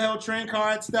whatever the hell train car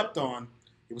I had stepped on,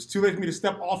 it was too late for me to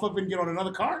step off of it and get on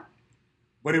another car.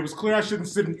 But it was clear I shouldn't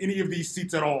sit in any of these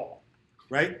seats at all,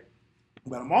 right?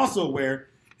 But I'm also aware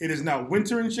it is now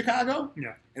winter in Chicago,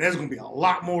 and there's going to be a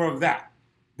lot more of that.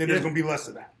 Then there's going to be less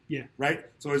of that, right?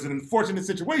 So it's an unfortunate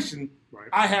situation. Right.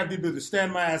 I have the ability to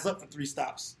stand my ass up for 3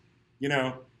 stops,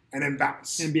 and then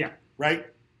bounce, right?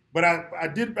 But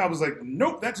I was like,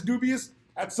 nope, that's dubious.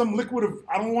 That's some liquid of,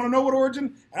 I don't want to know what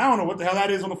origin, and I don't know what the hell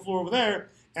that is on the floor over there,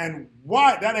 and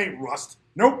why, that ain't rust.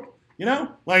 Nope,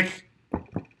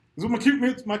 my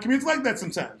commute's like that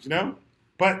sometimes,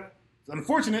 But it's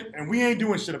unfortunate, and we ain't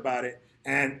doing shit about it,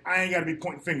 and I ain't got to be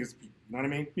pointing fingers at people, you know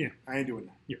what I mean? Yeah. I ain't doing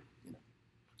that. Yeah.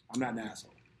 I'm not an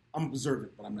asshole. I'm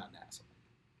observant, but I'm not an asshole.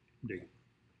 Dig it.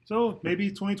 So maybe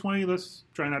 2020, let's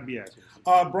try not to be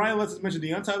assholes. Brian lets us mention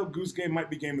the Untitled Goose Game might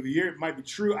be Game of the Year. It might be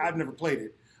true. I've never played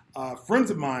it.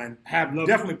 Friends of mine have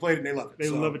definitely played it, and they love it. They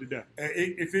love it to death.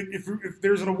 If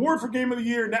there's an award for Game of the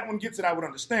Year and that one gets it, I would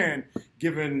understand,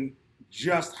 given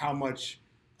just how much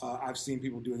I've seen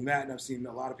people doing that, and I've seen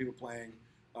a lot of people playing.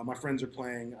 My friends are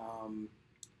playing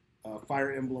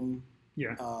Fire Emblem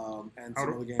Yeah. And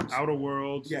some other games. Outer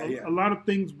Worlds. Yeah, yeah. A lot of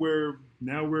things where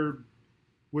now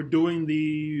we're doing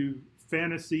the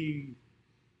fantasy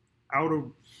outer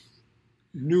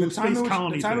new space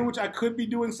colony. The time in which I could be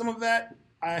doing some of that,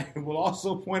 I will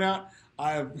also point out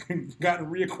I've gotten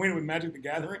reacquainted with Magic the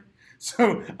Gathering.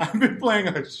 So I've been playing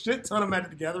a shit ton of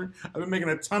Magic the Gathering. I've been making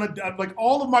a ton of, like,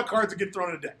 all of my cards get thrown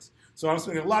in the decks. So I'm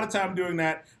spending a lot of time doing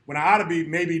that when I ought to be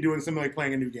maybe doing something like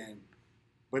playing a new game.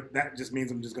 But that just means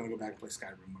I'm just going to go back and play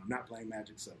Skyrim when I'm not playing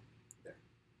Magic. So there.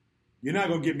 You're not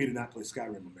going to get me to not play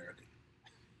Skyrim, America.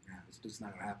 Yeah, it's just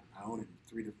not going to happen. I own it in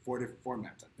 3 to 4 different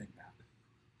formats, I think, now.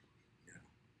 You know,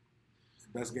 it's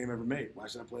the best game ever made. Why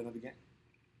should I play another game?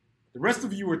 The rest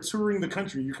of you are touring the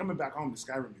country. You're coming back home to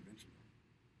Skyrim eventually.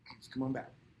 Just come on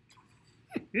back.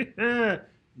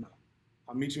 No.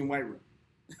 I'll meet you in Whiterun.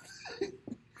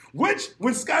 Which,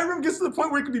 when Skyrim gets to the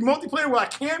point where it can be multiplayer, where I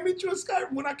can meet you in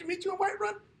Skyrim, when I can meet you in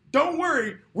Whiterun, don't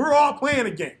worry, we're all playing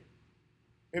a game.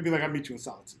 It'd be like I meet you in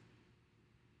Solitude.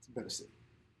 It's a better city.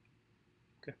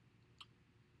 Okay.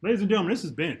 Ladies and gentlemen, this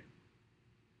has been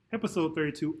episode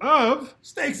 32 of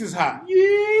Stakes is High.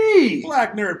 Yee!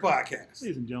 Black Nerd Podcast.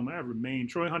 Ladies and gentlemen, I remain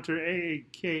Troy Hunter,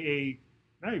 a.k.a.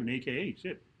 Not even a.k.a.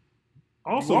 Shit.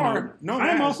 Also,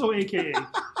 I'm also a.k.a.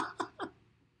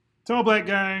 Tall black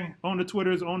guy on the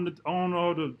Twitters, on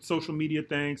all the social media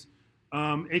things,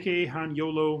 a.k.a. Han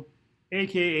Yolo,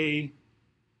 a.k.a.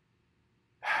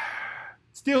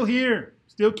 still here,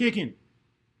 still kicking,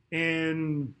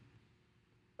 and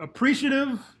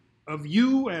appreciative of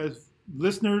you as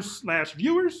listeners /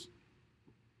 viewers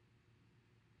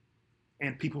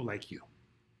and people like you.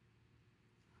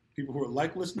 People who are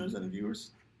like listeners and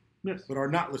viewers? Yes. But are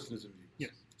not listeners and viewers.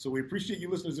 Yes. So we appreciate you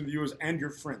listeners and viewers and your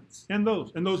friends. And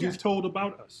those you've told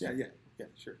about us. Yeah,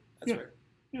 sure. That's fair.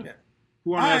 Yeah.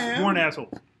 Who aren't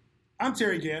assholes. I'm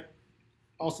Terry Gant,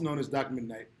 also known as Doc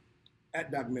Midnight,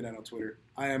 at Doc Midnight on Twitter.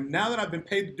 I am, now that I've been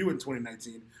paid to do it in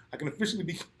 2019, I can officially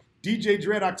be DJ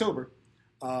Dread October.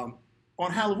 On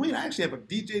Halloween, I actually have a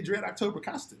DJ Dread October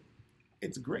costume.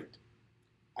 It's great.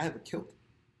 I have a kilt.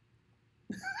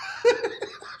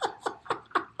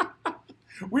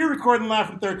 We're recording live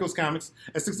from Third Coast Comics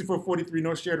at 6443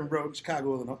 North Sheridan Road in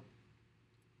Chicago, Illinois.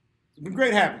 It's been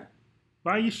great having you.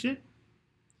 Buy your shit.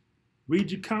 Read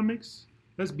your comics.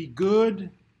 Let's be good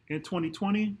in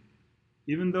 2020.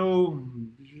 Even though,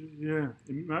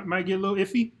 it might get a little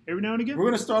iffy every now and again. We're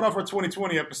going to start off our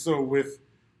 2020 episode with,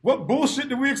 what bullshit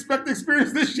do we expect to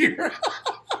experience this year?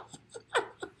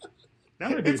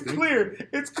 It's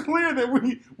clear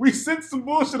that we sense some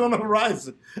bullshit on the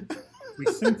horizon. We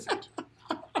sense it.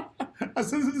 I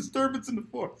sense a disturbance in the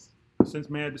force. Sense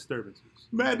mad disturbances.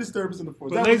 Mad disturbance in the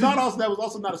force. But that was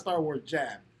also not a Star Wars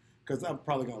jab, because I'm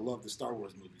probably going to love the Star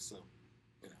Wars movie, so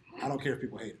I don't care if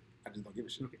people hate it. I just don't give a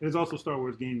shit. Okay. There's also a Star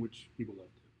Wars game, which people love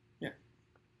too. Yeah.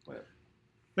 Whatever.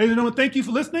 Ladies and gentlemen, thank you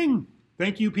for listening.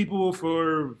 Thank you, people,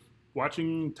 for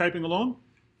watching, typing along.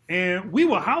 And we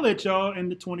will holler at y'all in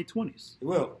the 2020s. We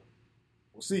will.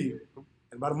 We'll see you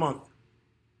in about a month.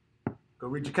 Go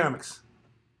read your comics.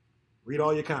 Read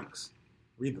all your comics.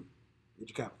 Read them. Read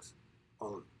your comics. All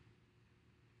of them.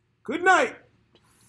 Good night.